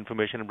to steal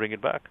information and bring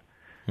it back.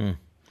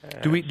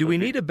 Do we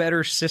need a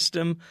better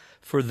system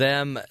for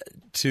them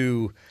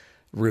to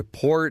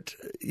report,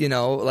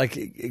 like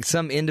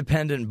some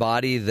independent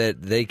body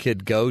that they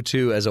could go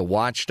to as a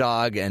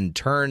watchdog and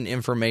turn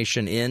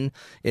information in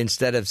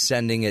instead of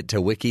sending it to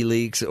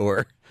WikiLeaks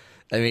or,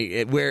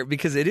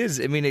 because it is,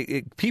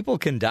 people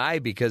can die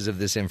because of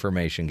this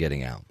information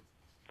getting out.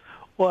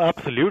 Well,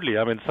 absolutely.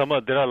 There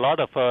are a lot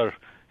of our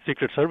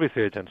Secret Service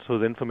agents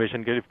whose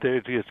information, if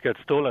it gets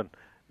stolen,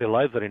 their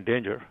lives are in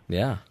danger.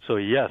 Yeah. So,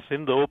 yes,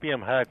 in the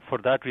opium hack, for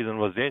that reason,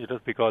 was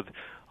dangerous because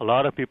a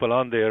lot of people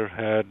on there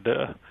had,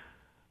 the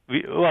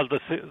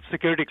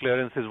security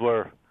clearances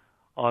were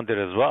on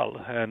there as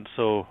well. And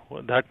so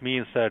that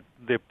means that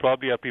they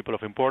probably are people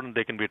of importance.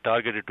 They can be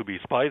targeted to be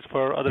spies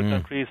for other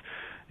countries.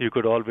 You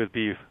could always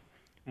be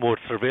more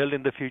surveilled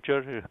in the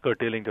future,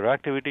 curtailing their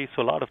activity.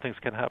 So a lot of things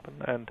can happen,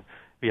 and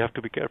we have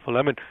to be careful.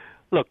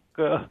 Look,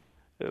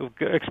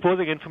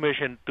 exposing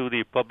information to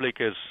the public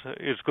is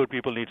good.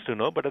 People need to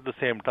know, but at the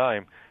same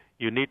time,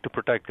 you need to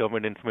protect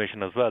government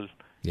information as well.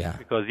 Yeah.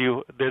 Because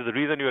there's a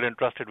reason you're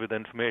entrusted with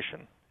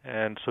information,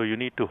 and so you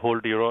need to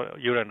hold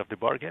your end of the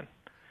bargain.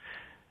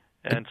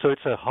 And so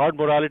it's a hard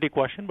morality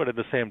question, but at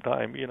the same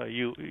time,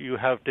 you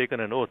have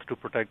taken an oath to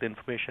protect the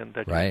information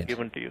that is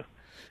given to you.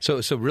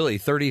 So really,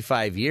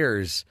 35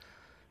 years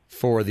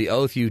for the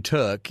oath you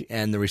took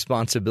and the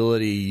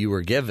responsibility you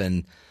were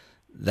given.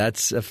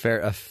 That's a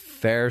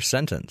fair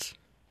sentence.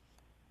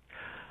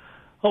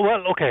 Oh,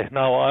 well, okay.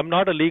 Now, I'm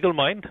not a legal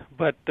mind,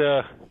 but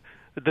the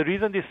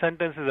reason these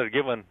sentences are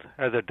given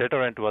as a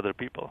deterrent to other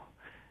people.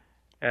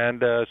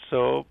 And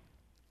so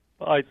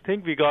I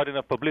think we got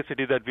enough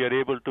publicity that we are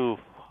able to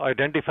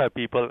identify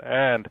people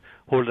and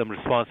hold them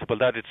responsible.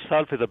 That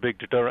itself is a big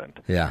deterrent.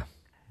 Yeah.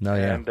 No,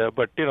 yeah. And,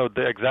 but,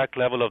 the exact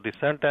level of the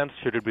sentence,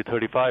 should it be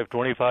 35,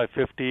 25,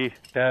 50,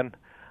 10?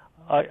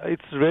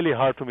 It's really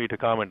hard for me to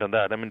comment on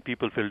that.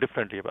 People feel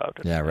differently about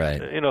it. Yeah, right.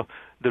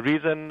 The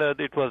reason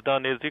it was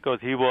done is because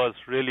he was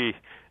really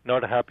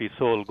not a happy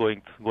soul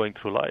going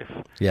through life.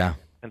 Yeah.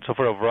 And so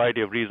for a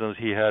variety of reasons,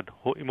 he had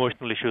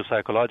emotional issues,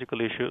 psychological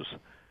issues.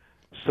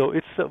 So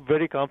it's a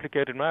very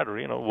complicated matter,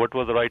 what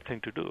was the right thing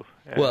to do.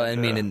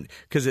 And,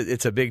 because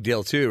it's a big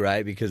deal too,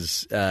 right?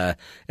 Because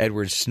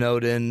Edward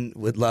Snowden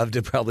would love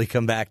to probably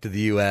come back to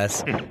the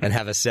U.S. and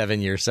have a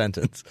 7-year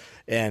sentence.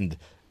 And,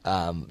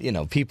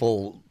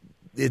 people...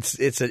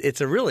 It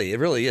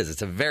really is.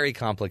 It's a very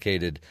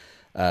complicated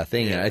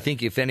thing. Yeah. And I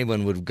think if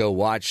anyone would go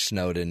watch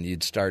Snowden,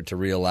 you'd start to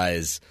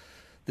realize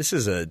this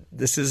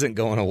isn't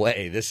going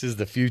away. This is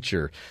the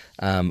future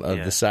of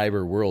the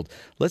cyber world.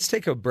 Let's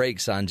take a break,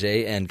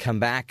 Sanjay, and come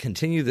back,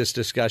 continue this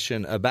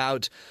discussion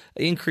about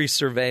increased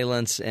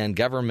surveillance and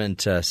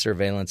government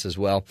surveillance as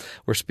well.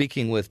 We're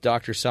speaking with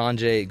Dr.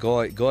 Sanjay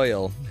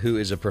Goel, who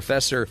is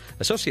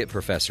associate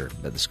professor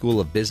at the School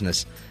of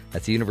Business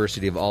at the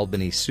University of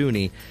Albany,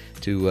 SUNY,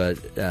 to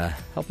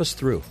help us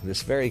through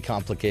this very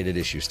complicated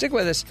issue. Stick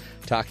with us,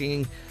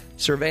 talking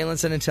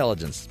surveillance and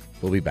intelligence.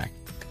 We'll be back.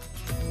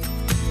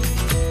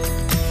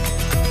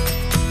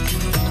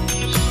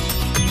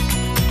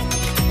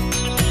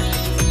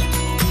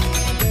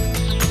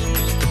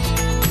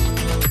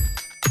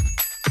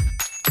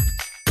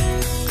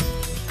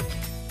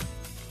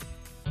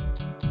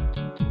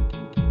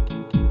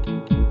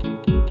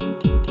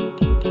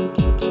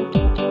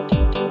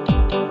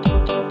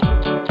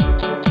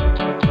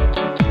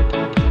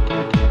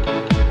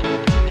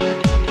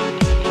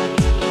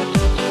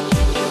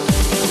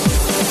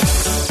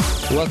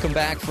 Welcome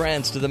back,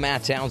 friends, to the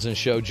Matt Townsend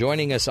Show.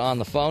 Joining us on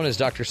the phone is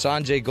Dr.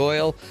 Sanjay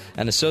Goel,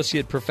 an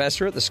associate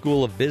professor at the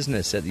School of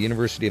Business at the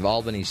University of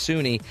Albany,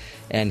 SUNY,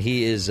 and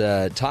he is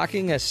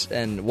talking us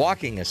and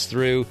walking us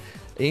through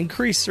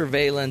increased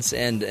surveillance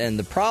and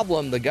the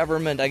problem the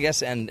government, I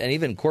guess, and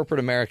even corporate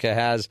America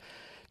has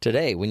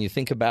today. When you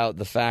think about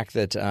the fact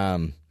that,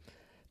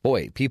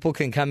 people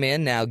can come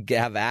in now,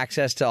 have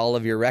access to all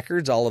of your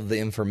records, all of the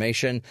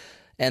information,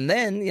 and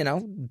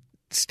then,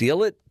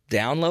 steal it,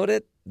 download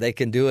it. They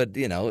can do it,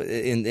 in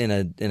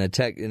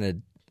a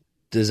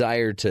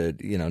desire to,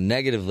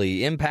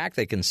 negatively impact.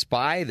 They can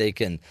spy. They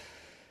can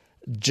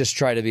just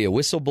try to be a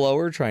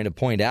whistleblower, trying to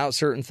point out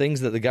certain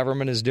things that the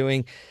government is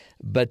doing.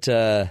 But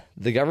the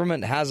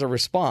government has a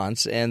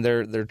response, and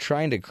they're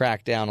trying to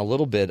crack down a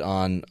little bit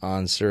on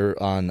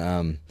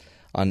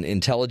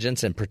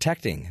intelligence and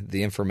protecting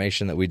the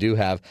information that we do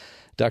have.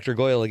 Dr.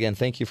 Goel, again,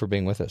 thank you for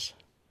being with us.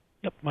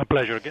 Yep, my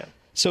pleasure again.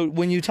 So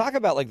when you talk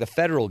about the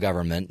federal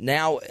government,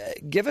 now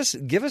give us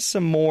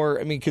some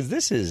more. Because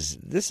this is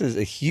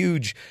a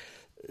huge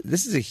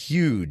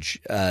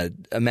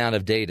amount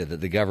of data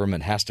that the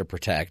government has to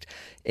protect,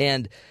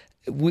 and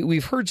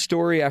we've heard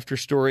story after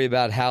story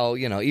about how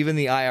even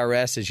the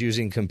IRS is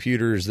using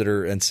computers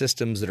and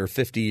systems that are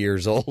 50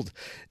 years old.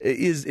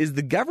 Is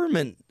the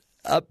government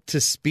up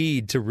to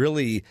speed to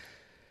really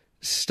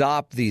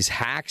stop these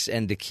hacks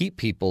and to keep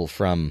people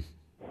from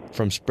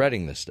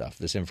spreading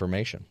this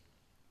information?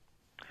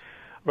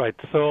 Right.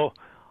 So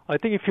I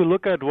think if you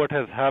look at what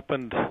has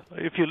happened,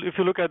 if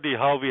you look at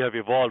how we have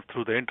evolved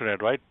through the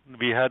internet, right?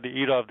 We had the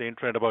era of the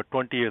internet about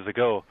 20 years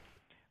ago,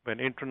 when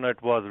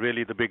internet was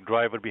really the big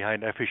driver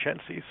behind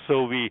efficiency.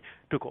 So we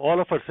took all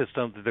of our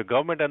systems, the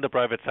government and the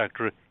private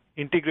sector,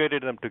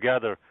 integrated them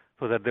together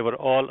so that they were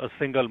all a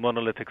single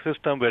monolithic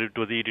system where it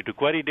was easy to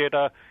query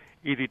data,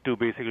 easy to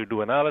basically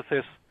do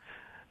analysis.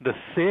 The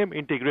same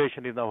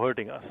integration is now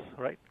hurting us,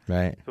 right?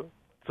 Right.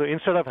 So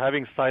instead of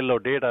having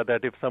siloed data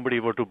that if somebody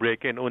were to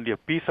break in, only a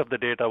piece of the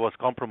data was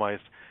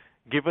compromised,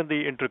 given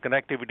the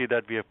interconnectivity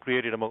that we have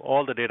created among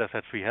all the data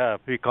sets we have,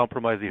 we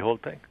compromise the whole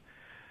thing.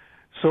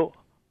 So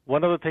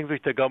one of the things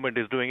which the government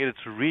is doing is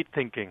it's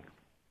rethinking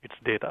its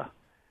data.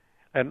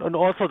 And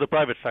also the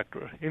private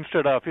sector.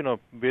 Instead of,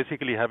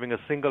 basically having a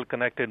single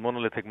connected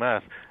monolithic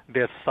mass,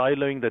 they're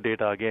siloing the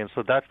data again.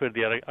 So that's where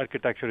the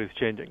architecture is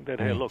changing. That,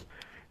 hey, look,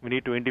 we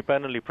need to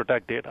independently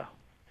protect data.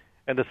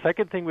 And the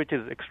second thing which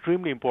is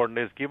extremely important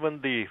is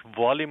given the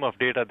volume of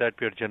data that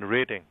we're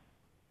generating,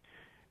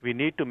 we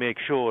need to make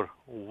sure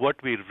what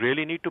we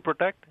really need to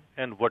protect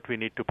and what we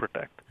need to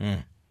protect.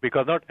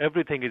 Because not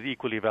everything is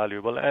equally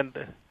valuable. And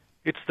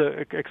it's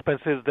the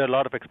expenses, there are a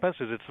lot of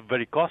expenses. It's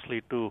very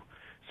costly to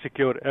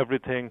secure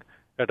everything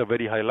at a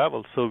very high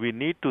level. So we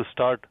need to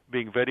start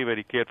being very,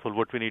 very careful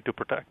what we need to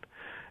protect.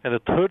 And the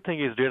third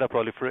thing is data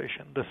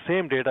proliferation. The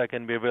same data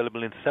can be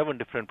available in 7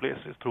 different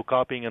places through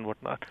copying and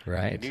whatnot.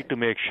 Right. We need to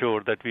make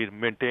sure that we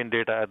maintain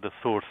data at the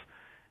source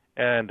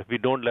and we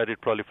don't let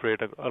it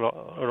proliferate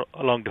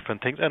along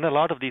different things. And a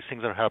lot of these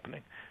things are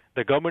happening.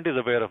 The government is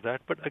aware of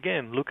that. But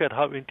again, look at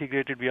how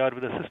integrated we are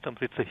with the systems.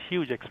 It's a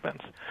huge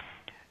expense.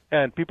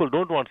 And people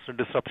don't want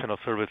disruption of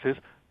services.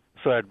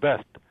 So at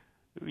best,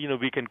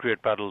 we can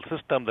create parallel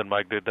systems and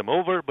migrate them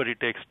over, but it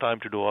takes time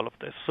to do all of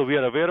this. So we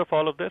are aware of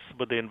all of this,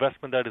 but the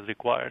investment that is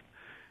required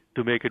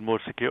to make it more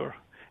secure.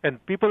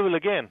 And people will,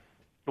 again,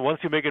 once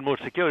you make it more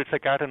secure, it's a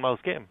cat and mouse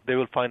game. They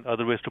will find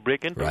other ways to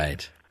break into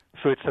it.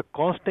 So it's a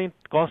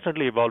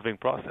constantly evolving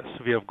process.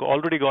 We have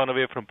already gone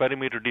away from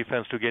perimeter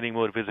defense to getting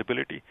more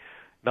visibility.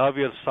 Now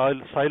we are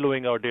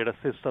siloing our data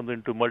systems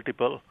into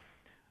multiple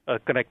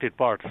connected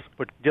parts,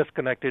 but just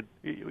connected,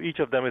 each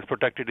of them is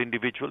protected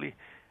individually.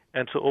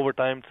 And so over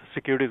time,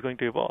 security is going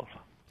to evolve.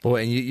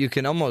 Boy, and you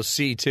can almost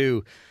see,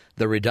 too,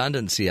 the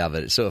redundancy of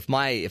it. So if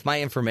my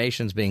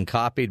information is being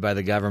copied by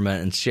the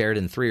government and shared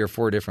in 3 or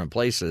 4 different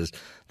places,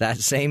 that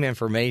same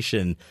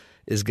information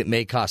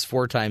may cost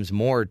 4 times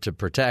more to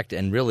protect,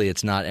 and really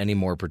it's not any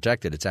more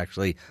protected. It's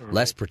actually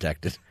less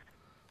protected.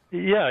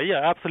 Yeah,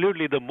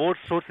 absolutely. The more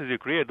sources you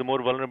create, the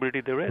more vulnerability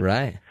there is.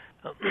 Right.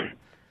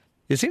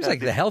 It seems like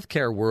the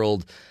healthcare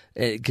world,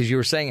 because you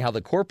were saying how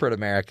the corporate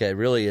America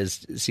really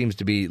seems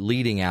to be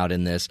leading out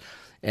in this,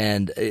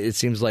 and it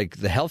seems like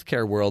the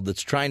healthcare world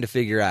that's trying to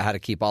figure out how to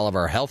keep all of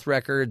our health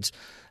records,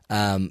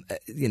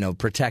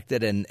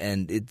 protected,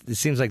 and it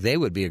seems like they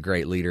would be a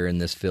great leader in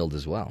this field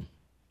as well.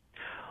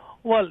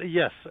 Well,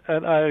 yes,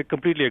 and I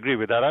completely agree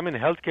with that. I mean,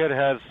 healthcare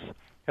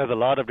has a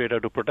lot of data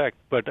to protect,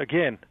 but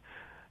again,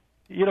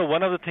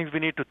 one of the things we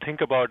need to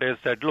think about is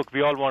that, look,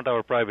 we all want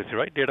our privacy,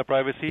 right? Data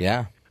privacy.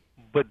 Yeah.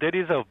 But there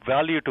is a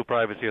value to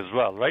privacy as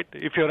well, right?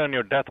 If you're on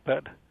your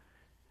deathbed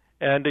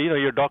and,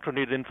 your doctor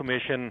needs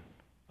information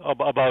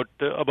about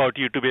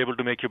you to be able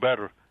to make you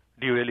better,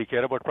 do you really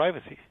care about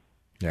privacy?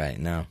 Right,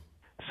 no.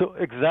 So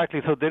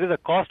exactly. So there is a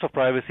cost of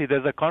privacy.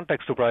 There's a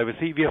context to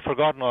privacy. We have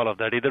forgotten all of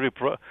that. Either we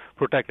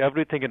protect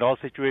everything in all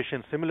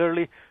situations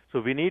similarly.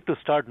 So we need to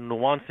start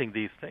nuancing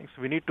these things.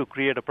 We need to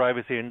create a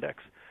privacy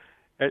index.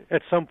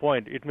 At some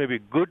point, it may be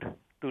good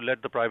to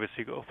let the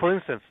privacy go. For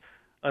instance,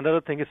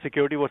 another thing is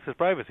security versus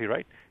privacy,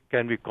 right?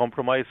 Can we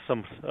compromise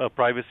some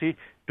privacy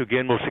to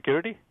gain more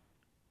security?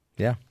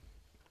 Yeah.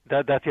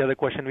 That's the other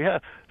question we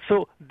have.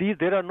 So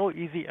there are no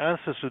easy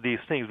answers to these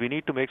things. We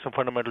need to make some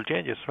fundamental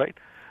changes, right?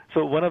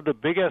 So one of the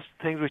biggest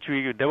things which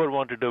we never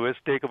want to do is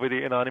take away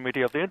the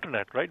anonymity of the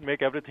Internet, right?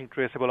 Make everything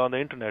traceable on the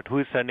Internet. Who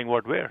is sending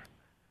what where?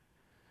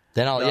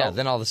 Then all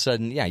of a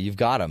sudden, you've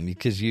got them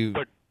because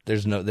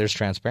there's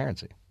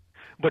transparency.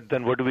 But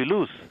then what do we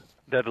lose?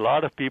 There are a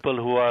lot of people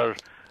who are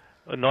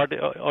not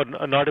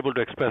able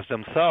to express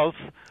themselves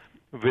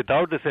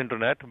without this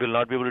Internet will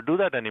not be able to do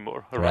that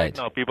anymore. Right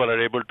now, people are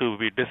able to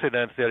be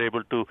dissidents. They are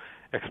able to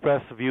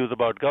express views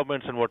about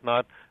governments and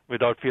whatnot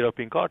without fear of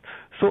being caught.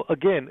 So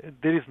again,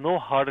 there is no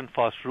hard and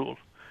fast rule.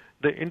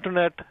 The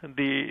Internet,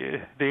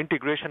 the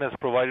integration has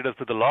provided us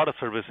with a lot of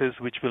services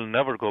which will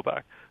never go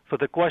back. So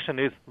the question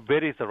is,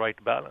 where is the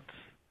right balance?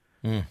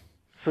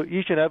 So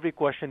each and every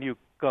question you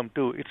come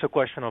to, it's a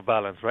question of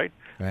balance, right?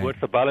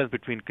 What's the balance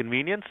between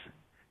convenience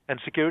and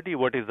security?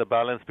 What is the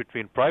balance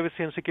between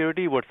privacy and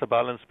security? What's the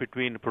balance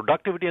between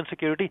productivity and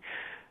security?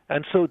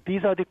 And so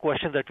these are the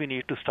questions that we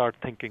need to start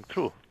thinking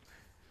through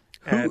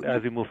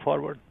as we move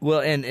forward.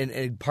 Well, and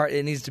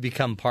it needs to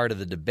become part of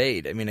the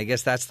debate. I mean, I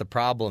guess that's the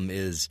problem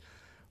is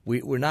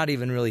we're not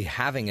even really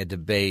having a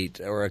debate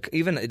or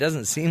even it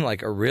doesn't seem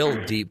like a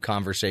real deep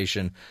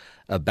conversation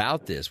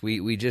about this.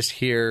 We just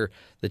hear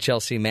the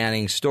Chelsea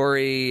Manning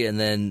story and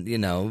then,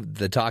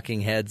 the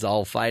talking heads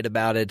all fight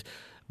about it.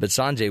 But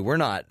Sanjay, we're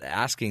not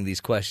asking these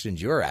questions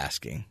you're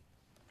asking.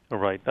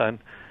 Right. And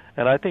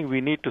I think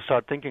we need to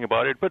start thinking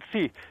about it. But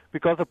see,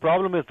 because the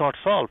problem is not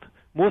solved,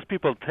 most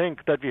people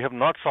think that we have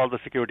not solved the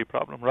security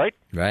problem, right?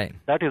 Right.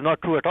 That is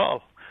not true at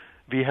all.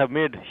 We have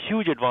made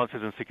huge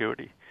advances in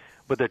security,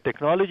 but the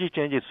technology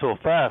changes so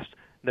fast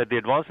that the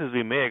advances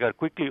we make are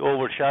quickly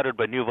overshadowed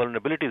by new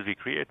vulnerabilities we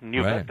create,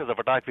 new vectors of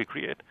attack we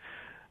create.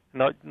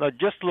 Now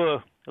just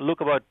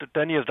look about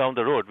 10 years down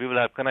the road, we will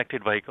have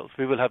connected vehicles,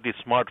 we will have the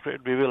smart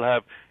grid, we will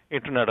have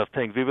Internet of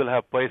Things, we will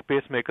have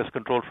pacemakers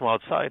controlled from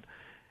outside.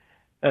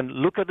 And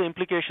look at the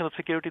implication of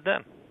security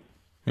then.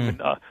 I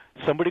mean,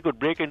 somebody could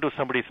break into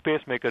somebody's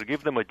pacemaker,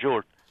 give them a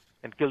jolt,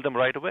 and kill them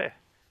right away.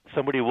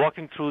 Somebody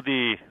walking through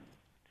the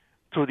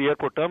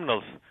airport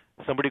terminals,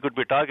 somebody could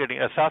be targeting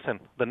assassin.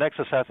 The next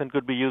assassin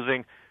could be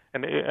using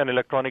an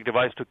electronic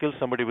device to kill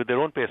somebody with their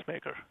own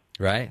pacemaker.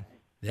 Right.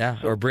 Yeah.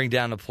 Or bring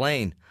down a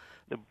plane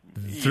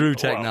through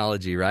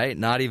technology, right?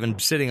 Not even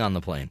sitting on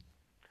the plane.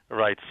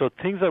 Right. So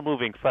things are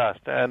moving fast.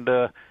 And,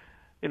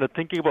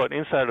 thinking about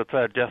insider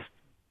threat,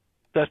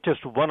 that's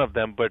just one of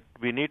them, but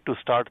we need to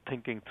start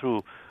thinking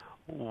through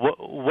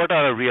what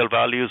are our real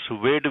values,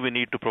 where do we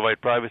need to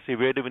provide privacy,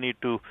 where do we need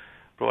to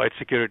provide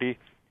security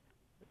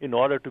in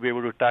order to be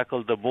able to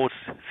tackle the most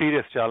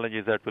serious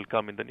challenges that will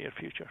come in the near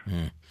future.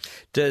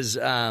 Does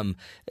I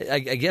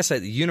guess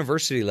at the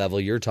university level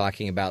you're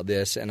talking about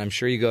this, and I'm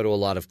sure you go to a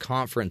lot of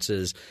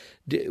conferences.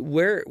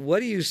 What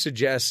do you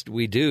suggest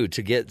we do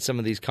to get some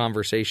of these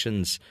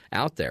conversations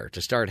out there,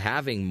 to start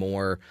having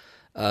more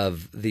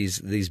of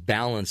these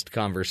balanced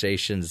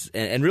conversations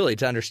and really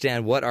to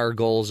understand what our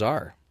goals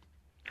are?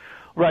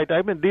 Right.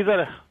 I mean, these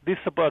are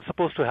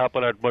supposed to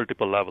happen at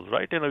multiple levels,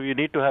 right? You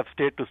need to have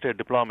state-to-state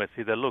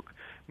diplomacy that, look,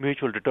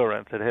 mutual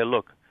deterrence, that, hey,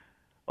 look,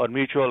 or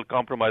mutual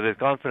compromises,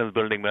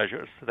 confidence-building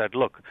measures, that,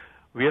 look,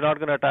 we are not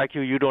going to attack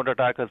you, you don't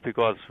attack us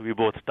because we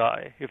both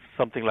die. If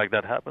something like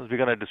that happens, we're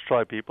going to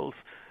destroy people's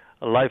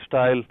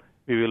lifestyle.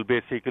 We will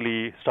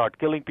basically start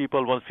killing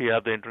people once we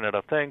have the Internet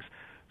of Things.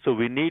 So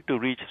we need to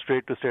reach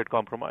state-to-state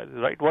compromises,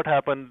 right? What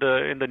happened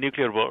in the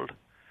nuclear world?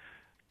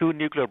 2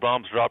 nuclear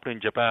bombs dropped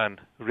in Japan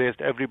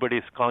raised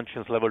everybody's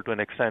conscience level to an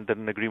extent that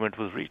an agreement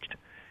was reached.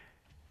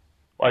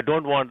 I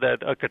don't want that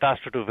a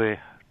catastrophe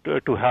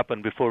to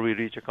happen before we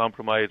reach a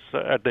compromise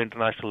at the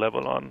international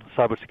level on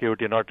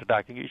cybersecurity and not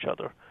attacking each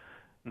other.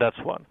 That's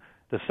one.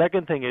 The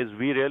second thing is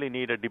we really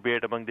need a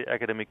debate among the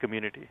academic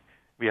community.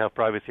 We have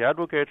privacy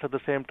advocates at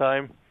the same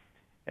time,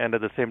 and at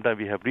the same time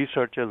we have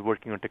researchers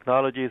working on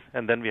technologies,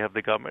 and then we have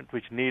the government,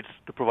 which needs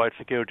to provide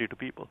security to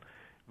people.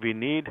 We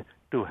need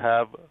to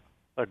have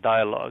a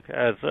dialogue,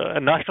 as a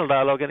national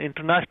dialogue and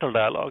international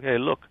dialogue. Hey,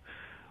 look,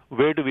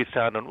 where do we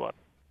stand on what?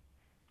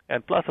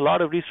 And plus, a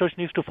lot of research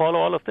needs to follow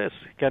all of this.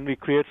 Can we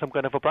create some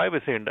kind of a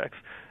privacy index,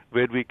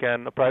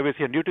 a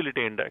privacy and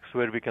utility index,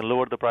 where we can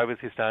lower the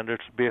privacy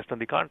standards based on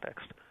the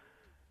context?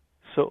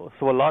 So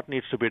a lot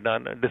needs to be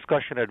done, a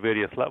discussion at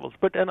various levels,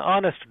 but an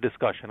honest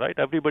discussion, right?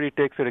 Everybody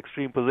takes their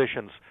extreme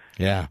positions,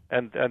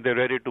 and they're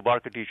ready to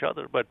bark at each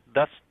other, but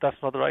that's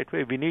not the right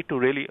way. We need to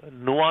really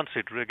nuance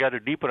it, get a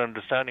deeper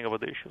understanding of what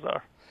the issues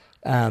are.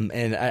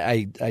 And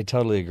I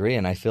totally agree,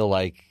 and I feel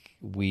like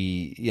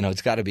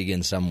it's got to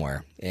begin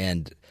somewhere,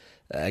 and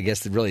I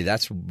guess really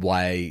that's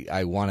why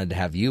I wanted to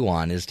have you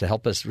on, is to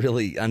help us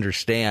really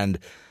understand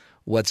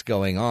what's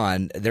going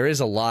on. There is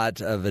a lot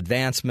of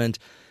advancement.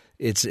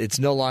 It's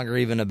no longer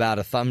even about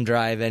a thumb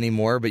drive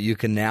anymore, but you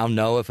can now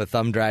know if a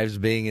thumb drive is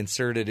being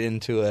inserted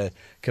into a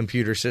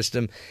computer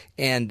system.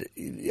 And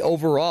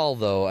overall,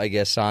 though, I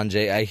guess,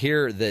 Sanjay, I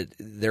hear that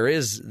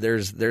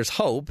there's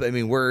hope. I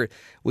mean,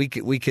 we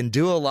can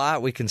do a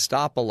lot, we can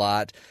stop a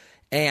lot,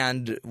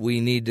 and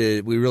we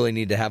really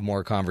need to have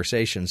more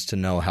conversations to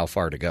know how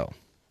far to go.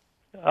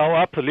 Oh,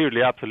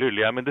 absolutely.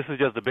 I mean, this is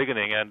just the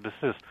beginning, and this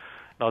is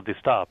not the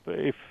stop.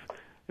 If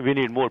we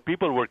need more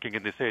people working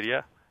in this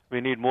area, we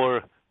need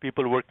more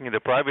people working in the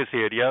privacy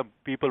area,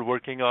 people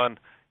working on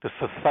the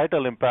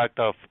societal impact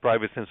of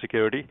privacy and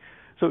security.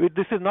 So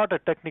this is not a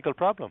technical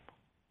problem.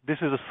 This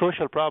is a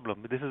social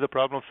problem. This is a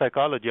problem of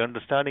psychology,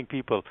 understanding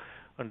people,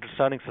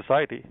 understanding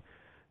society.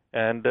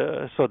 And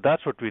so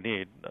that's what we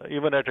need,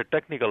 even at a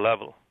technical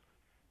level,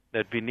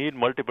 that we need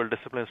multiple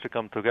disciplines to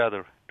come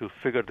together to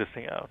figure this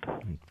thing out.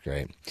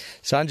 Great.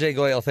 Sanjay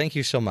Goel, thank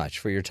you so much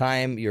for your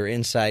time, your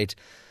insight.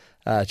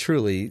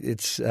 Truly,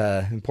 it's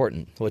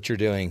important what you're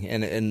doing.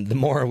 And the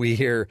more we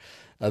hear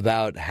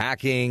about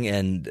hacking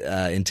and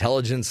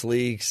intelligence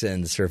leaks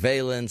and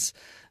surveillance,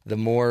 the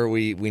more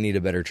we need a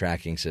better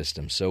tracking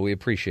system. So we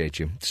appreciate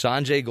you.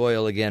 Sanjay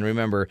Goel, again,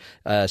 remember,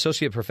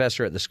 Associate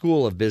Professor at the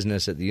School of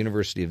Business at the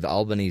University of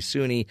Albany,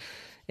 SUNY,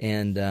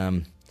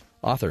 and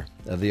author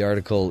of the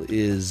article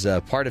is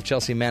part of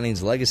Chelsea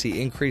Manning's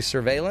legacy, Increased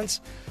Surveillance.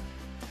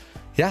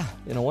 Yeah,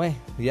 in a way,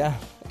 yeah.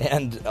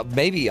 And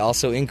maybe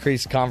also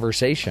increased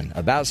conversation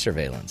about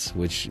surveillance,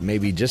 which may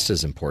be just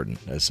as important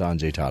as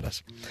Sanjay taught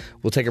us.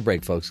 We'll take a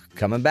break, folks.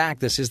 Coming back,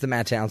 this is the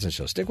Matt Townsend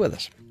Show. Stick with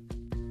us.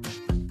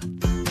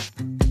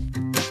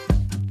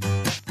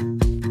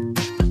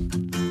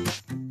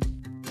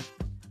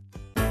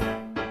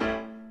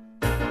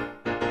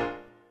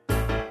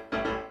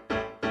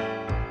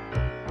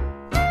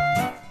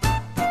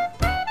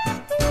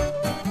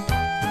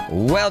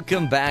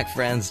 Welcome back,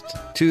 friends,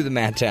 to the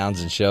Matt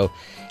Townsend Show.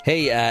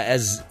 Hey,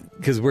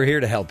 because we're here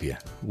to help you,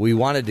 we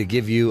wanted to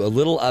give you a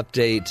little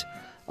update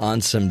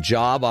on some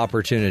job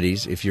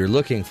opportunities if you're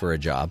looking for a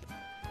job.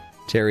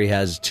 Terry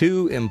has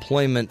 2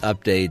 employment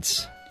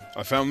updates.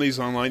 I found these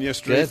online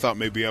yesterday. Good. Thought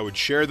maybe I would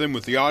share them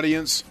with the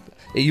audience.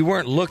 You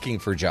weren't looking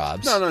for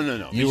jobs. No.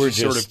 You These were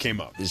just sort of came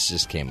up. This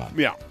just came up.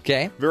 Yeah.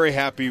 Okay. Very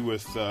happy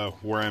with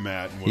where I'm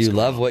at. And what's You going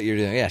love on. what you're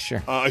doing. Yeah,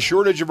 sure. A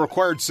shortage of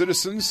required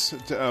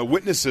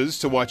witnesses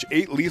to watch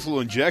 8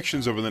 lethal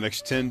injections over the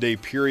next 10-day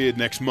period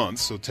next month.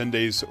 So 10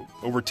 days,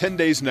 over 10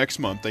 days next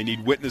month, they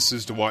need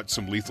witnesses to watch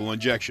some lethal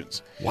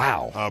injections.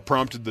 Wow.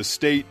 Prompted the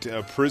state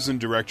prison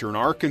director in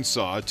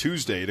Arkansas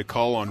Tuesday to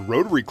call on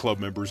Rotary Club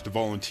members to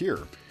volunteer.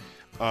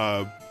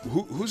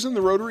 Who's in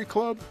the Rotary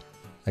Club?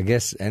 I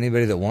guess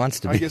anybody that wants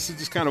to be. I guess it's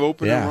just kind of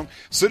open. Yeah.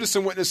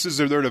 Citizen witnesses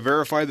are there to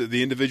verify that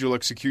the individual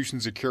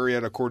executions are carried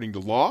out according to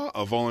law.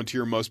 A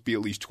volunteer must be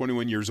at least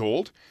 21 years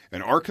old,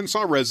 an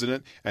Arkansas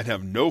resident, and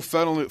have no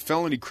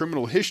felony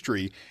criminal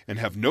history and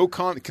have no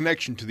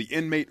connection to the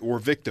inmate or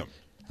victim.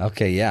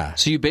 Okay, yeah.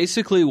 So you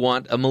basically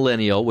want a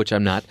millennial, which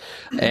I'm not,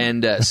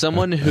 and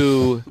someone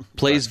who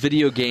plays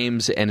video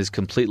games and is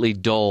completely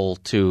dull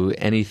to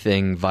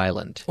anything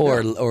violent.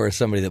 Or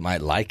somebody that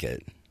might like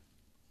it.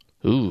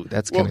 Ooh,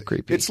 that's kind of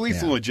creepy. It's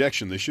lethal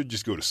injection. They should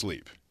just go to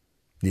sleep.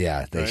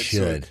 Yeah, they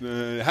should. So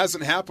it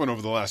hasn't happened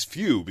over the last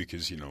few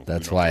because,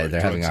 That's why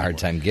they're having a hard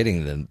time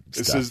getting them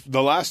stuff. It says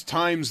the last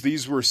times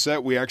these were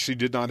set, we actually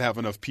did not have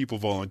enough people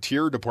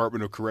volunteer.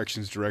 Department of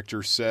Corrections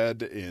director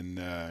said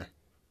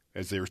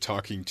as they were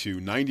talking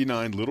to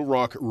 99 Little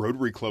Rock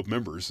Rotary Club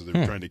members. So they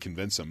were trying to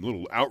convince them.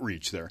 Little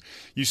outreach there.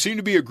 You seem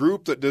to be a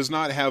group that does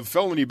not have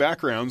felony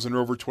backgrounds and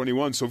are over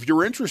 21. So if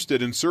you're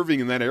interested in serving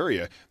in that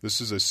area,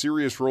 this is a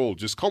serious role.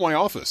 Just call my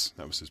office.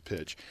 That was his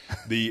pitch.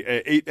 The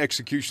 8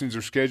 executions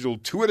are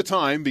scheduled 2 at a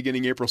time,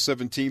 beginning April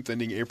 17th,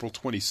 ending April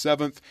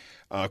 27th.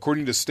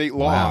 According to state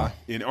law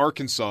in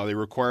Arkansas, they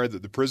require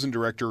that the prison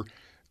director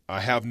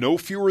have no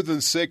fewer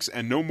than 6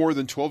 and no more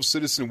than 12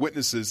 citizen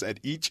witnesses at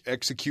each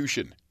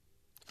execution.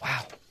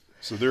 Wow.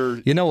 So they're.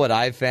 You know what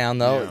I found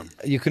though? Yeah.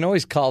 You can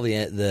always call the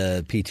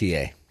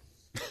PTA.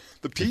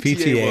 The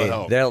PTA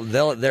will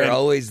help. They're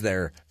always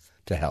there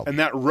to help. And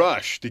that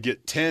rush to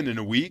get 10 in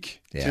a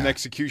week, 10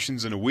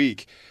 executions in a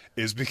week,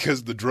 is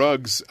because the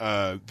drugs,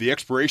 the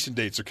expiration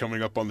dates are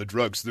coming up on the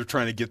drugs. So they're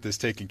trying to get this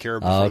taken care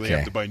of before they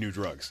have to buy new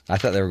drugs. I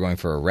thought they were going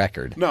for a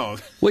record. No.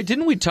 Wait,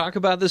 didn't we talk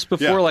about this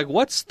before? Yeah. Like,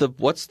 what's the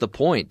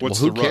point?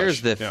 Who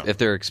cares if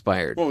they're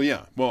expired? Well,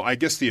 yeah. Well, I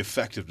guess the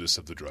effectiveness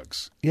of the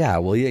drugs. Yeah,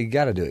 well, you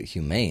got to do it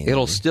humane.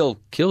 It'll still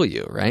kill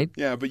you, right?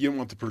 Yeah, but you don't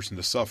want the person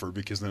to suffer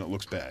because then it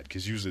looks bad.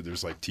 Because usually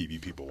there's like TV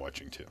people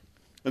watching too.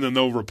 And then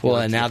they'll report.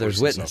 Well, and now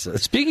there's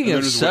witnesses. Speaking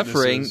of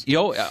suffering,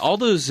 all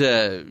those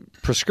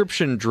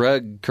prescription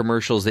drug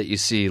commercials that you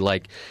see,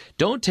 like,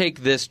 don't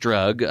take this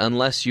drug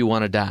unless you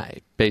want to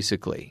die,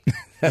 basically.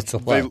 That's a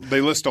lot.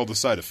 They list all the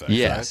side effects.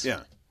 Yes. Right?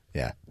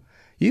 Yeah.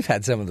 You've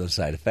had some of those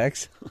side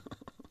effects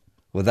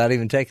without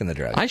even taking the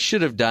drug. I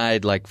should have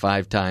died like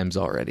 5 times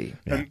already.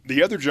 Yeah. And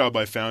the other job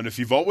I found, if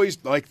you've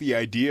always liked the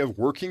idea of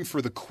working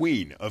for the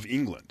Queen of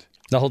England.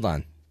 No, hold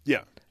on.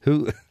 Yeah.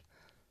 Who?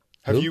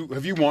 Have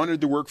you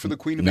wanted to work for the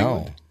Queen of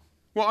England?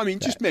 Well, I mean,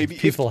 just maybe.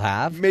 People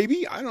have?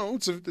 Maybe. I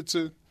don't know. It's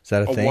a. Is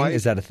that a thing?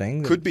 Is that a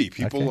thing? Could be.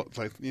 People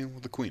like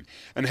the Queen.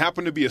 And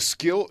happen to be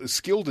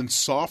skilled in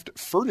soft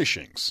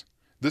furnishings.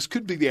 This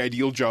could be the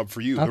ideal job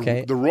for you.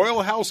 Okay. The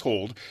royal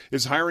household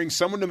is hiring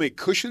someone to make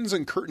cushions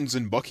and curtains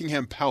in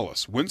Buckingham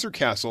Palace, Windsor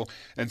Castle,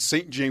 and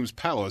St. James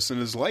Palace,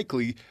 and is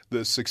likely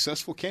the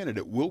successful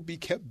candidate will be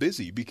kept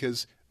busy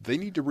because they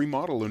need to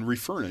remodel and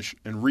refurnish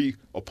and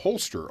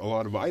reupholster a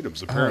lot of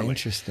items, apparently. Oh,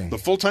 interesting. The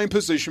full-time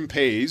position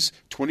pays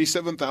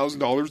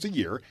 $27,000 a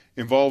year,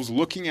 involves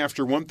looking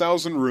after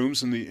 1,000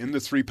 rooms in the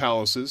 3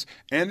 palaces,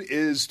 and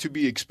is to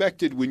be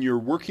expected when you're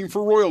working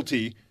for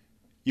royalty.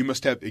 You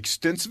must have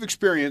extensive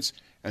experience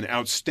and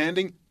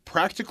outstanding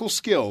practical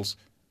skills.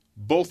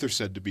 Both are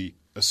said to be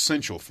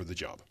essential for the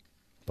job.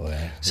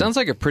 Boy. Sounds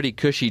like a pretty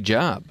cushy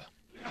job.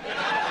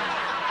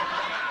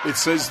 It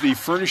says the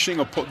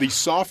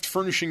soft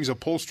furnishings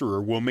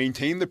upholsterer will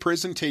maintain the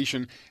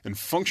presentation and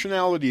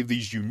functionality of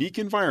these unique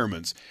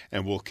environments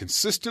and will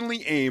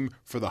consistently aim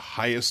for the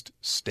highest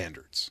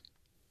standards.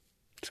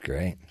 It's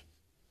great.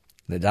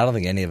 I don't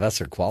think any of us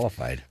are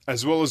qualified.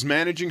 As well as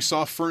managing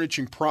soft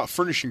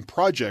furnishing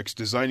projects,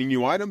 designing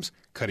new items,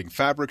 cutting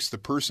fabrics, the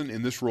person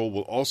in this role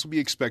will also be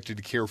expected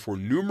to care for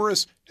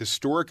numerous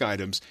historic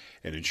items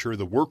and ensure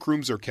the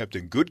workrooms are kept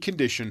in good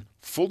condition,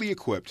 fully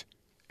equipped,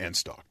 and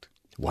stocked.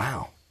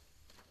 Wow.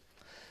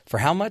 For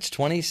how much?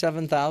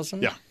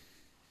 $27,000? Yeah.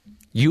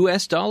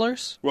 U.S.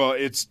 dollars? Well,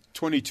 it's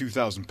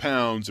 22,000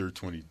 pounds or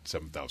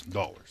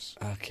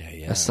 $27,000. Okay,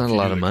 yeah. That's not a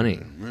lot of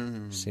money.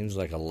 Seems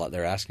like a lot.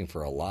 They're asking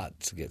for a lot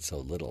to get so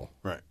little.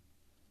 Right.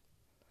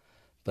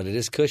 But it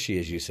is cushy,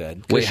 as you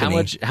said. Wait, how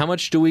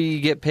much do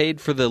we get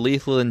paid for the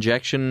lethal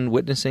injection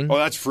witnessing? Oh,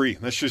 that's free.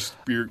 That's just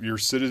your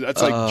citizen.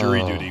 That's like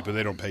jury duty, but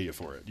they don't pay you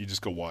for it. You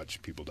just go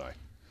watch people die.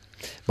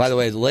 By the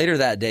way, later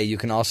that day, you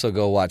can also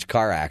go watch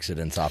car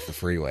accidents off the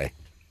freeway.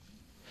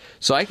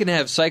 So I can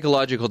have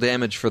psychological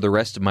damage for the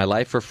rest of my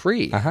life for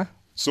free. Uh-huh.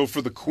 So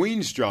for the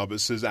Queen's job, it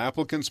says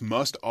applicants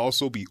must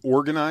also be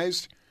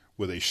organized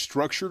with a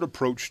structured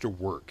approach to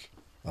work.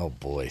 Oh,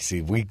 boy.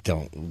 See, we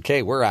don't.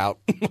 Okay, we're out.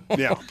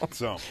 Yeah,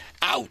 so.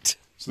 Out.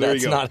 So there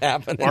That's you go. not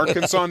happening.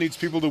 Arkansas needs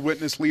people to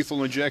witness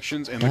lethal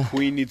injections, and the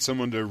Queen needs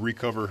someone to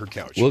recover her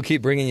couch. We'll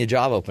keep bringing you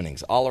job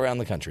openings all around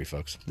the country,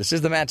 folks. This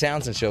is the Matt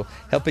Townsend Show,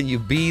 helping you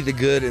be the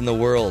good in the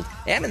world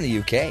and in the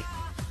UK.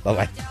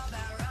 Bye-bye.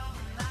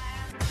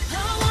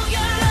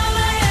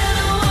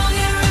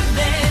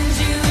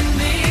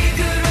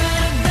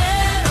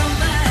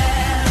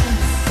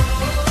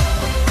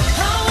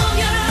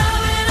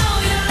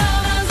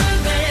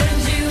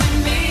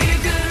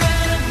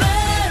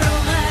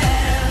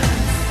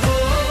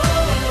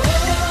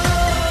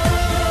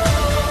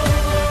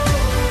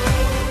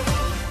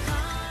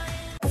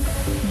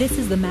 This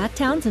is the Matt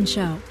Townsend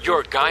Show.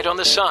 Your guide on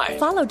the side.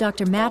 Follow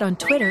Dr. Matt on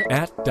Twitter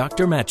At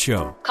Dr. Matt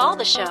Show. Call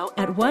the show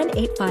at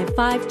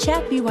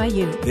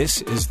 1-855-CHAT-BYU.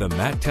 This is the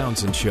Matt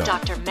Townsend Show.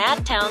 Dr.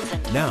 Matt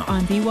Townsend. Now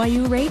On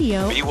BYU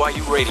Radio.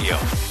 BYU Radio.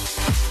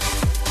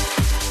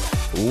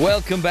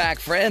 Welcome back,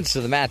 friends,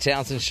 to the Matt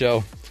Townsend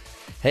Show.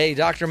 Hey,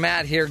 Dr.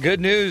 Matt here. Good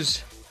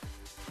news.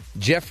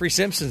 Jeffrey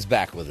Simpson's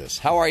back with us.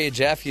 How are you,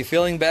 Jeff? You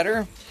feeling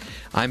better?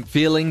 I'm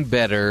feeling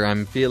better.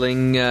 I'm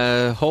feeling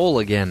whole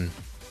again.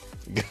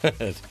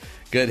 Good.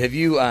 Good. Have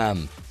you, I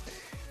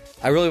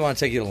really want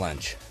to take you to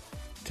lunch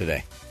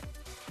today.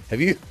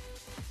 Have you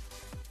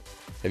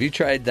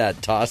tried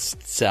that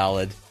tossed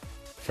salad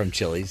from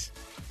Chili's?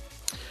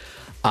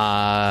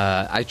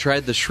 I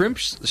tried the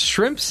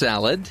shrimp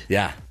salad.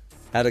 Yeah.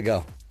 How'd it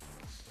go?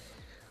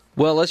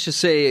 Well, let's just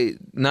say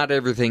not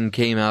everything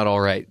came out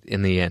all right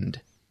in the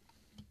end.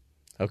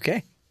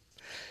 Okay.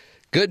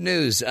 Good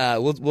news.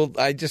 I'm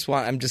just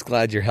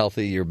glad you're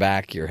healthy. You're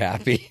back. You're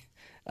happy.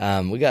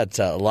 We got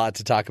a lot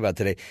to talk about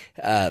today.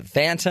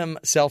 Phantom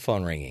cell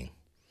phone ringing.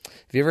 Have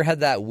you ever had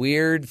that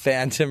weird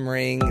phantom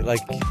ring? Like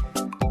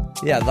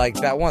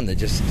that one that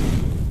just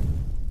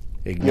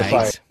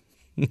ignites.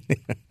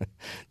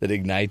 That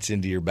ignites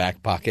into your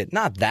back pocket.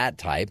 Not that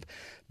type,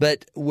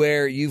 but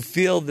where you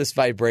feel this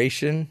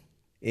vibration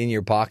in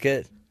your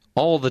pocket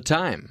all the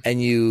time,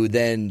 and you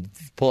then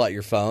pull out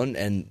your phone,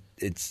 and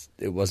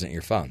it wasn't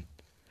your phone.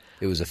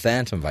 It was a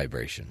phantom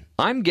vibration.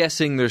 I'm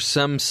guessing there's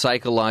some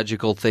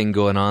psychological thing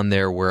going on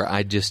there where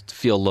I just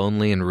feel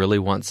lonely and really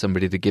want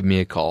somebody to give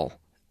me a call.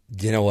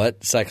 You know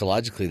what?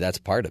 Psychologically, that's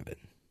part of it.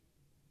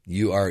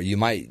 You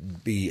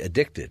might be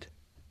addicted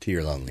to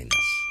your loneliness.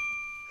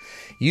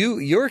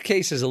 Your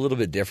case is a little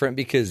bit different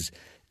because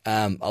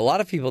a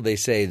lot of people, they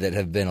say, that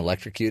have been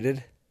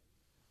electrocuted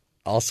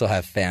also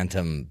have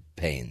phantom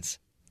pains.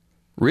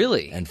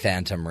 Really? And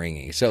phantom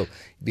ringing. So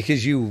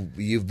because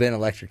you've been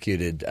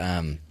electrocuted,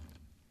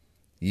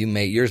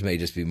 yours may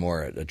just be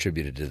more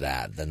attributed to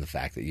that than the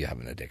fact that you have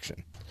an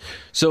addiction.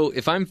 So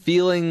if I'm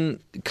feeling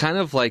kind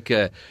of like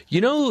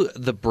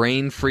the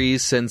brain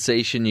freeze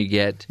sensation you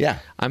get? Yeah.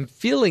 I'm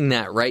feeling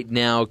that right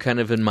now kind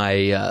of in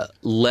my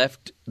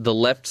the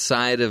left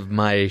side of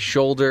my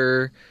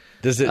shoulder.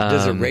 Does it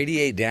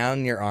radiate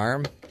down your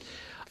arm?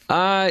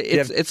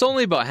 It's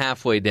only about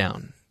halfway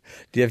down.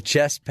 Do you have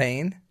chest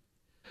pain?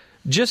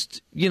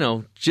 Just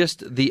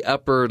the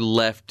upper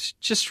left,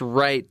 just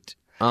right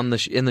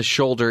in the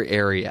shoulder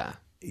area.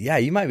 Yeah,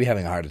 you might be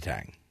having a heart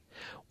attack.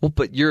 Well,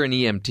 but you're an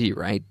EMT,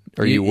 right?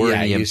 Or you were an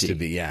EMT? I used to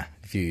be, a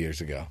few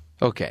years ago.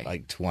 Okay.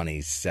 Like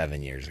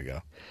 27 years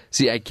ago.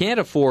 See, I can't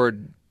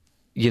afford,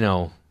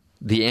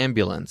 the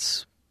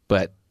ambulance,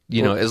 but,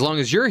 as long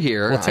as you're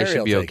here, I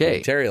should be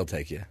okay. Terry will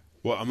take you.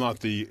 Well,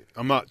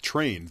 I'm not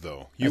trained,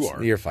 though. You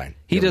are. You're fine.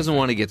 He doesn't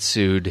want to get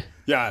sued.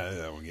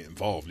 Yeah, I won't get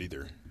involved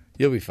either.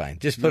 You'll be fine.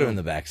 Just put him in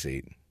the back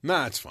seat.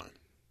 Nah, it's fine.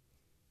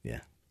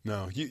 Yeah.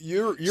 No,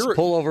 you're just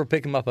pull over,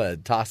 pick him up a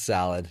tossed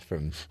salad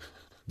from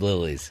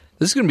Lily's.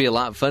 This is going to be a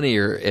lot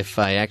funnier if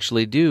I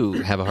actually do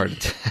have a heart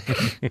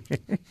attack.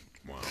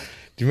 Wow.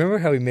 Do you remember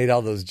how we made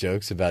all those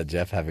jokes about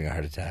Jeff having a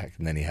heart attack,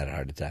 and then he had a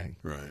heart attack?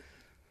 Right.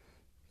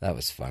 That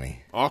was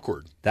funny.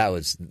 Awkward. That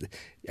was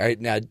all right.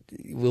 Now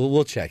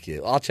we'll check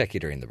you. I'll check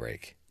you during the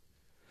break.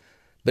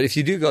 But if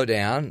you do go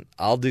down,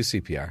 I'll do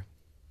CPR.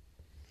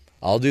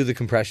 I'll do the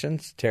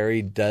compressions.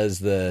 Terry does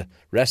the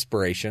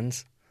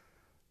respirations,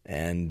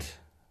 and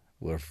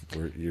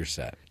you're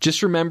set.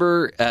 Just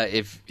remember,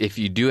 if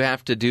you do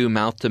have to do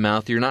mouth to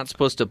mouth, you're not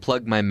supposed to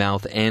plug my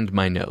mouth and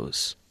my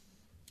nose.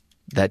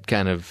 That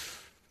kind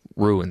of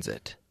ruins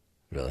it.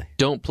 Really?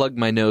 Don't plug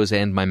my nose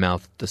and my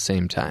mouth at the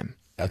same time.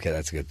 Okay,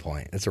 that's a good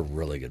point. That's a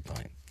really good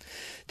point.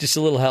 Just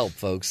a little help,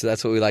 folks.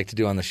 That's what we like to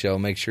do on the show.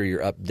 Make sure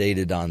you're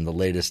updated on the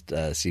latest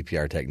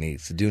CPR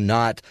techniques. Do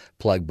not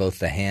plug both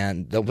the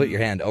hand. Don't put your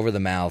hand over the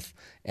mouth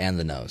and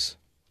the nose.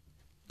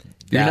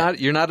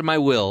 You're not in my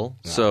will,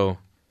 so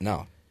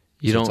no.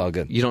 It's all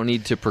good. You don't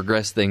need to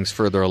progress things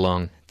further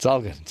along. It's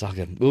all good. It's all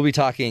good. We'll be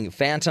talking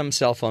phantom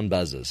cell phone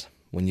buzzes.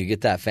 When you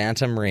get that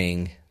phantom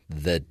ring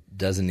that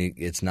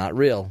it's not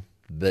real,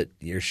 but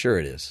you're sure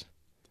it is.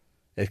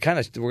 We're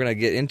going to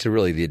get into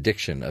really the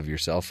addiction of your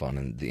cell phone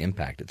and the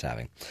impact it's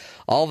having.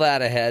 All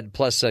that ahead,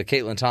 plus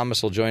Caitlin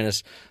Thomas will join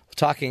us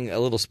talking a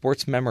little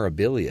sports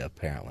memorabilia,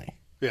 apparently.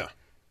 Yeah.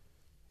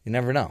 You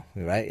never know,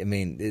 right? I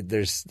mean,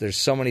 there's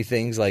so many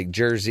things like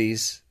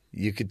jerseys.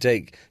 You could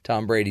take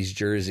Tom Brady's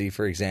jersey,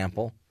 for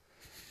example,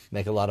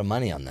 make a lot of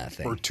money on that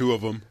thing. Or two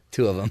of them.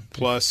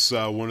 Plus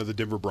one of the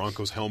Denver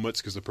Broncos helmets,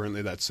 because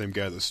apparently that same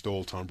guy that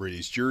stole Tom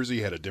Brady's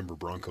jersey had a Denver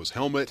Broncos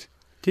helmet.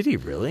 Did he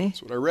really?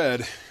 That's what I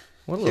read.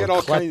 What a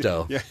little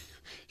klepto. Yeah.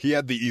 He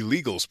had the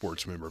illegal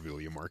sports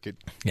memorabilia market.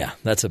 Yeah,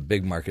 that's a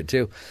big market,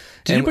 too.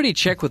 Did anybody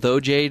check with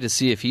OJ to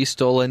see if he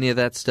stole any of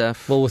that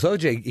stuff? Well, with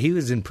OJ, he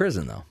was in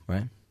prison, though,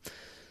 right?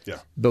 Yeah.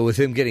 But with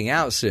him getting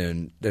out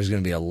soon, there's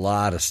going to be a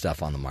lot of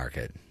stuff on the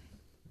market.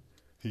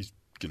 He's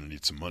going to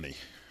need some money.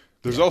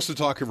 There's also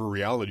talk of a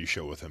reality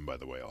show with him, by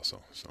the way,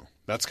 also. So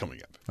that's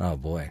coming up. Oh,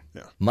 boy.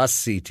 Yeah.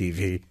 Must-see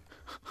TV.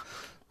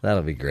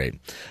 That'll be great.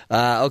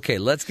 Okay,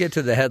 let's get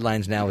to the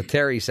headlines now with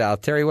Terry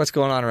South. Terry, what's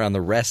going on around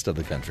the rest of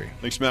the country?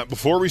 Thanks, Matt.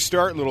 Before we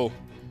start, little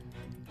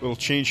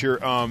change here.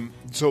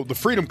 So the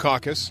Freedom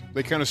Caucus,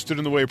 they kind of stood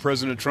in the way of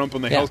President Trump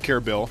on the health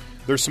care bill.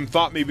 There's some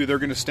thought maybe they're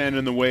going to stand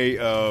in the way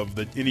of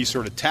any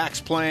sort of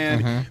tax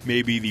plan,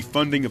 maybe the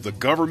funding of the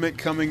government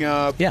coming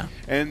up. Yeah.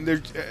 And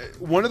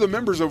one of the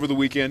members over the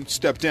weekend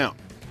stepped down.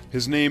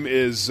 His name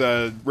is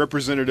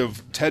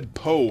Representative Ted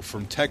Poe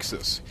from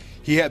Texas.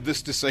 He had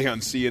this to say on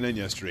CNN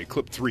yesterday,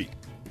 clip 3.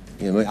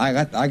 You know,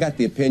 I got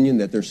the opinion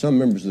that there's some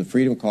members of the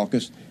Freedom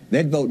Caucus,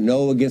 they'd vote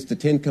no against the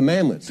 10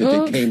 Commandments if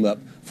they came up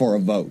for a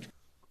vote.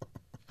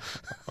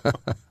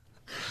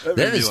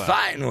 That is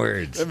fine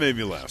words. That made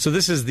me laugh. So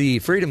this is the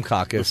Freedom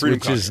Caucus,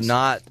 which is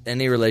not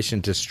any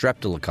relation to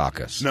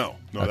Streptococcus. No,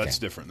 okay. That's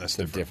different. That's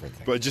a different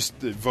thing. But just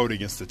vote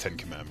against the 10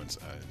 Commandments.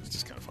 It's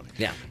just kind of funny.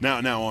 Yeah.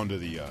 Now on to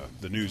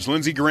the news.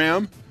 Lindsey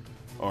Graham,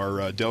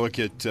 our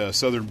delicate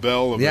Southern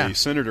belle of a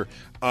senator,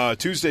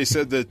 Tuesday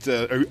said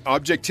that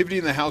objectivity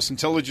in the House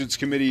Intelligence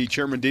Committee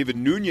Chairman David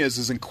Nunes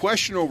is in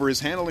question over his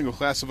handling of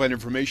classified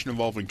information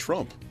involving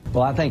Trump.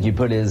 Well, I think you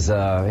put his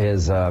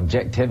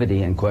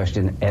objectivity in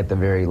question at the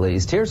very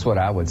least. Here's what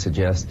I would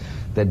suggest,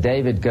 that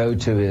David go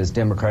to his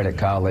Democratic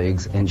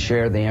colleagues and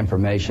share the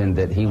information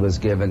that he was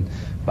given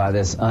by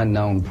this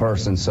unknown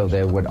person so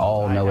they would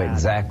all know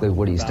exactly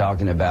what he's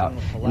talking about.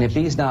 And if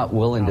he's not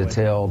willing to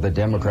tell the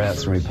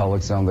Democrats and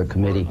Republicans on the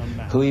committee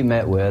who he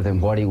met with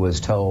and what he was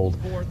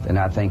told, then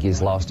I think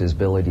he's lost his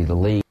ability to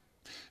lead.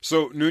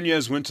 So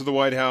Nunes went to the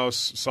White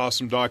House, saw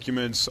some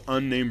documents,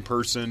 unnamed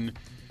person,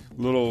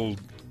 little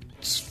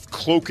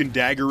cloak and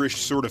daggerish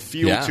sort of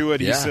feel to it.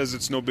 He says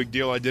it's no big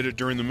deal. I did it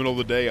during the middle of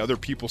the day. Other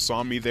people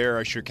saw me there.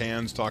 I shook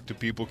hands, talked to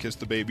people,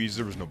 kissed the babies.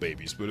 There was no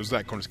babies, but it was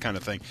that kind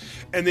of thing.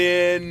 And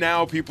then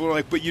now people are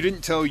like, but you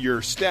didn't tell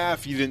your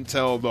staff. You didn't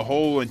tell the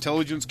whole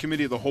Intelligence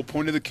Committee. The whole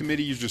point of the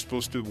committee, you're just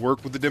supposed to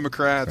work with the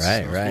Democrats.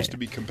 Right. Supposed to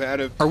be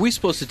combative. Are we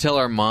supposed to tell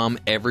our mom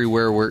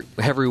everywhere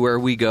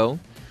we go?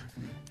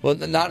 Well,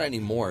 not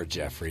anymore,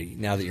 Jeffrey,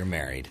 now that you're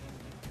married.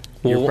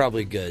 You're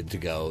probably good to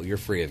go. You're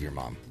free of your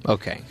mom.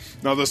 Okay.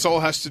 Now this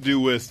all has to do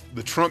with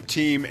the Trump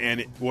team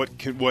and what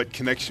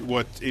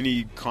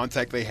any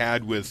contact they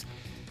had with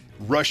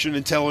Russian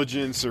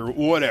intelligence or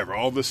whatever,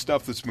 all this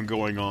stuff that's been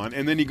going on.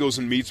 And then he goes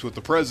and meets with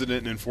the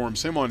president and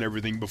informs him on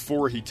everything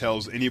before he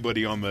tells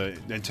anybody on the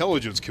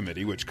Intelligence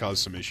Committee, which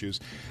caused some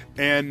issues,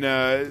 and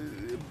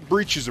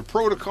breaches of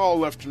protocol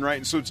left and right.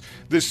 And so it's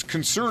this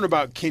concern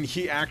about, can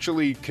he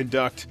actually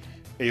conduct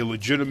a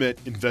legitimate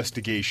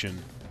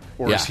investigation,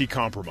 or is he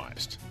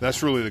compromised?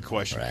 That's really the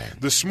question. Right.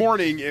 This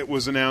morning, it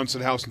was announced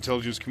that House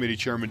Intelligence Committee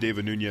Chairman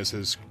David Nunes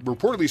has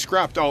reportedly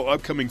scrapped all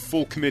upcoming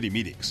full committee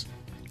meetings.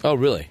 Oh,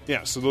 really?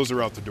 Yeah, so those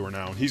are out the door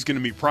now. And he's going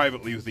to meet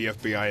privately with the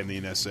FBI and the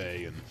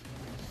NSA. And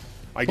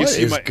I guess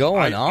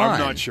going on? I'm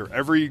not sure.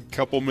 Every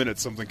couple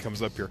minutes, something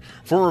comes up here.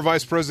 Former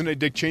Vice President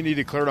Dick Cheney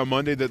declared on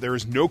Monday that there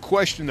is no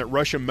question that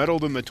Russia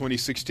meddled in the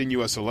 2016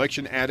 U.S.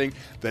 election, adding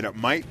that it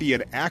might be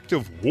an act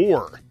of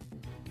war.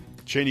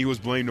 Cheney, who was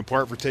blamed in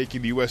part for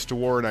taking the U.S. to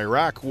war in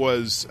Iraq,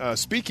 was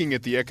speaking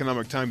at the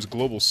Economic Times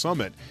Global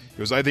Summit. It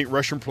was, I think,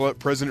 Russian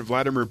President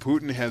Vladimir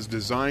Putin has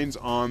designs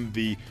on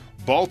the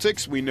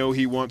Baltics. We know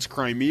he wants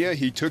Crimea.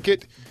 He took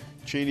it.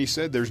 Cheney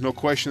said there's no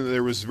question that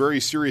there was a very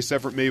serious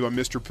effort made by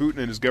Mr. Putin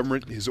and his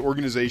government, his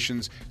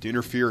organizations, to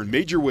interfere in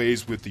major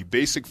ways with the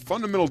basic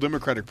fundamental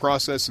democratic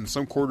process. In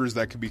some quarters,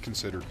 that could be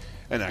considered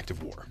an act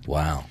of war.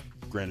 Wow.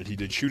 Granted, he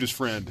did shoot his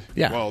friend.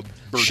 Yeah. While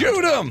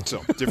shoot him!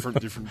 So, different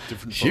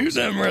Shoot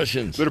them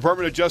Russians. The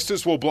Department of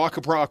Justice will block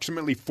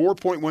approximately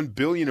 $4.1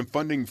 billion in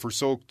funding for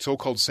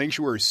so-called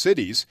sanctuary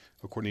cities,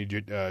 according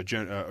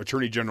to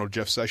Attorney General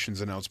Jeff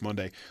Sessions announced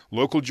Monday.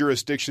 Local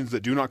jurisdictions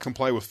that do not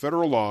comply with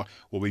federal law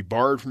will be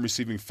barred from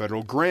receiving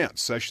federal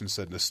grants, Sessions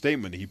said in a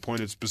statement. He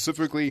pointed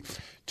specifically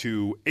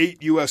to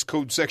 8 U.S.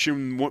 Code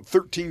Section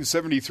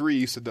 1373.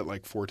 He said that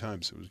like 4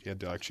 times. You had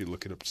to actually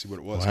look it up to see what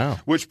it was. Wow.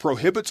 Which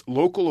prohibits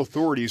local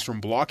authorities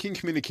from blocking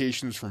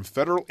communications from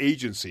federal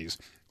agencies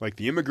like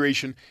the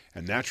Immigration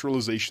and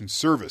Naturalization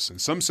Service. In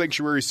some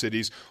sanctuary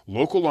cities,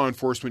 local law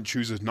enforcement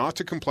chooses not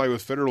to comply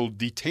with federal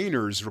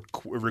detainers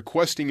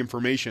requesting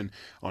information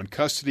on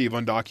custody of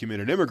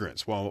undocumented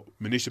immigrants. While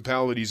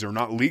municipalities are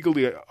not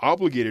legally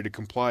obligated to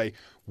comply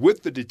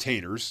with the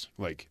detainers,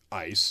 like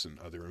ICE and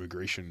other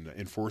immigration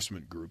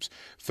enforcement groups,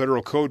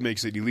 federal code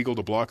makes it illegal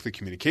to block the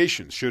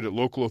communications. Should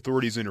local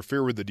authorities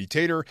interfere with the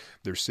detainer,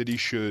 their city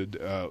should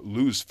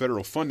lose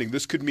federal funding.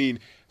 This could mean,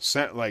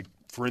 like,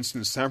 for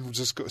instance,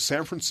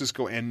 San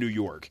Francisco and New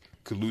York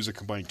could lose a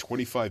combined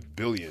 $25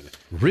 billion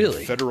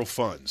in federal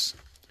funds,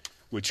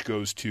 which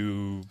goes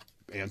to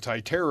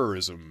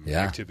anti-terrorism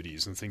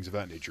activities and things of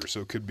that nature. So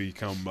it could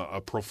become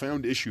a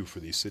profound issue for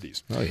these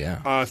cities. Oh,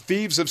 yeah.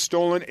 Thieves have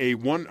stolen a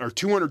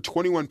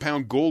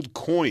 221-pound gold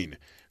coin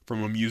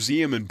from a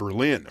museum in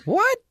Berlin.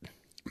 What?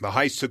 The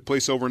heist took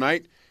place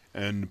overnight,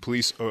 and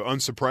police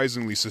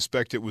unsurprisingly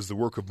suspect it was the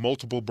work of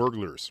multiple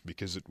burglars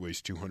because it weighs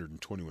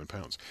 221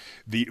 pounds.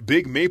 The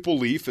big maple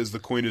leaf, as the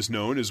coin is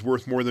known, is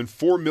worth more than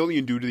 $4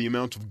 million due to the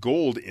amount of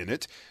gold in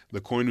it.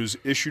 The coin was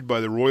issued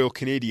by the Royal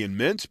Canadian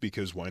Mint,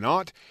 because why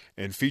not,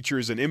 and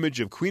features an image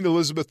of Queen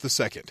Elizabeth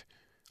II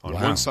on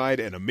one side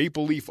and a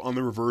maple leaf on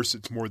the reverse.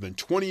 It's more than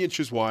 20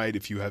 inches wide.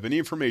 If you have any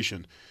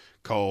information,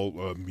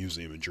 call a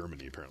museum in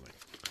Germany, apparently.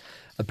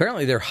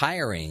 Apparently they're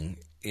hiring,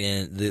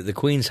 the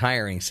Queen's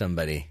hiring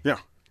somebody. Yeah.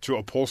 To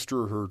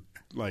upholster her,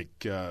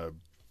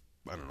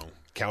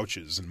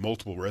 couches in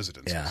multiple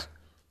residences. Yeah.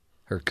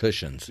 Her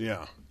cushions.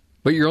 Yeah.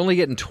 But you're only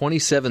getting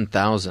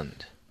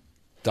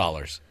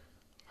 $27,000.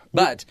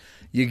 But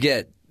you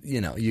get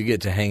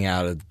to hang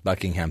out at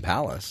Buckingham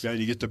Palace. Yeah, and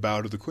you get to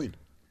bow to the Queen.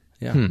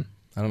 Yeah.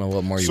 I don't know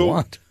what more you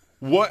want.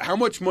 How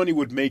much money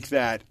would make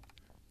that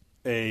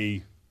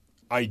a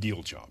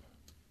ideal job?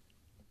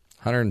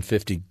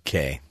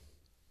 $150K.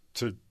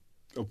 To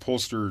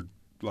upholster,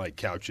 like,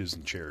 couches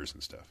and chairs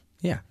and stuff.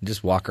 Yeah,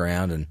 just walk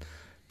around and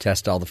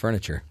test all the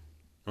furniture.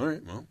 All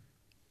right, well.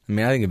 I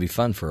mean, I think it'd be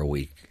fun for a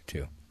week,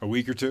 too. A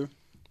week or two?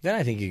 Then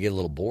I think you get a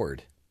little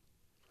bored.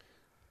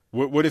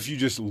 What if you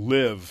just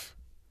live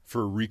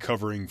for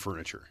recovering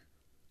furniture?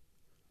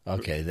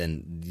 Okay,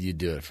 then you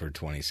do it for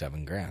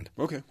 $27,000.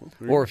 Okay. Well,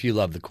 or if you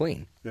love the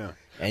Queen. Yeah.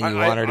 And you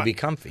want her to be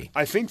comfy.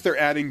 I think they're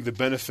adding the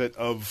benefit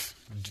of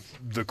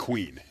the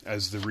Queen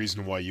as the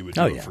reason why you would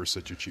do it for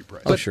such a cheap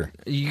price. Oh, sure.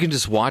 You can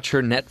just watch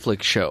her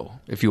Netflix show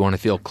if you want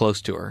to feel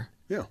close to her.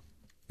 Yeah.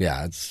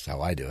 Yeah, that's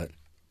how I do it.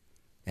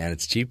 And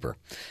it's cheaper.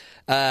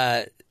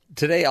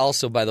 Today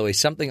also, by the way,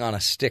 something on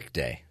a stick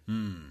day.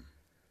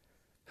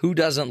 Who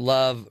doesn't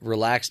love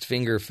relaxed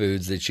finger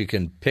foods that you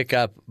can pick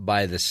up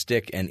by the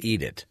stick and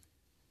eat it?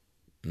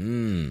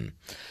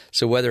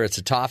 So whether it's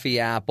a toffee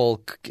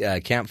apple,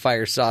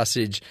 campfire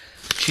sausage,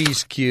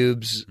 cheese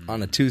cubes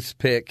on a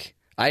toothpick,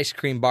 ice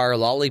cream bar,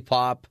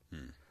 lollipop,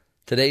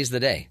 today's the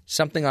day.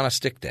 Something on a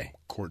stick day.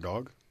 Corn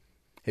dog.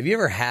 Have you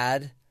ever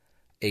had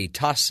a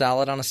tossed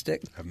salad on a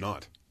stick? Have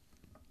not.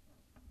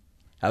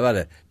 How about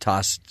a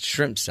tossed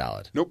shrimp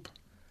salad? Nope.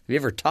 Have you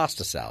ever tossed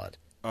a salad?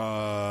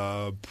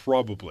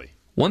 Probably.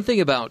 One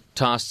thing about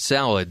tossed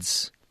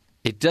salads,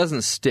 it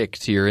doesn't stick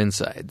to your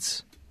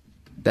insides.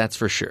 That's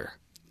for sure.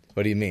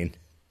 What do you mean?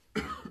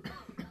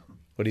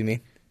 What do you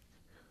mean?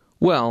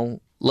 Well,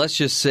 let's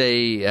just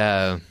say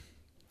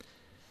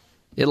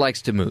it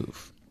likes to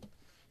move.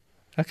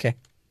 Okay.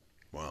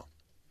 Wow.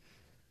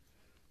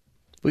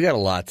 We got a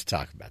lot to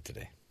talk about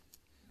today.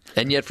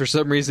 And yet, for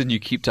some reason, you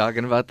keep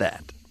talking about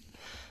that.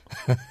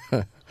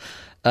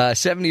 A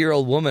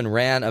 70-year-old woman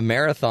ran a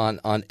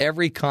marathon on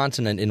every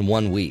continent in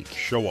 1 week.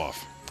 Show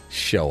off.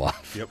 Show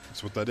off. Yep,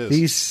 that's what that is.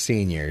 These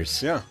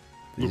seniors. Yeah.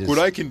 Look what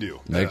I can do.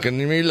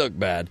 Making me look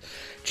bad.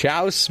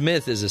 Chow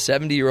Smith is a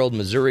 70-year-old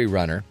Missouri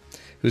runner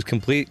who's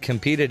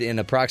competed in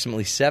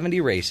approximately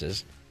 70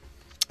 races.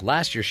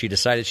 Last year, she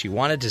decided she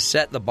wanted to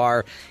set the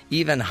bar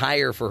even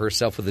higher for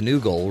herself with a new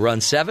goal: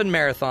 run 7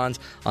 marathons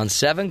on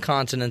 7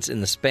 continents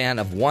in the span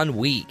of 1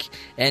 week.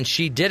 And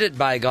she did it,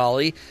 by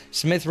golly.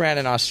 Smith ran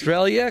in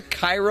Australia,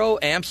 Cairo,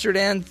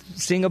 Amsterdam,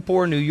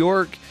 Singapore, New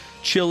York,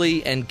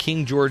 Chile, and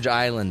King George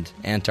Island,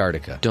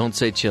 Antarctica. Don't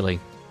say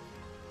Chile.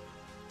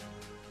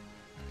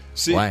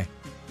 See, why?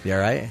 You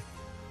all right?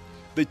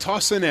 They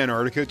toss in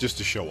Antarctica just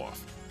to show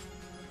off.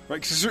 Right?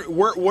 'Cause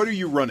what are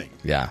you running?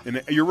 Yeah.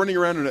 And you're running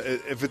around,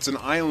 if it's an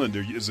island,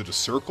 or is it a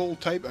circle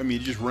type? I mean,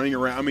 you're just running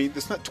around. I mean,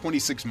 it's not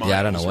 26 miles, yeah,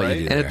 I don't know what right?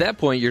 you do And there. at that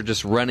point, you're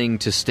just running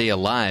to stay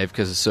alive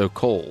because it's so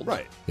cold.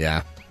 Right.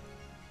 Yeah.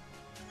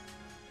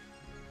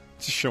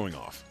 Just showing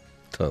off.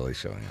 Totally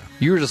showing off.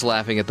 You were just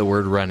laughing at the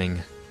word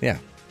running. Yeah.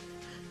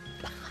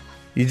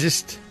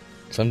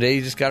 Someday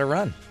you just got to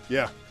run.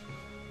 Yeah.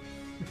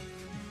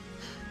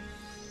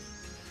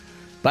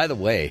 By the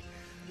way,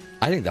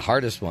 I think the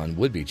hardest one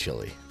would be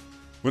Chile.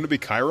 Wouldn't it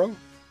be Cairo?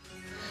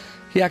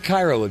 Yeah,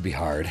 Cairo would be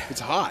hard. It's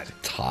hot.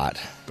 It's hot.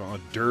 Oh,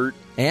 dirt.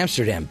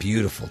 Amsterdam,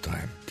 beautiful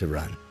time to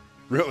run.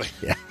 Really?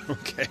 Yeah.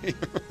 Okay.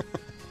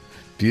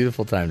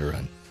 Beautiful time to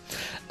run.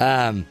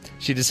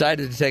 She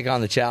decided to take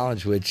on the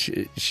challenge, which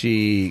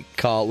was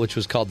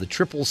called the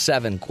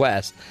 777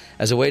 Quest,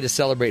 as a way to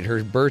celebrate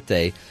her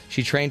birthday.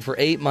 She trained for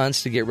 8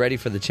 months to get ready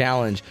for the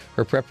challenge.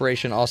 Her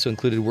preparation also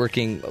included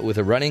working with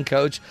a running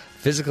coach,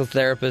 physical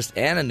therapist,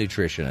 and a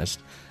nutritionist,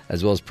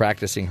 as well as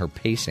practicing her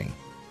pacing.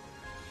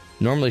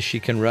 Normally, she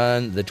can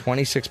run the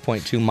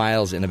 26.2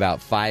 miles in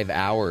about 5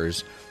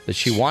 hours, but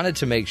she wanted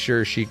to make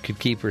sure she could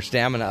keep her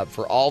stamina up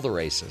for all the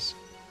races.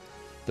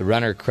 The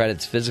runner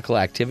credits physical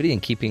activity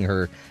and keeping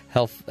her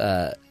healthy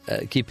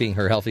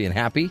and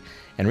happy,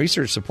 and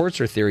research supports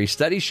her theory.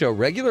 Studies show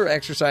regular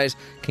exercise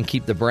can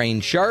keep the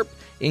brain sharp,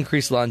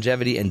 increase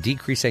longevity, and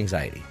decrease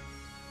anxiety.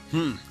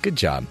 Good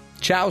job.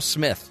 Chow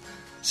Smith,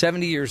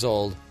 70 years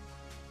old.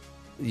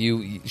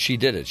 She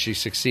did it. She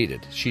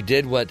succeeded. She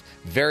did what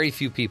very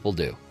few people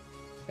do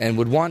and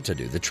would want to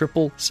do, the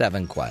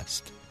 777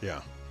 Quest.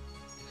 Yeah.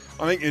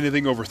 I think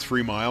anything over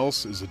 3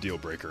 miles is a deal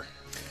breaker.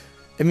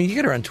 I mean, you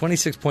got to run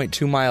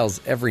 26.2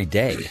 miles every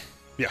day.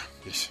 Yeah.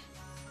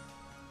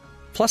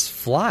 Plus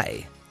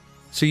fly.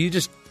 So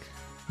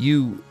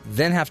you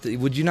then have to,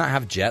 would you not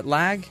have jet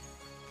lag?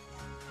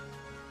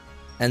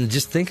 And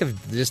just think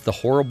of just the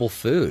horrible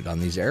food on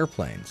these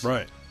airplanes.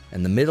 Right.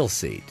 And the middle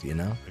seat, you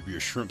know? Maybe a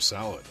shrimp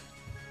salad.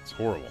 It's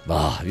horrible.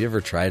 Oh, have you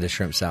ever tried a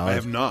shrimp salad? I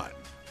have not.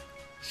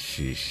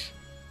 Sheesh.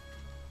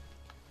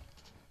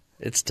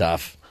 It's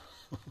tough.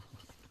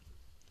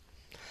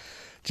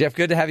 Jeff,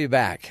 good to have you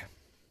back.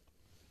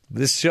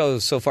 This show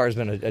so far has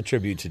been a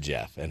tribute to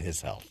Jeff and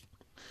his health.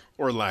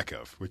 Or lack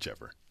of,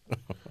 whichever.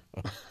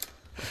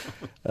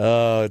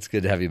 Oh, it's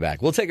good to have you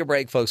back. We'll take a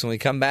break, folks. When we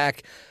come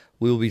back,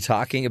 we will be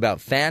talking about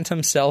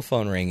phantom cell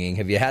phone ringing.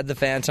 Have you had the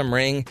phantom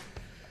ring?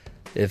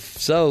 If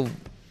so,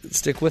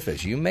 stick with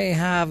us. You may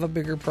have a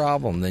bigger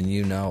problem than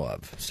you know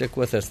of. Stick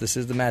with us. This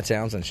is the Matt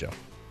Townsend Show.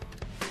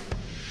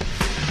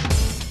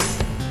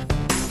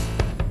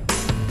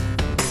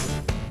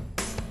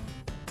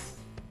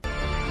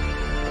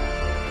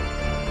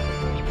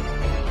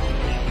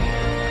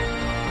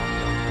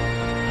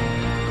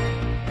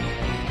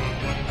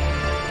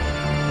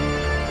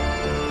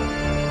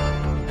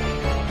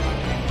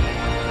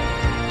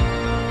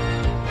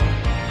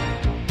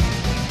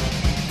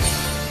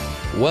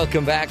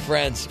 Welcome back,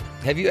 friends.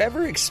 Have you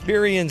ever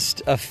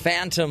experienced a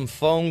phantom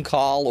phone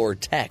call or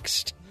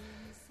text?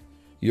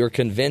 You're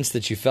convinced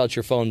that you felt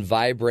your phone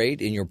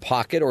vibrate in your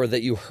pocket or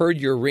that you heard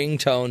your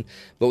ringtone,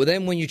 but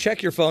then when you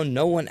check your phone,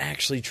 no one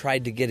actually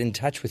tried to get in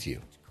touch with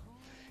you.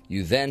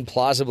 You then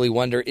plausibly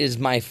wonder, is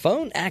my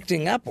phone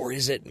acting up or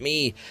is it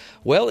me?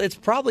 Well, it's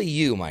probably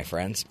you, my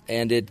friends,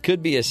 and it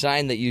could be a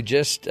sign that you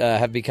just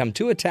have become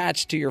too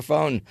attached to your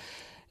phone.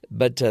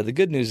 But the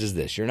good news is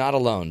this. You're not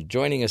alone.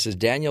 Joining us is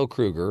Daniel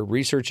Kruger,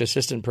 research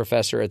assistant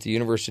professor at the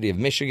University of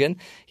Michigan.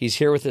 He's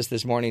here with us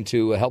this morning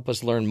to help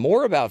us learn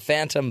more about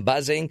phantom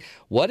buzzing,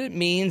 what it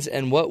means,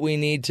 and what we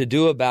need to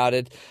do about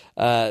it.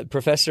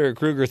 Professor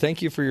Kruger,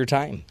 thank you for your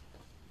time.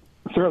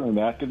 Certainly,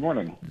 Matt. Good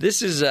morning.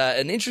 This is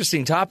an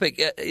interesting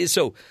topic.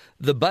 So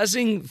the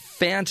buzzing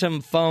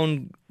phantom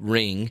phone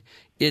ring,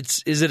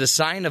 is it a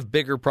sign of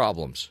bigger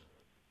problems?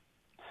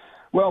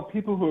 Well,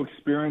 people who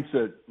experience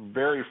it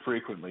very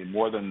frequently,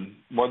 more than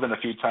a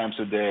few times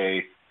a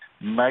day,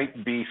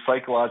 might be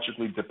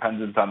psychologically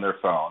dependent on their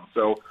phone.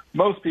 So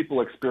most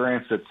people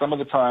experience it some of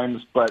the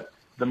times, but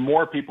the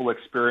more people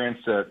experience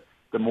it,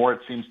 the more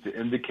it seems to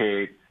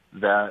indicate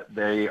that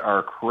they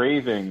are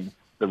craving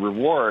the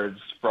rewards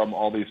from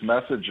all these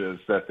messages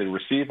that they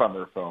receive on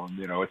their phone.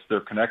 You know, it's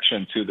their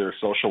connection to their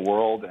social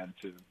world and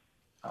to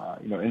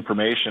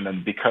information.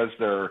 And because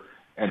they're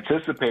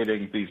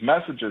anticipating these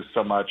messages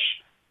so much,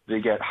 they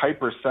get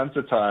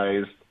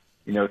hypersensitized,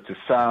 to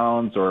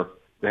sounds, or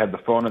they have the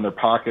phone in their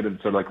pocket and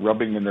sort of like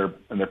rubbing in their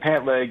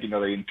pant leg.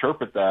 They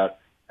interpret that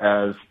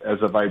as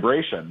a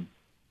vibration,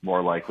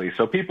 more likely.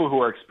 So people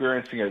who are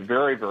experiencing it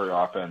very, very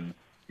often,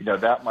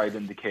 that might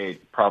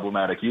indicate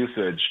problematic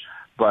usage.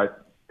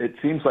 But it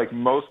seems like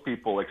most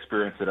people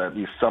experience it at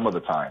least some of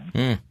the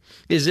time.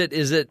 Is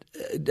it?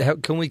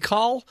 Can we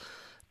call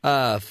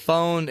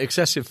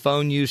excessive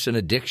phone use an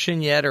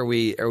addiction yet? Are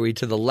we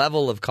to the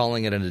level of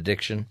calling it an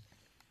addiction?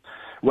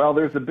 Well,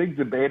 there's a big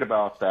debate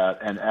about that,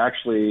 and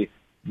actually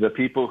the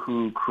people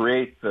who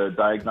create the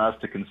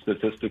Diagnostic and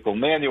Statistical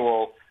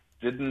Manual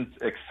didn't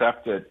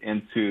accept it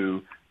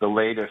into the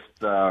latest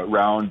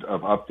round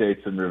of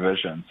updates and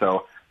revision.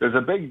 So there's a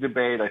big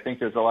debate. I think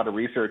there's a lot of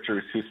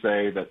researchers who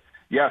say that,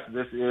 yes,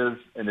 this is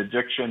an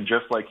addiction,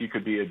 just like you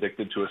could be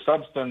addicted to a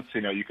substance.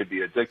 You could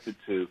be addicted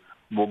to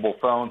mobile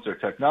phones or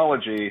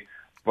technology,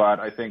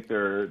 but I think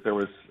there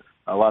was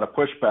a lot of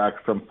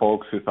pushback from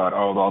folks who thought,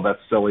 oh, well,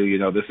 that's silly.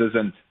 This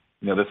isn't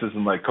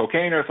like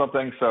cocaine or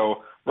something.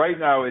 So right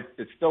now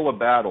it's still a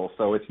battle.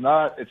 So it's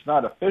not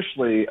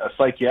officially a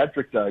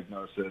psychiatric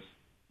diagnosis,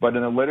 but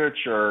in the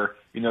literature,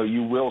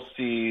 you will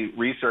see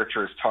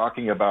researchers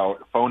talking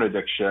about phone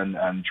addiction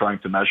and trying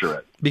to measure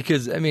it.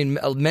 Because,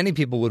 many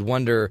people would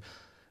wonder,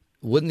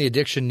 wouldn't the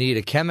addiction need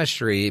a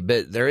chemistry?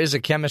 But there is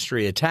a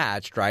chemistry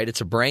attached, right?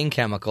 It's a brain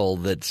chemical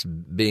that's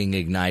being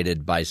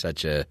ignited by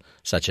such a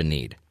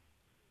need.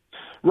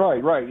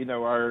 Right.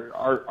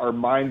 Our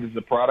mind is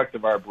a product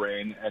of our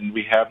brain, and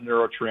we have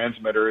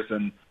neurotransmitters,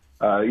 and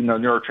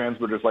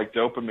neurotransmitters like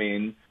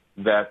dopamine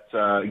that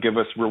give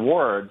us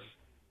rewards.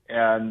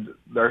 And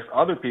there's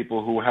other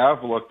people who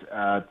have looked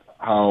at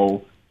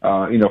how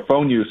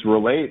phone use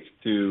relates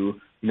to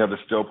this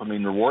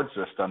dopamine reward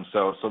system.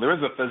 So there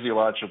is a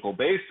physiological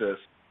basis.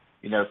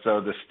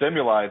 So the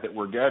stimuli that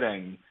we're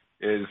getting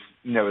is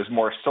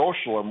more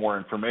social or more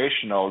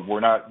informational. We're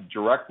not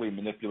directly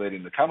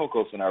manipulating the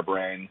chemicals in our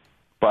brain,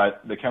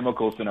 but the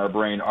chemicals in our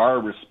brain are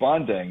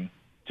responding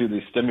to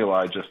the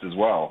stimuli just as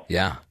well.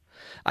 Yeah.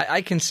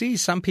 I can see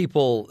some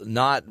people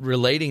not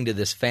relating to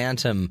this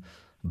phantom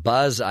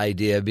buzz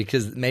idea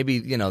because maybe,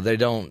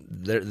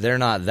 they're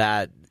not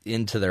that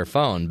into their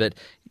phone. But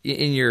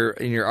in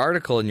your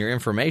article, in your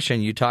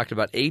information, you talked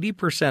about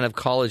 80% of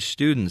college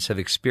students have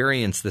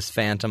experienced this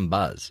phantom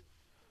buzz.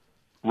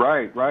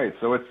 Right.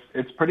 So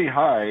it's pretty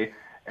high,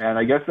 and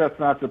I guess that's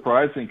not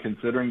surprising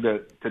considering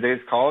that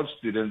today's college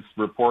students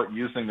report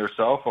using their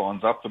cell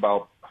phones up to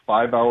about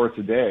 5 hours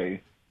a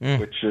day,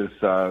 which is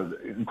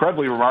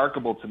incredibly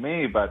remarkable to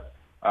me. But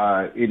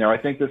I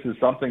think this is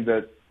something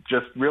that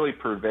just really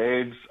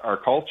pervades our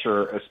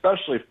culture,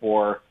 especially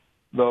for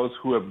those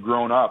who have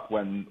grown up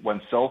when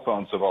cell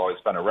phones have always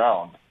been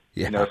around.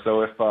 Yeah.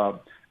 So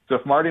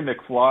if Marty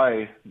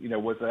McFly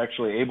was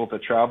actually able to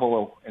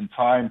travel in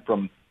time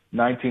from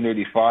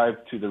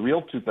 1985 to the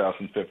real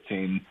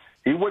 2015,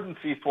 he wouldn't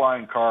see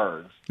flying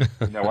cars.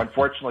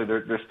 Unfortunately,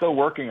 they're still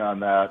working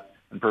on that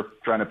and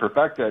trying to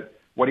perfect it.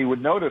 What he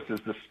would notice is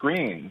the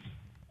screens.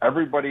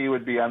 Everybody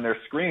would be on their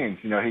screens.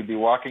 He'd be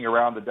walking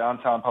around the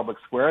downtown public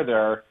square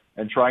there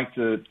and trying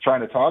to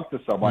talk to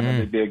someone, and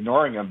they'd be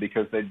ignoring him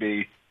because they'd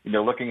be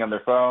looking on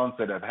their phones.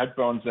 They'd have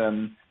headphones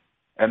in,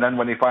 and then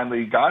when he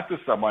finally got to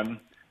someone,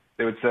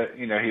 they would say,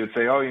 he would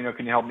say, "Oh,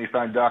 can you help me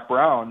find Doc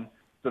Brown?"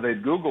 So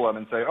they'd Google him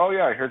and say, "Oh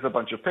yeah, here's a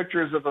bunch of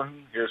pictures of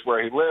him. Here's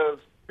where he lives.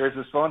 Here's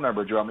his phone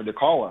number. Do you want me to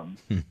call him?"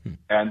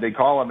 And they'd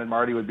call him, and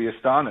Marty would be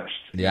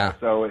astonished. Yeah.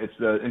 So it's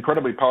an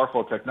incredibly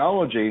powerful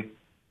technology,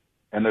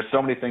 and there's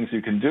so many things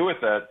you can do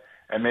with it.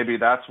 And maybe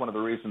that's one of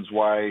the reasons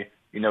why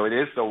it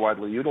is so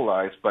widely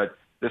utilized. But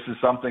this is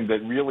something that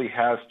really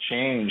has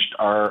changed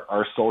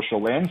our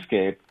social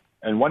landscape.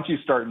 And once you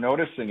start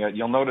noticing it,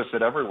 you'll notice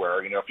it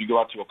everywhere. If you go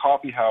out to a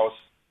coffee house,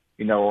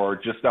 or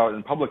just out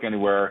in public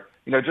anywhere,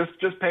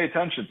 just pay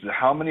attention to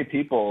how many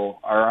people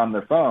are on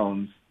their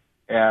phones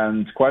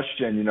and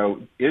question,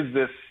 is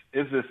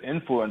this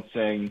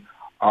influencing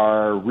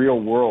our real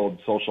world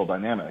social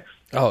dynamics?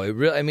 Oh, it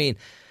really,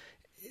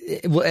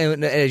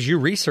 as you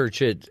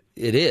research it,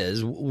 it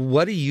is.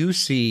 What do you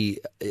see?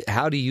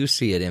 How do you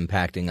see it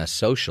impacting us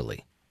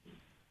socially?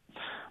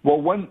 Well,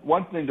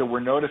 one thing that we're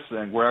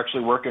noticing, we're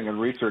actually working in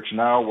research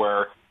now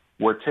where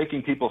we're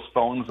taking people's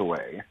phones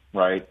away,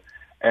 right?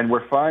 And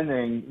we're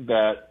finding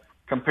that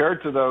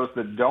compared to those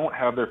that don't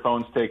have their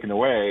phones taken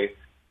away,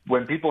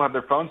 when people have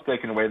their phones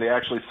taken away, they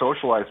actually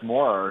socialize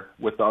more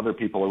with the other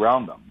people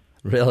around them.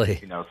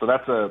 Really? So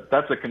that's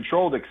a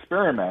controlled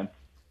experiment,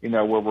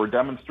 where we're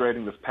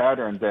demonstrating this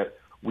pattern that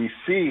we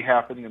see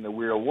happening in the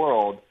real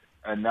world,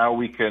 and now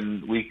we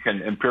can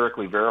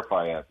empirically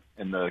verify it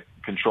in the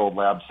controlled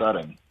lab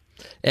setting.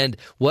 And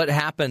what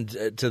happened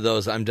to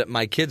those?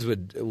 My kids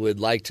would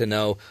like to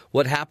know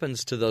what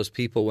happens to those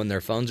people when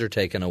their phones are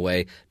taken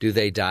away. Do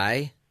they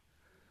die?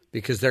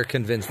 Because they're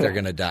convinced they're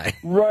going to die.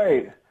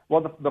 Right.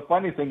 Well, the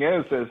funny thing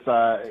is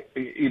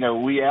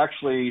we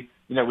actually,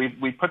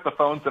 we put the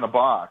phones in a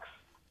box,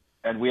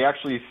 and we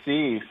actually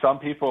see some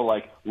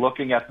people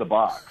looking at the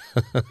box.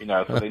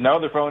 So they know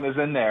their phone is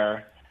in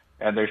there,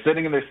 and they're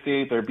sitting in their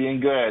seat. They're being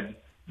good,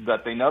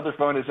 but they know their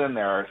phone is in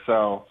there.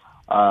 So.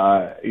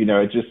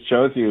 It just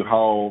shows you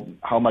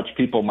how much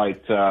people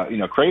might,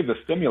 crave the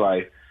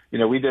stimuli.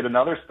 We did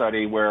another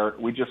study where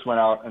we just went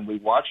out and we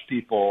watched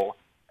people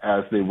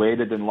as they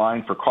waited in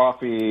line for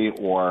coffee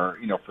or,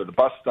 for the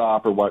bus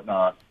stop or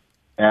whatnot.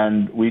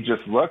 And we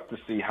just looked to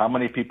see how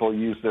many people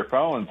use their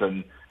phones.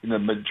 And the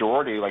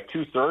majority,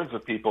 2/3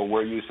 of people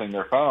were using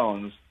their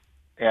phones.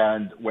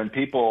 And when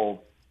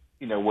people,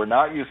 were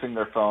not using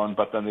their phone,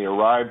 but then they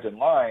arrived in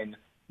line,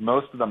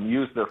 most of them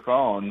used their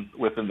phone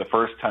within the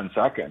first 10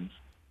 seconds.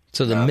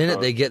 So the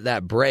minute they get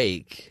that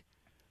break,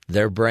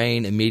 their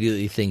brain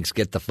immediately thinks,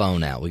 get the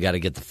phone out. We got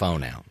to get the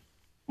phone out.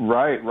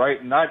 Right.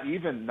 Not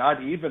even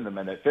the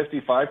minute.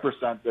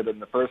 55% did it in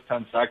the first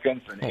 10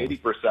 seconds, and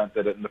 80%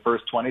 did it in the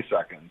first 20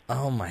 seconds.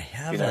 Oh, my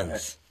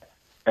heavens.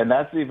 And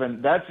that's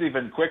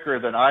even quicker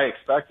than I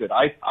expected.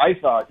 I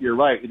thought, you're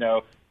right,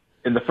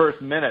 in the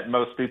first minute,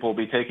 most people will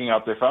be taking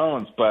out their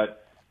phones,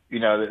 but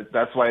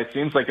that's why it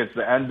seems like it's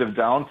the end of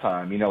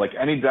downtime.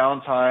 Any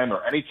downtime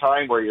or any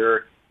time where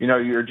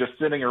you're just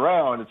sitting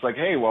around, it's like,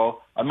 hey,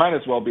 well, I might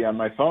as well be on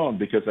my phone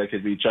because I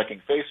could be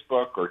checking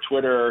Facebook or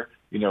Twitter,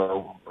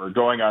 or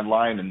going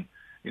online and,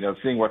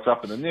 seeing what's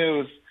up in the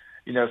news.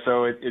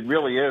 So it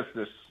really is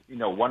this,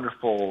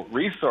 wonderful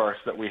resource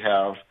that we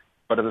have.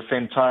 But at the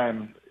same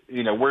time,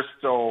 we're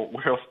still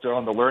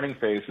in the learning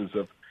phases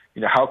of,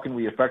 how can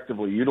we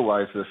effectively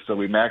utilize this so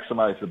we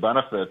maximize the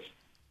benefits,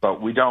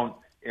 but we don't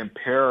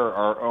impair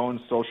our own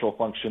social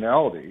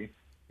functionality.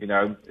 You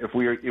know, if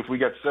we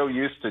get so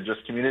used to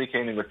just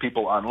communicating with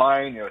people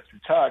online, you know, through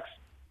text,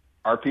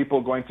 are people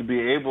going to be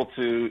able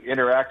to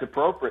interact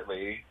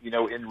appropriately, you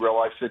know, in real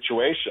life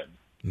situations?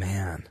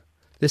 Man,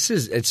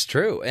 it's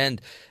true,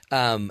 and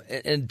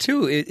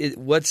two, it's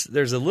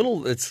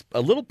a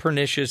little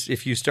pernicious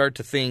if you start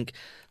to think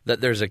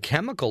that there's a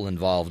chemical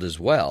involved as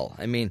well.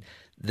 I mean,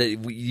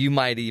 you're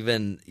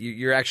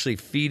actually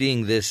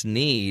feeding this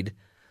need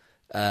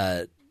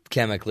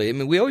chemically. I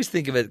mean, we always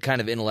think of it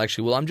kind of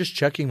intellectually. Well, I'm just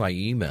checking my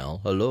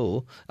email.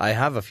 Hello, I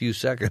have a few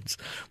seconds.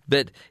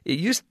 But it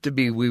used to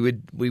be we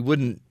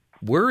wouldn't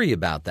worry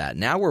about that.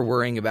 Now we're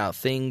worrying about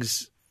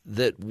things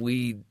that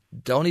we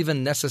don't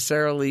even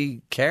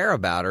necessarily care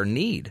about or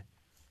need.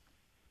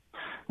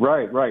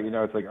 Right. You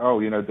know, it's like, oh,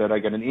 you know, did I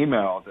get an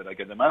email? Did I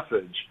get a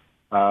message?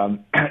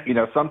 You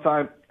know,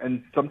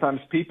 sometimes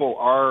people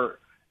are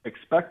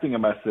expecting a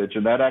message,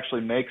 and that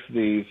actually makes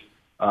these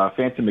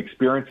phantom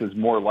experiences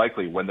more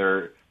likely when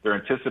they're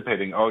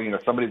anticipating, oh, you know,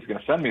 somebody's going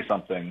to send me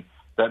something.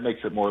 That makes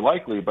it more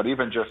likely. But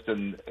even just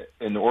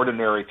in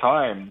ordinary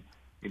time,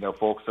 you know,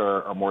 folks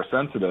are more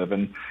sensitive.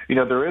 And, you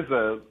know, there is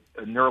a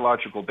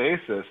neurological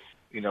basis,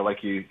 you know,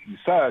 like you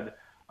said,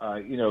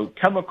 you know,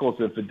 chemicals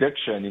of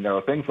addiction, you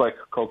know, things like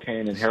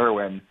cocaine and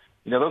heroin,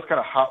 you know, those kind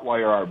of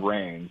hotwire our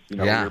brains. You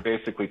know, You're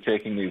basically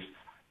taking these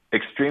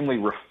extremely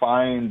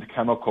refined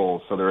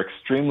chemicals, so they're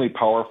extremely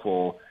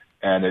powerful,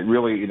 and it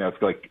really, you know,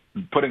 it's like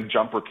putting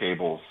jumper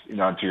cables, you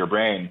know, into your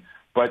brain.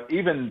 But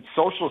even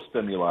social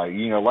stimuli,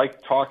 you know,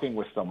 like talking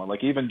with someone,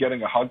 like even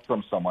getting a hug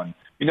from someone,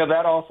 you know,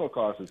 that also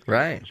causes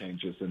chemical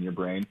changes in your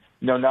brain.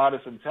 You know, not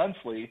as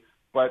intensely,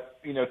 but,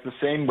 you know, it's the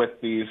same with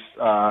these,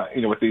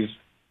 you know, with these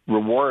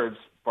rewards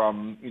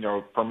from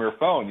your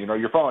phone. You know,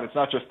 your phone, it's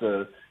not just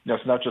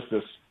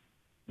this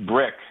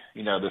brick,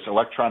 you know, this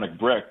electronic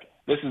brick.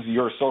 This is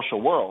your social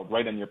world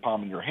right in your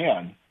palm of your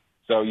hand.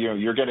 So, you know,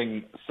 you're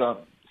getting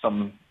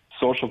some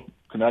social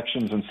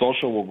connections and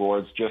social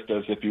rewards just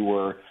as if you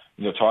were,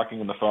 you know,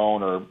 talking on the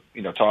phone or,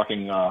 you know,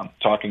 talking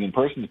in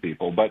person to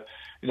people. But,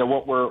 you know,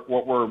 what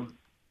we're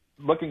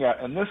looking at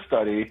in this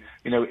study,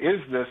 you know,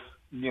 is this,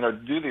 you know,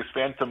 do these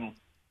phantom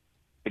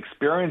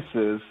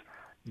experiences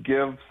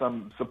give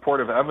some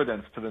supportive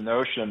evidence to the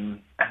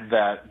notion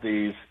that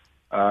these,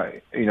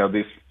 you know,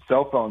 these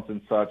cell phones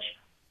and such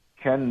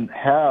can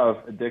have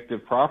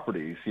addictive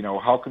properties? You know,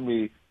 how can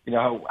we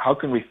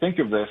think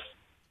of this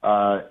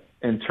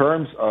in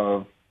terms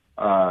of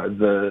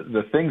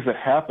the things that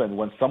happen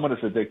when someone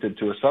is addicted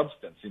to a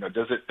substance? You know,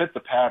 does it fit the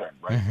pattern,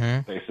 right?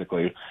 Mm-hmm.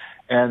 Basically,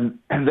 and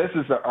this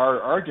is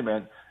our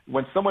argument.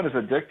 When someone is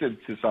addicted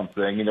to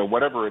something, you know,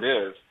 whatever it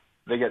is,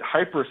 they get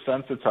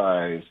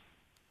hypersensitized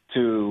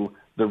to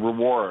the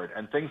reward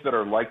and things that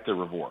are like the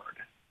reward.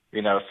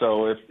 You know,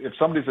 so if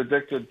somebody's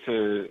addicted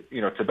to, you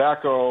know,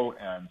 tobacco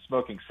and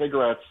smoking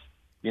cigarettes,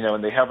 you know,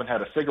 and they haven't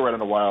had a cigarette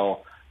in a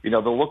while, you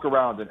know, they'll look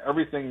around and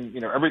everything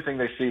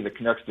they see that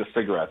connects to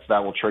cigarettes,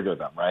 that will trigger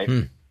them, right?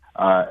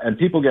 And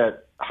people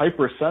get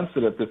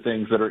hypersensitive to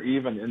things that are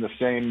even in the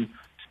same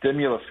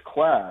stimulus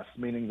class,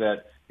 meaning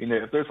that, you know,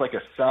 if there's like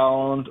a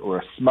sound or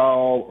a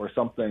smell or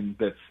something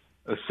that's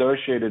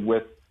associated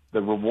with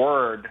the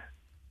reward,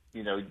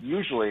 you know,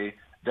 usually,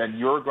 then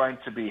you're going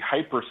to be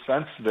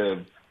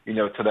hypersensitive, you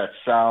know, to that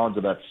sound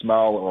or that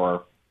smell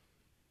or,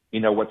 you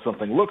know, what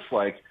something looks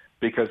like,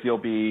 because you'll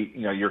be,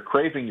 you know, you're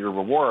craving your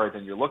reward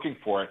and you're looking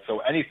for it. So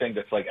anything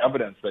that's like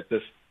evidence that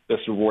this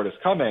reward is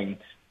coming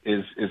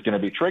is going to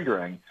be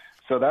triggering.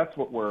 So that's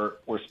what we're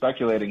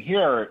speculating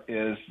here,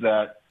 is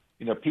that,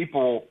 you know,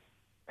 people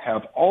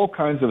have all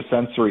kinds of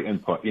sensory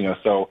input, you know,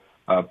 so,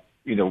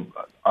 you know,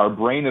 our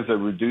brain is a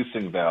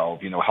reducing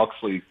valve. You know,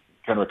 Huxley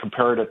kind of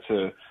compared it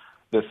to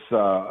this,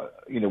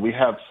 you know, we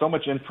have so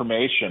much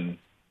information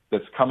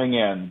that's coming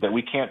in that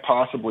we can't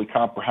possibly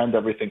comprehend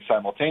everything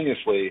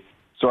simultaneously.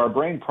 So our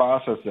brain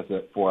processes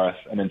it for us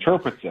and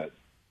interprets it.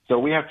 So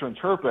we have to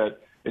interpret,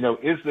 you know,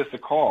 is this a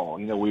call?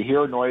 You know, we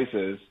hear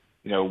noises,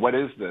 you know, what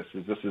is this?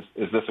 Is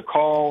this a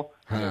call?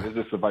 You know, is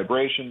this a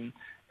vibration?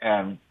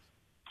 And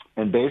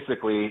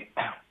basically,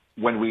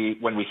 when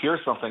we hear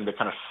something that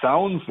kind of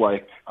sounds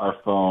like our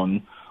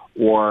phone,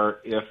 or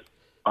if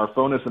our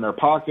phone is in our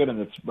pocket and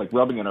it's like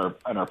rubbing in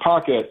our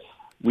pocket,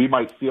 we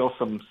might feel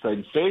some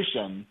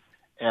sensation,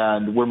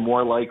 and we're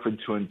more likely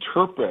to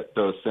interpret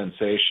those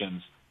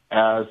sensations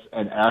as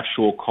an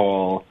actual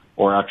call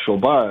or actual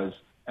buzz.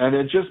 And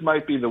it just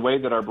might be the way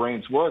that our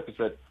brains work, is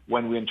that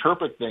when we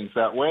interpret things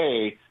that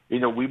way, you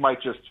know, we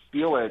might just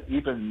feel it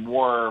even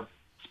more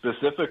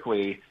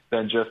specifically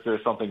than just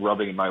there's something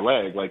rubbing in my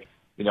leg. Like,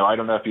 you know, I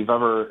don't know if you've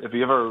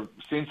ever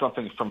seen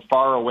something from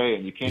far away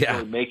and you can't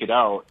really make it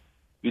out.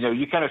 You know,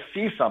 you kind of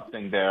see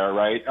something there,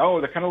 right?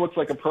 Oh, that kind of looks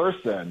like a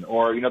person,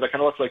 or, you know, that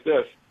kind of looks like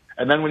this.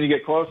 And then when you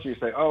get closer, you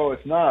say, oh,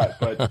 it's not.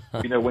 But,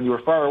 you know, when you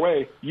were far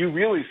away, you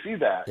really see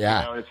that.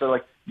 Yeah. You know? And so,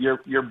 like,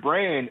 your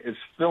brain is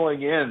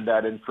filling in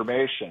that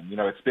information. You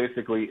know, it's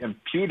basically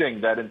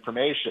imputing that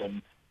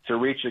information to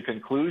reach a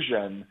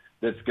conclusion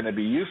that's going to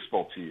be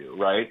useful to you,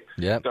 right?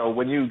 Yep. So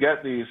when you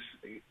get these,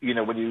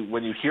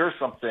 when you hear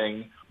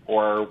something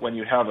or when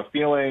you have a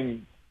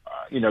feeling,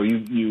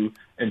 you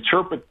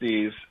interpret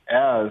these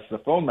as the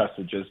phone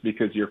messages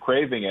because you're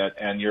craving it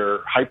and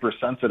you're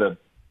hypersensitive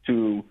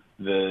to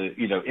the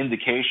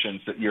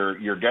indications that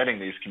you're getting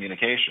these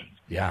communications.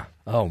 Yeah.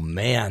 Oh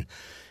man.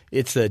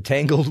 It's a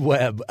tangled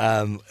web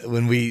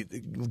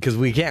because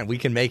we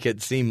can make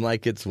it seem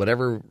like it's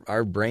whatever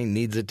our brain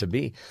needs it to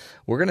be.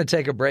 We're going to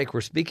take a break. We're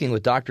speaking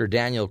with Dr.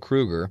 Daniel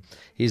Kruger.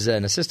 He's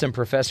an assistant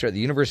professor at the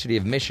University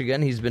of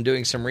Michigan. He's been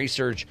doing some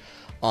research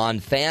on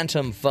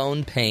phantom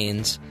phone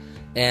pains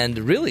and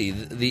really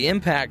the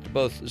impact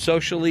both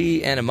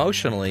socially and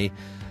emotionally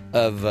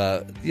of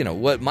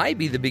what might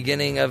be the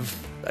beginning of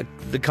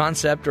the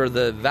concept or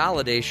the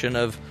validation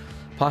of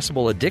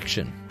possible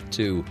addiction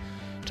to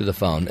the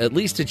phone. At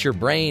least it's your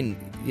brain,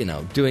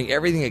 doing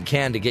everything it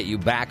can to get you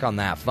back on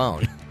that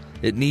phone.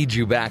 It needs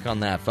you back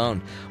on that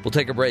phone. We'll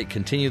take a break,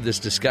 continue this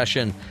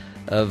discussion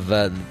of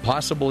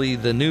possibly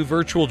the new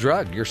virtual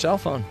drug, your cell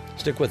phone.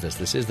 Stick with us.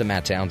 This is the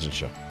Matt Townsend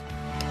Show.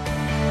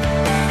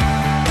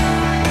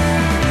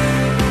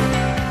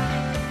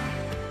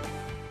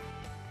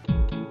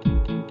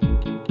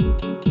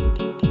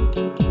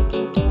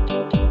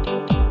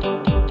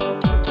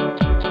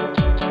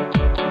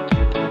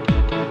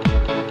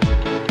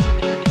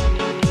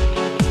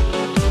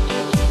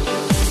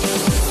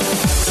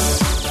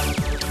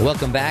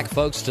 Welcome back,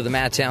 folks, to the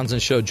Matt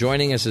Townsend Show.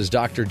 Joining us is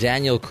Dr.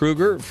 Daniel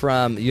Kruger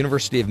from the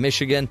University of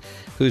Michigan,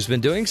 who's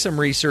been doing some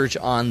research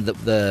on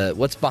the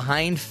what's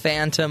behind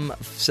phantom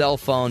cell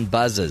phone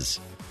buzzes.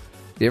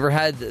 You ever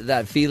had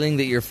that feeling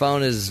that your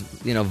phone is,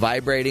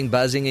 vibrating,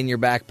 buzzing in your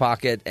back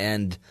pocket,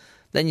 and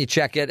then you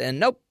check it, and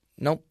nope,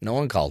 no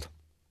one called?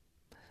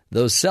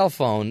 Those cell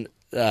phone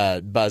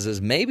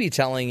buzzes may be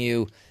telling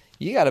you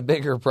got a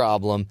bigger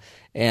problem.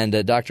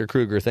 And Dr.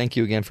 Kruger, thank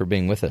you again for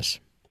being with us.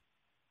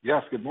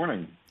 Yes, good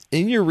morning.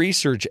 In your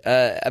research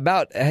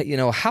about,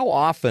 how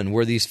often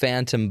were these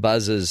phantom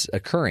buzzes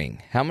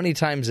occurring? How many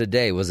times a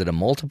day? Was it a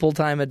multiple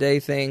time a day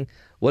thing?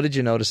 What did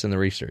you notice in the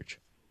research?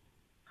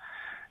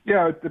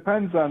 Yeah, it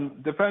depends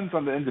on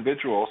the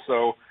individual.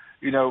 So,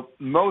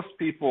 most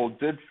people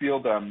did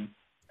feel them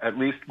at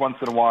least once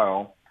in a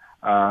while.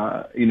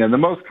 The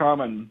most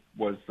common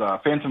was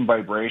phantom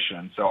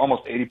vibration. So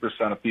almost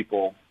 80% of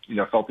people,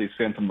 felt these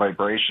phantom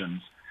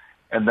vibrations.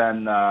 And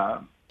then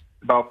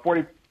about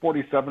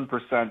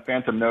 47%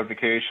 phantom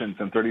notifications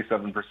and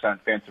 37%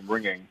 phantom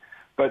ringing.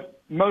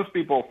 But most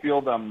people feel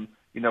them,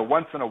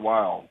 once in a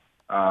while.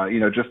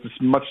 Just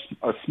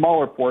a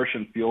smaller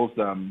portion feels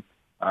them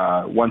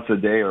once a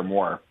day or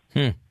more.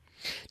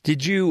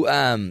 Did you,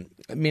 I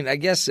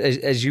guess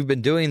as you've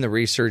been doing the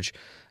research,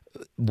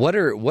 what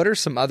are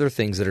some other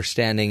things that are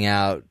standing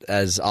out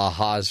as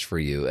ahas for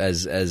you,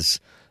 as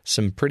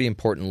some pretty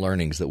important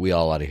learnings that we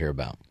all ought to hear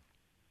about?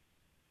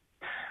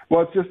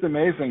 Well, it's just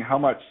amazing how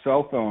much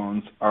cell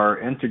phones are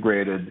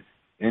integrated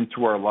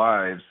into our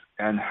lives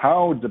and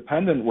how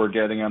dependent we're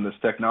getting on this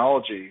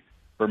technology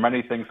for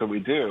many things that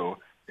we do.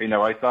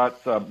 I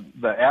thought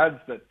the ads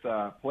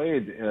that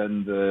played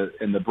in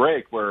the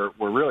break were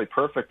really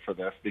perfect for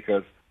this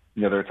because,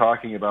 they're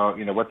talking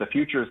about, what the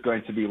future is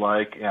going to be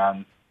like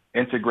and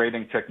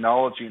integrating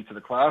technology into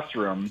the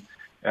classroom.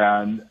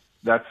 And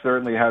that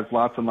certainly has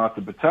lots and lots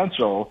of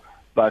potential,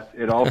 but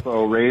it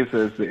also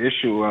raises the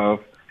issue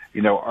of,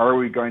 are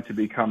we going to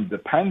become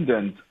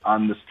dependent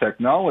on this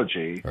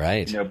technology?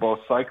 Right.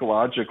 Both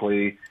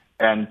psychologically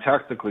and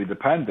technically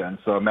dependent.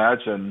 So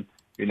imagine,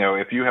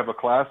 if you have a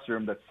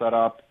classroom that's set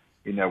up,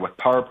 with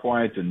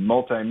PowerPoint and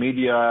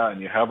multimedia,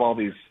 and you have all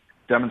these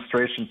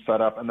demonstrations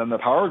set up, and then the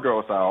power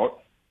goes out,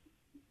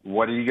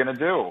 what are you going to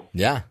do?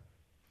 Yeah.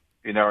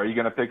 Are you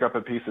going to pick up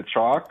a piece of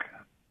chalk?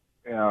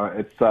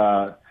 It's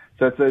a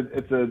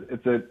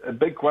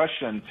big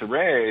question to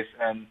raise,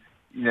 and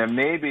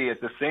maybe at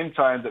the same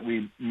time that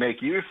we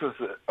make use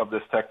of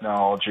this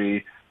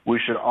technology, we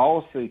should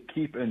also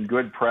keep in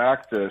good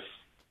practice,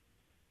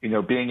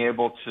 being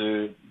able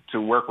to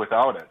work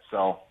without it.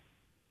 So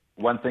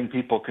one thing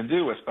people can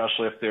do,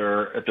 especially if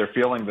they're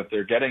feeling that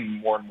they're getting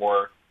more and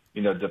more,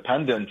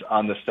 dependent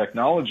on this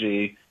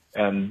technology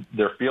and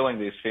they're feeling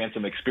these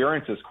phantom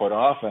experiences quite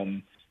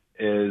often,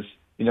 is,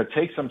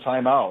 take some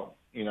time out,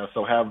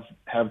 so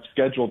have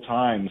scheduled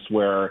times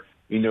where,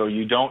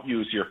 you don't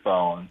use your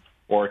phone.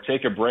 Or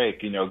take a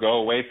break, go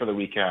away for the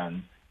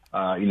weekend,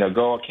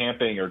 go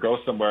camping or go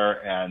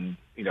somewhere and,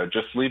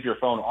 just leave your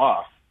phone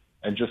off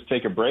and just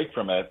take a break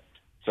from it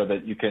so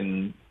that you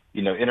can,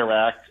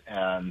 interact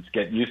and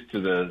get used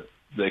to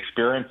the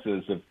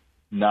experiences of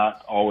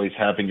not always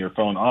having your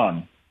phone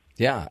on.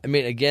 Yeah.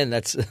 Again,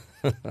 that's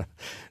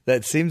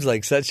that seems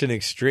like such an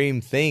extreme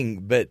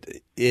thing, but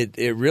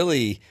it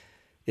really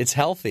it's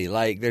healthy.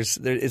 Like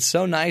it's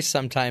so nice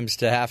sometimes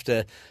to have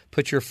to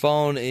put your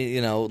phone,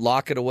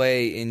 lock it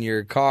away in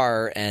your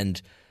car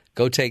and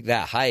go take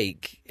that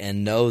hike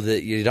and know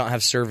that you don't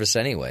have service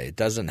anyway. It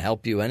doesn't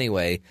help you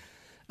anyway.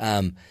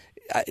 But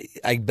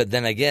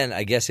then again,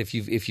 I guess if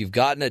you've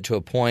gotten it to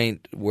a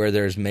point where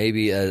there's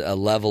maybe a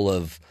level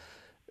of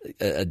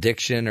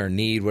addiction or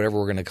need, whatever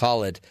we're going to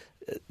call it,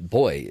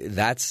 boy,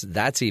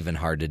 that's even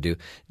hard to do.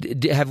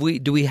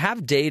 Do we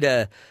have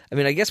data? I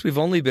mean, I guess we've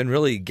only been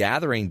really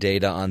gathering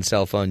data on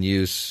cell phone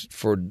use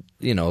for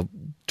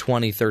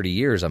 20, 30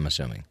 years, I'm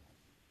assuming.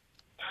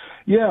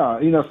 Yeah,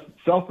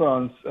 cell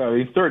phones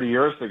 30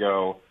 years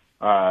ago,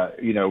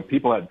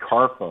 people had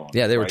car phones.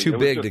 Yeah, they were right? too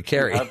big to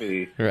carry.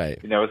 Heavy. Right.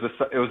 It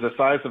was the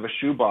size of a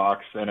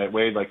shoebox, and it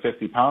weighed like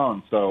 50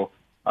 pounds. So,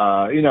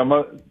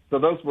 so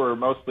those were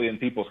mostly in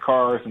people's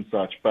cars and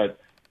such. But,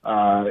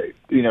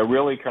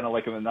 really kind of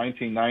like in the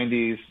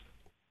 1990s,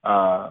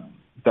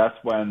 that's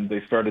when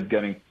they started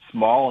getting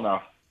small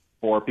enough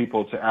for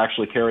people to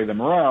actually carry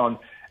them around.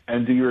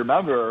 And do you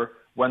remember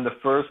when the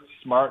first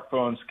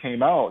smartphones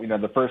came out?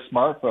 The first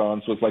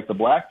smartphones was like the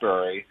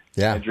BlackBerry.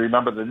 Yeah. And do you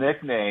remember the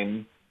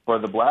nickname for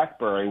the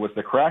BlackBerry was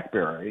the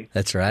Crackberry?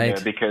 That's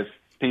right. Because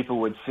people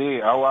would see,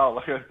 oh, wow,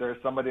 look,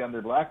 there's somebody on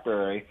their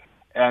BlackBerry.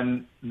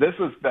 And this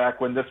was back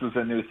when this was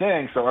a new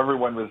thing, so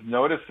everyone was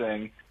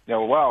noticing,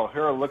 wow,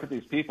 here, look at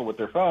these people with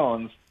their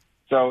phones.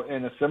 So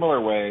in a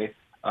similar way,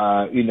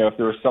 if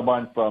there was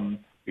someone from,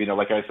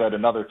 like I said,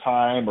 another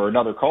time or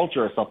another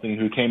culture or something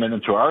who came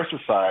into our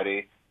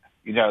society,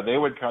 they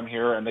would come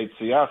here and they'd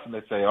see us and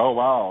they'd say, oh,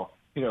 wow,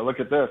 look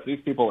at this.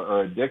 These people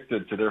are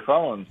addicted to their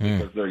phones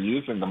because they're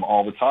using them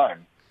all the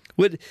time.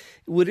 Would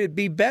it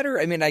be better?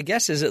 I mean, I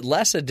guess, is it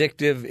less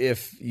addictive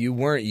if you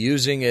weren't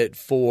using it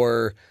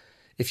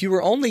if you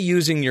were only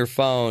using your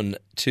phone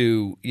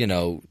to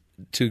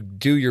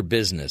do your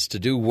business, to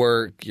do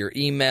work, your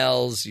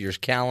emails, your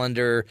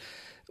calendar?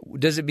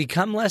 Does it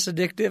become less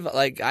addictive?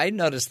 Like, I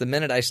noticed the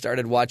minute I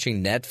started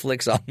watching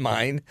Netflix on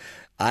mine,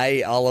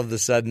 I all of a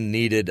sudden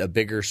needed a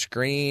bigger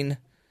screen.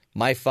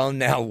 My phone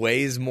now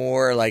weighs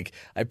more. Like,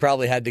 I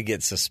probably had to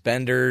get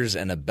suspenders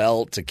and a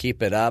belt to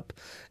keep it up.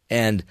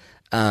 And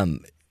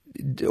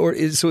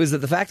is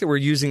it the fact that we're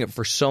using it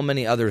for so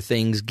many other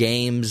things,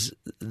 games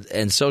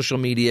and social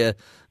media,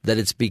 that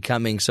it's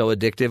becoming so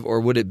addictive?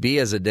 Or would it be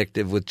as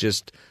addictive with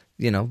just,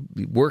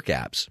 work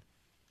apps?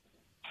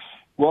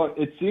 Well,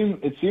 it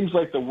seems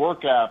like the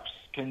work apps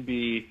can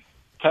be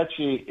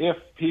touchy if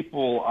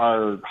people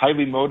are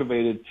highly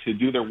motivated to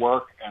do their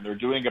work and they're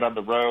doing it on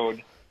the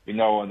road,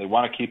 and they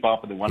want to keep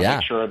up and they want to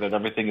make sure that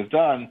everything is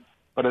done.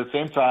 But at the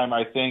same time,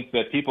 I think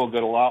that people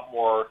get a lot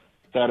more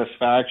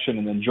satisfaction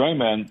and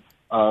enjoyment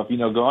of,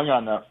 going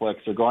on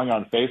Netflix or going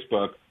on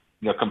Facebook,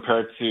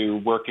 compared to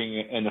working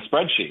in a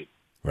spreadsheet.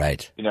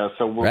 Right.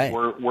 So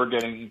we're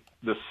getting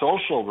the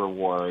social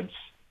rewards,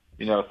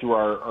 through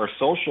our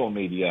social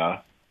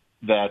media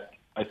that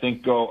I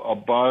think go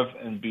above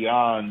and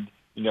beyond,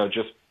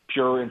 just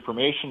pure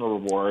informational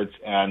rewards.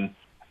 And,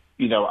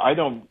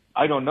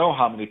 I don't know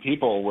how many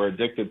people were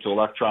addicted to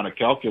electronic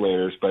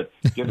calculators, but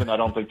given I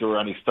don't think there were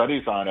any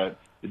studies on it,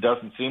 it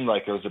doesn't seem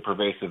like it was a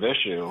pervasive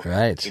issue.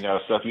 Right.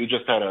 So if you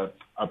just had a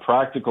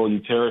practical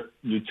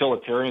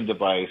utilitarian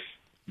device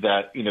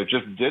that,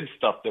 just did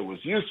stuff that was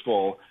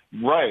useful,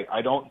 right,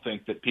 I don't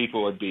think that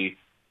people would be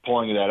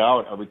pulling that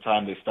out every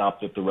time they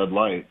stopped at the red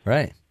light.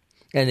 Right.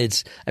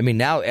 And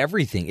now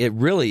everything, it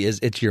really is,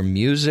 it's your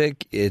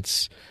music,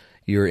 it's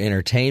your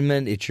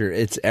entertainment,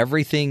 it's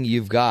everything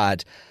you've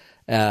got.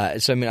 I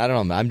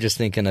don't know. I'm just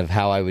thinking of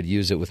how I would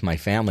use it with my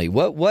family.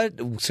 What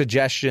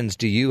suggestions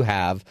do you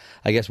have?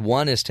 I guess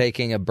one is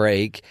taking a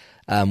break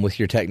with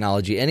your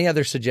technology. Any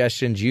other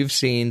suggestions you've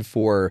seen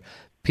for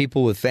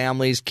people with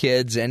families,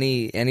 kids?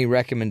 Any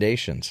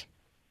recommendations?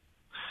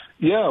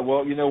 Yeah,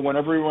 well, when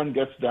everyone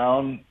gets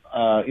down,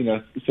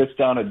 sits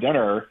down at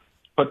dinner,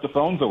 put the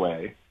phones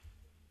away.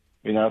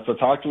 So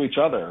talk to each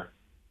other.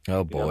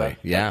 Oh boy,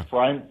 that's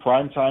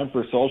prime time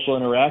for social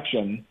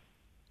interaction.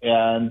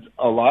 And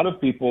a lot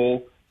of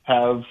people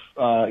have,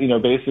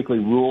 basically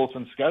rules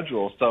and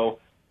schedules. So,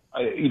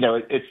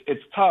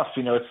 it's tough.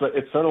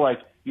 It's sort of like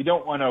you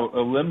don't want to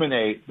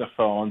eliminate the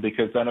phone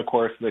because then, of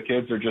course, the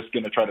kids are just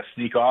going to try to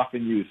sneak off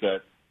and use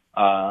it.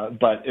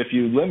 But if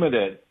you limit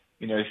it,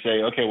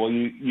 say, okay, well,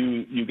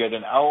 you get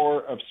an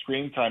hour of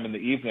screen time in the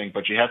evening,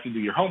 but you have to do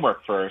your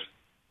homework first.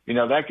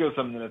 That gives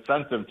them an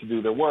incentive to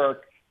do their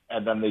work,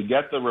 and then they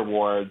get the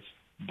rewards.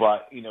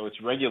 But,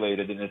 it's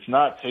regulated, and it's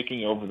not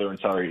taking over their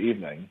entire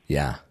evening.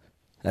 Yeah,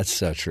 that's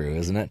so true,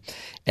 isn't it?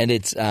 And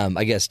it's,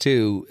 I guess,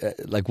 too,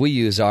 like we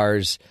use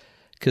ours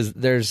because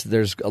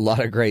there's a lot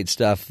of great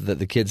stuff that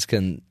the kids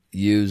can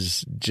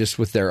use just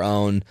with their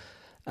own,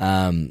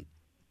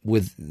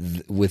 with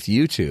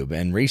YouTube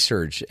and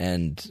research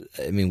and,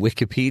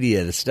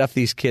 Wikipedia, the stuff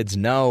these kids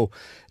know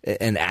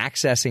and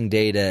accessing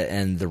data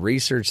and the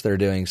research they're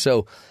doing.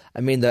 So, I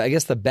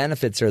guess the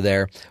benefits are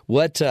there.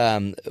 What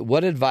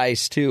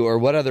advice too, or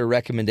what other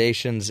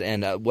recommendations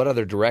and what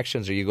other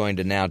directions are you going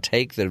to now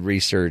take the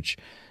research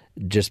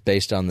just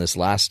based on this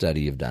last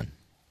study you've done?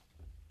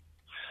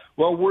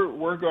 Well,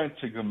 we're going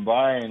to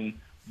combine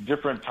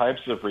different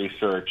types of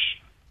research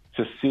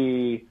to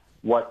see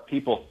what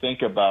people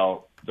think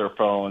about their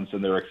phones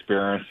and their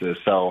experiences.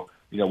 So,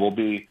 we'll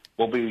be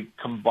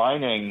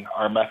combining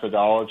our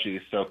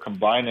methodologies. So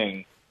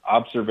combining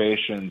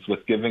observations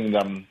with giving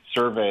them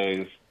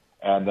surveys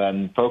and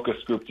then focus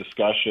group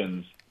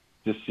discussions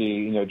to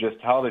see, just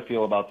how they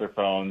feel about their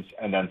phones,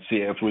 and then see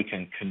if we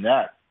can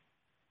connect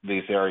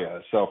these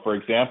areas. So, for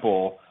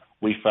example,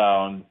 we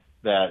found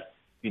that,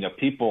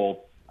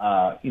 people,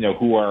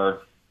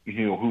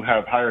 who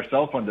have higher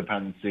cell phone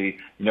dependency,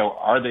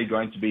 are they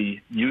going to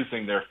be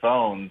using their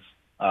phones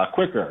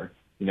quicker?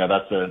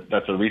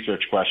 That's a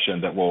research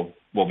question that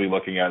we'll be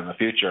looking at in the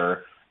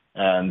future.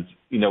 And,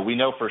 we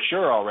know for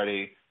sure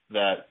already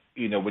that,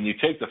 when you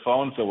take the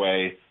phones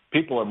away,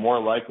 people are more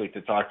likely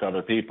to talk to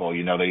other people.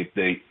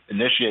 They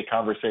initiate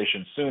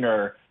conversation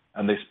sooner,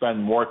 and they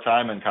spend more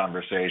time in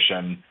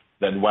conversation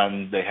than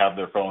when they have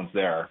their phones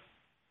there.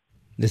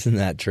 Isn't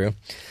that true?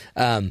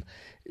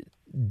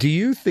 Do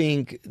you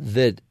think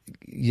that,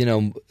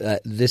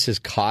 this is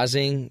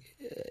causing,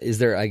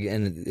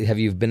 have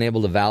you been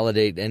able to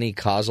validate any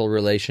causal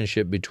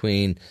relationship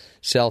between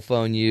cell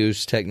phone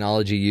use,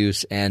 technology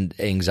use, and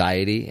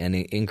anxiety, and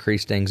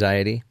increased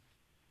anxiety?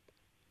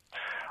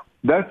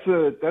 That's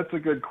a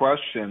good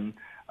question.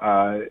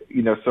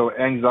 So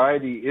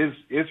anxiety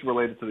is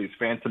related to these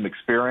phantom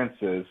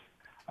experiences,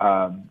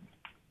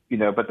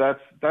 but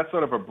that's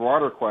sort of a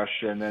broader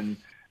question, and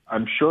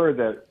I'm sure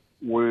that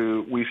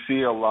we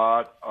see a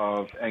lot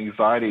of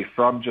anxiety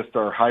from just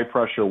our high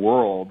pressure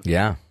world.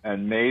 Yeah.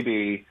 And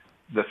maybe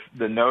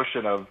the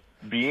notion of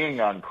being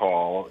on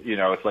call,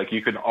 it's like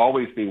you can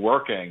always be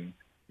working,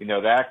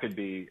 that could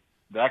be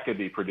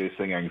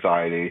producing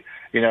anxiety.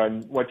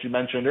 And what you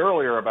mentioned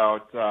earlier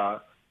about,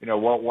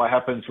 what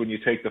happens when you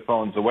take the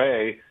phones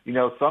away,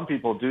 some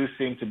people do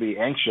seem to be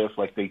anxious,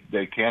 like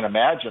they can't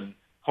imagine,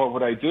 what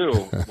would I do?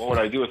 What would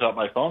I do without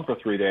my phone for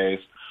 3 days?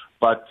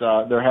 But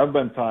there have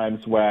been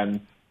times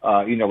when,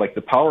 like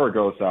the power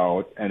goes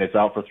out and it's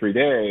out for 3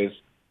 days,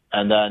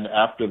 and then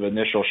after the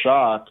initial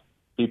shock,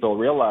 people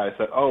realize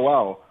that, oh,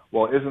 wow,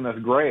 well, isn't this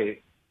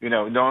great?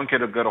 No one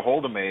could have got a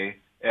hold of me,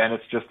 and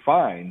it's just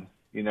fine,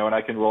 and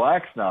I can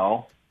relax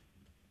now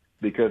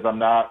because I'm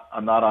not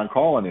on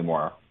call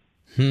anymore.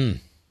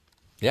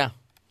 Yeah.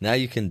 Now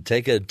you can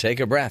take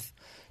a breath.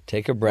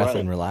 Take a breath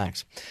and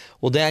relax.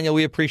 Well, Daniel,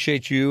 we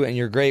appreciate you and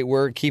your great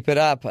work. Keep it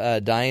up.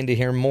 Dying to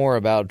hear more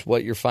about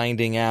what you're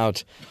finding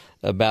out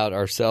about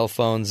our cell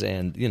phones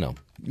and,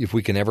 if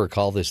we can ever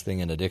call this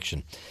thing an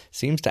addiction.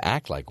 Seems to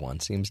act like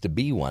one, seems to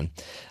be one.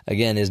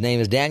 Again, his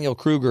name is Daniel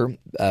Kruger,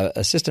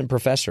 assistant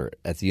professor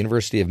at the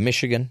University of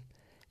Michigan,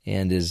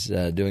 and is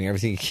doing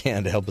everything he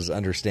can to help us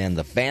understand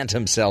the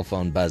phantom cell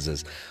phone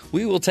buzzes.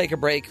 We will take a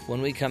break.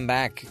 When we come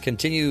back,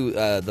 continue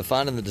the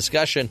fun and the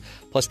discussion.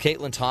 Plus,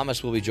 Caitlin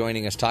Thomas will be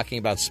joining us talking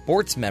about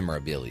sports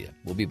memorabilia.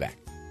 We'll be back.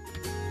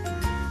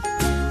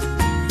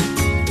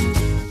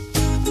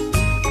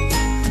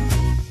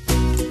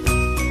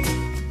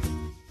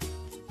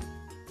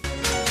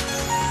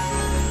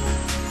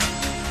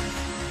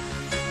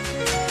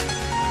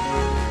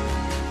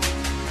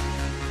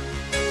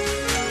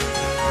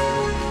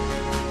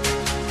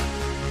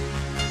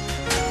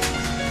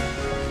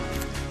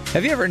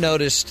 Have you ever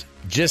noticed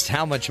just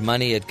how much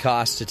money it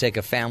costs to take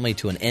a family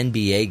to an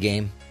NBA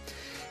game?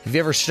 Have you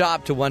ever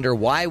stopped to wonder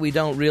why we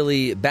don't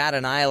really bat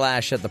an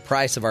eyelash at the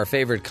price of our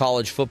favorite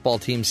college football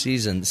team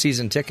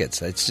season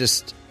tickets? It's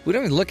just, we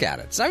don't even look at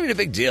it. It's not even a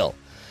big deal.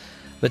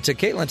 But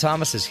Caitlin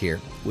Thomas is here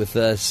with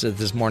us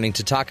this morning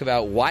to talk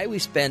about why we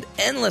spend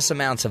endless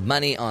amounts of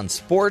money on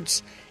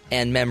sports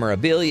and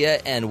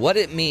memorabilia and what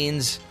it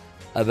means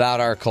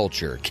about our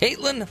culture.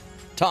 Caitlin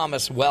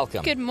Thomas,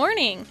 welcome. Good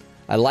morning.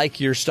 I like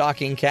your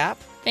stocking cap.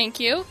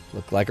 Thank you.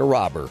 Look like a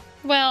robber.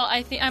 Well,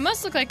 I think I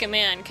must look like a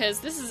man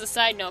because this is a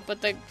side note,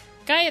 but the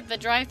guy at the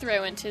drive-thru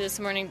I went to this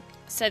morning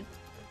said,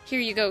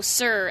 "Here you go,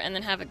 sir," and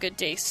then "Have a good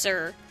day,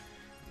 sir,"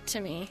 to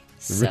me.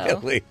 So.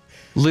 Really?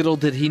 Little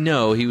did he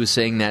know he was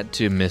saying that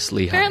to Miss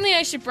Lehigh. Apparently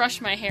I should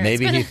brush my hair.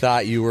 Maybe he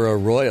thought you were a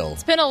royal.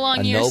 It's been a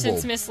long year noble.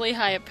 since Miss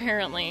Lehigh,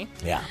 apparently.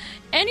 Yeah.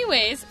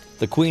 Anyways.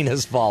 The queen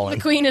has fallen.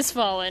 The queen has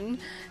fallen.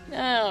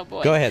 Oh,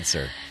 boy. Go ahead,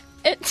 sir.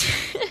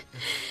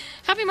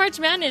 Happy March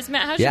Madness.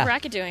 Matt, how's your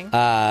bracket doing?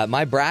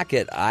 My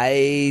bracket,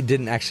 I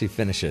didn't actually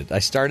finish it. I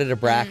started a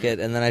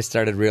bracket, and then I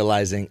started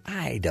realizing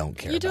I don't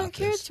care about this. You don't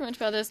care too much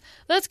about this.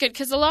 That's good,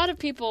 because a lot of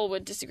people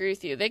would disagree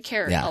with you. They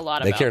care a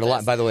lot about this. They cared a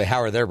lot. By the way,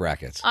 how are their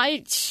brackets?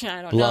 I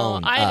don't know.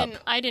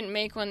 I didn't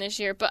make one this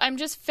year, but I'm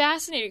just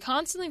fascinated,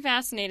 constantly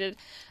fascinated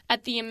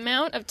at the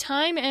amount of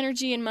time,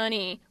 energy, and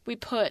money we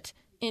put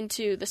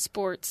into the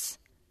sports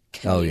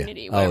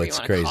community, whatever you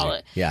want to call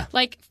it. Yeah.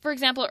 Like, for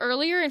example,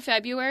 earlier in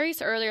February,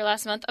 so earlier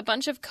last month, a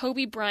bunch of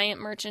Kobe Bryant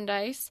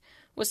merchandise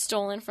was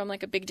stolen from,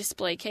 like, a big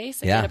display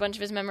case. He had a bunch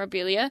of his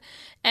memorabilia,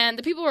 and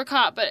the people were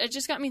caught, but it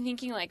just got me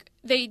thinking, like,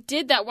 they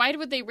did that. Why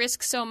would they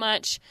risk so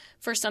much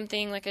for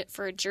something like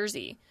for a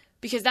jersey?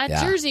 Because that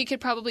jersey could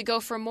probably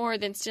go for more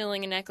than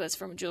stealing a necklace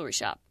from a jewelry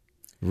shop.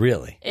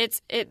 Really?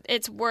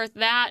 It's worth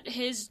that.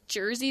 His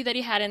jersey that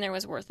he had in there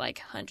was worth like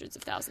hundreds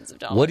of thousands of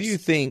dollars. What do you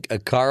think a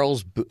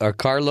Carlos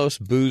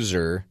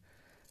Boozer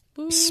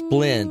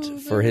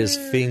splint for his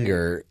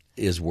finger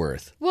is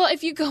worth? Well,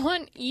 if you go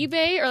on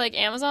eBay or like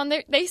Amazon,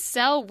 they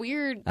sell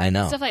weird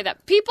stuff like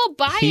that. People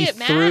buy it,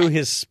 man. He threw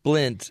his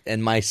splint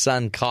and my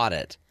son caught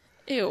it.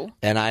 Ew.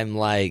 And I'm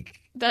like,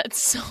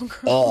 that's so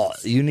gross. Oh,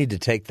 you need to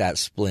take that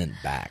splint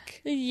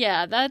back.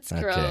 Yeah, that's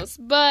gross.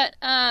 But,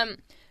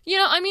 you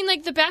know, I mean,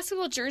 like the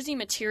basketball jersey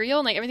material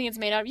and like everything it's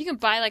made out of, you can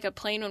buy like a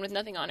plain one with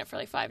nothing on it for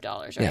like $5,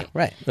 right? Yeah,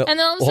 right. And then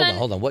all of a sudden,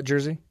 hold on. What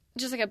jersey?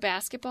 Just like a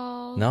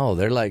basketball. No,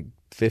 they're like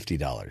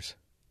 $50.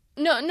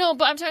 No,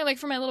 but I'm talking like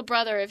for my little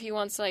brother if he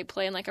wants to like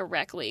play in like a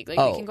rec league. Like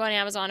you can go on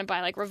Amazon and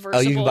buy like reversible.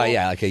 Oh, you can buy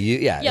like,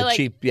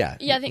 cheap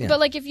Yeah, but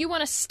like if you want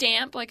to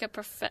stamp like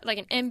like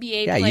an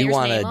NBA player's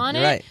name on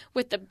it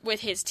with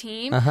his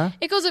team,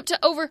 it goes up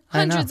to over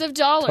hundreds of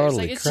dollars. Totally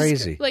like it's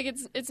crazy. Just, like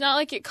it's not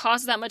like it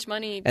costs that much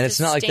money. And it's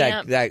not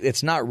stamp. like that.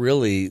 It's not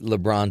really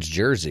LeBron's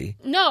jersey.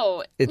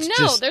 No,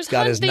 just there's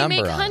got his they number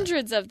make on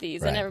hundreds of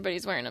these and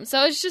everybody's wearing them.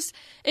 So it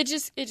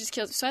just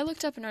kills. So I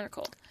looked up an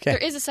article. There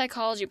is a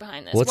psychology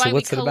behind this. What's we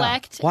it about?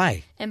 collect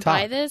Why? And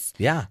buy this.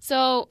 Yeah.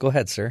 So go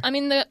ahead, sir. I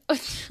mean, the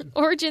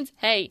origins,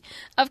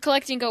 of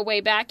collecting go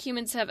way back.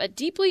 Humans have a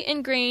deeply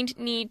ingrained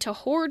need to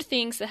hoard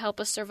things that help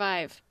us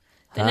survive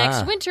the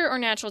next winter or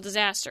natural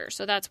disaster.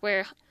 So that's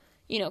where,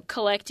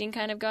 collecting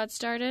kind of got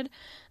started.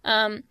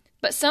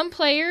 But some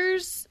player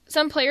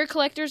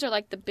collectors are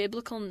like the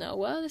biblical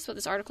Noah. That's what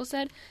this article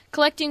said.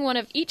 Collecting one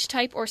of each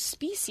type or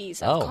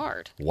species of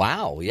card.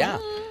 Wow, yeah.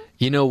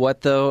 You know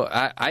what, though?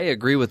 I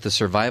agree with the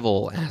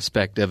survival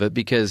aspect of it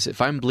because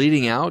if I'm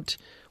bleeding out,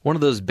 one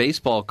of those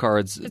baseball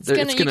cards, it's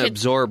going to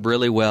absorb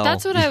really well.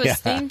 That's what I was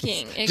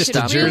thinking. Just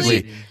a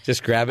jersey.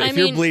 Just grab it. If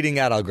you're bleeding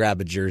out, I'll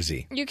grab a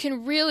jersey. You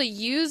can really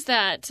use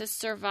that to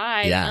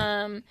survive.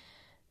 Yeah.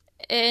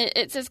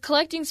 It says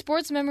collecting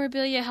sports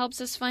memorabilia helps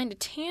us find a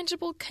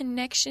tangible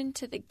connection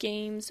to the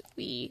games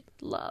we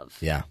love.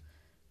 Yeah.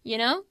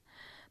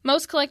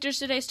 Most collectors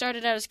today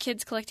started out as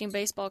kids collecting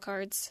baseball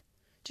cards.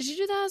 Did you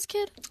do that as a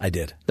kid? I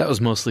did. That was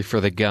mostly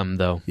for the gum,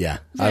 though. Yeah.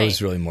 Right. I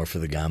was really more for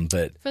the gum,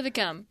 but... For the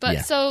gum.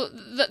 But so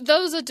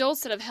those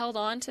adults that have held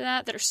on to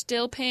that are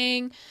still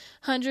paying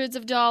hundreds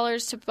of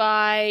dollars to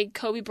buy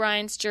Kobe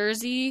Bryant's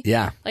jersey.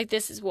 Yeah. Like,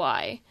 this is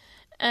why.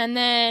 And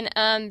then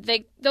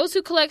those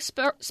who collect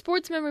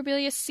sports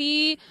memorabilia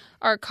see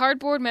our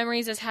cardboard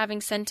memories as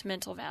having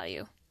sentimental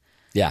value.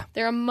 Yeah.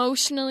 They're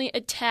emotionally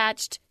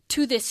attached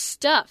to this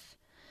stuff.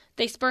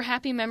 They spur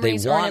happy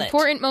memories or an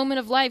important moment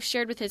of life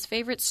shared with his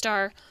favorite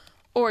star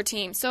or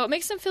team. So it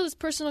makes them feel this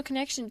personal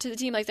connection to the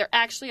team, like they're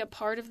actually a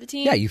part of the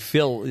team. Yeah, you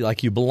feel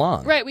like you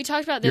belong. Right. We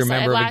talked about this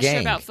last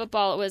year about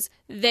football. It was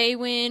they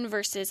win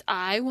versus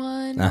I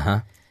won.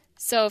 Uh-huh.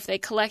 So if they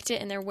collect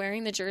it and they're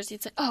wearing the jersey,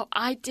 it's like, oh,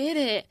 I did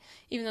it,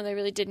 even though they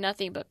really did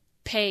nothing but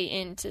pay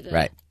into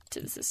the to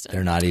the system.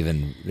 They're not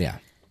even,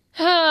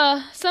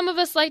 Some of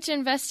us like to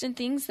invest in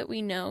things that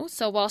we know.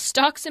 So while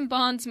stocks and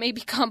bonds may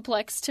be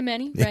complex to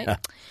many, right?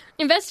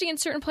 Investing in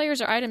certain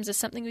players or items is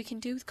something we can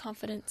do with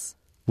confidence.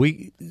 Do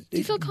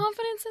you feel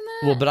confidence in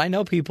that? Well, but I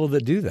know people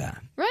that do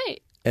that.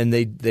 Right. And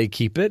they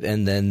keep it,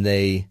 and then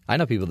I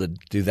know people that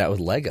do that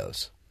with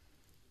Legos.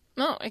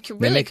 No, it could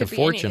they make could a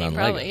fortune on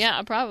probably. Legos.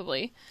 Yeah,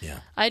 probably.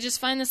 Yeah. I just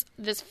find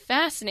this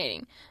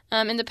fascinating.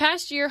 In the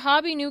past year,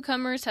 hobby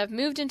newcomers have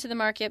moved into the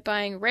market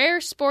buying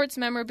rare sports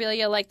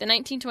memorabilia like the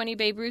 1920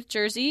 Babe Ruth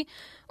jersey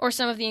or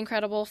some of the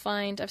incredible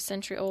find of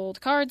century-old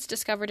cards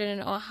discovered in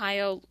an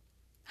Ohio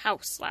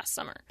house last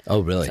summer. Oh,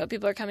 really? So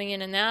people are coming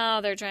in and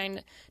now they're trying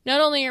to...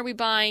 Not only are we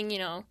buying,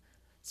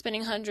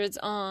 spending hundreds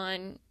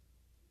on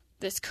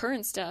this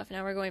current stuff.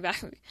 Now we're going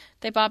back.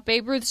 They bought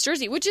Babe Ruth's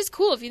jersey, which is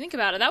cool if you think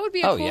about it. That would be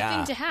a cool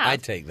thing to have.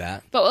 I'd take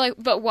that.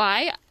 But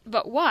why?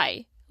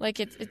 Like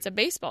it's a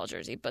baseball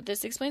jersey, but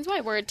this explains why.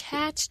 We're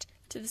attached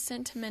to the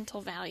sentimental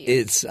value.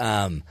 It's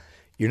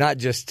you're not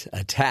just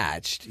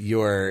attached,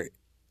 you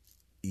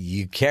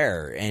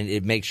care, and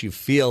it makes you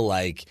feel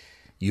like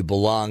you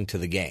belong to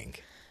the gang.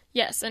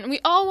 Yes, and we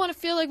all want to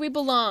feel like we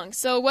belong.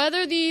 So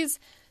whether these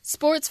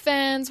sports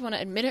fans want to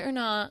admit it or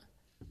not,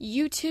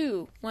 you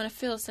too want to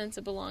feel a sense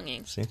of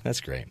belonging. See,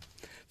 that's great.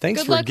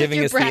 Thanks Good for luck giving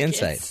with us your the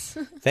brackets.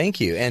 insight. Thank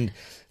you. And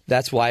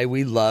that's why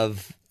we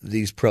love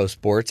these pro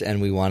sports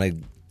and we want to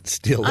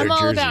steal their jerseys.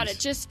 I'm all about it.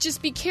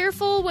 Just be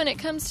careful when it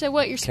comes to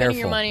what you're spending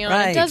your money on.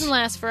 Right. It doesn't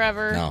last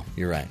forever. No,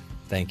 you're right.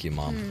 Thank you,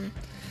 Mom.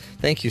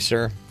 Thank you,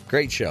 sir.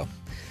 Great show.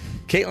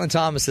 Caitlin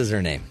Thomas is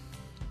her name.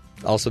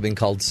 Also being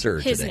called Sir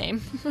his today.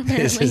 Name,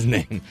 apparently. Is his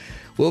name.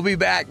 We'll be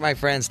back, my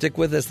friends. Stick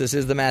with us. This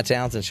is the Matt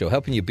Townsend Show,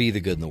 helping you be the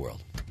good in the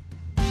world.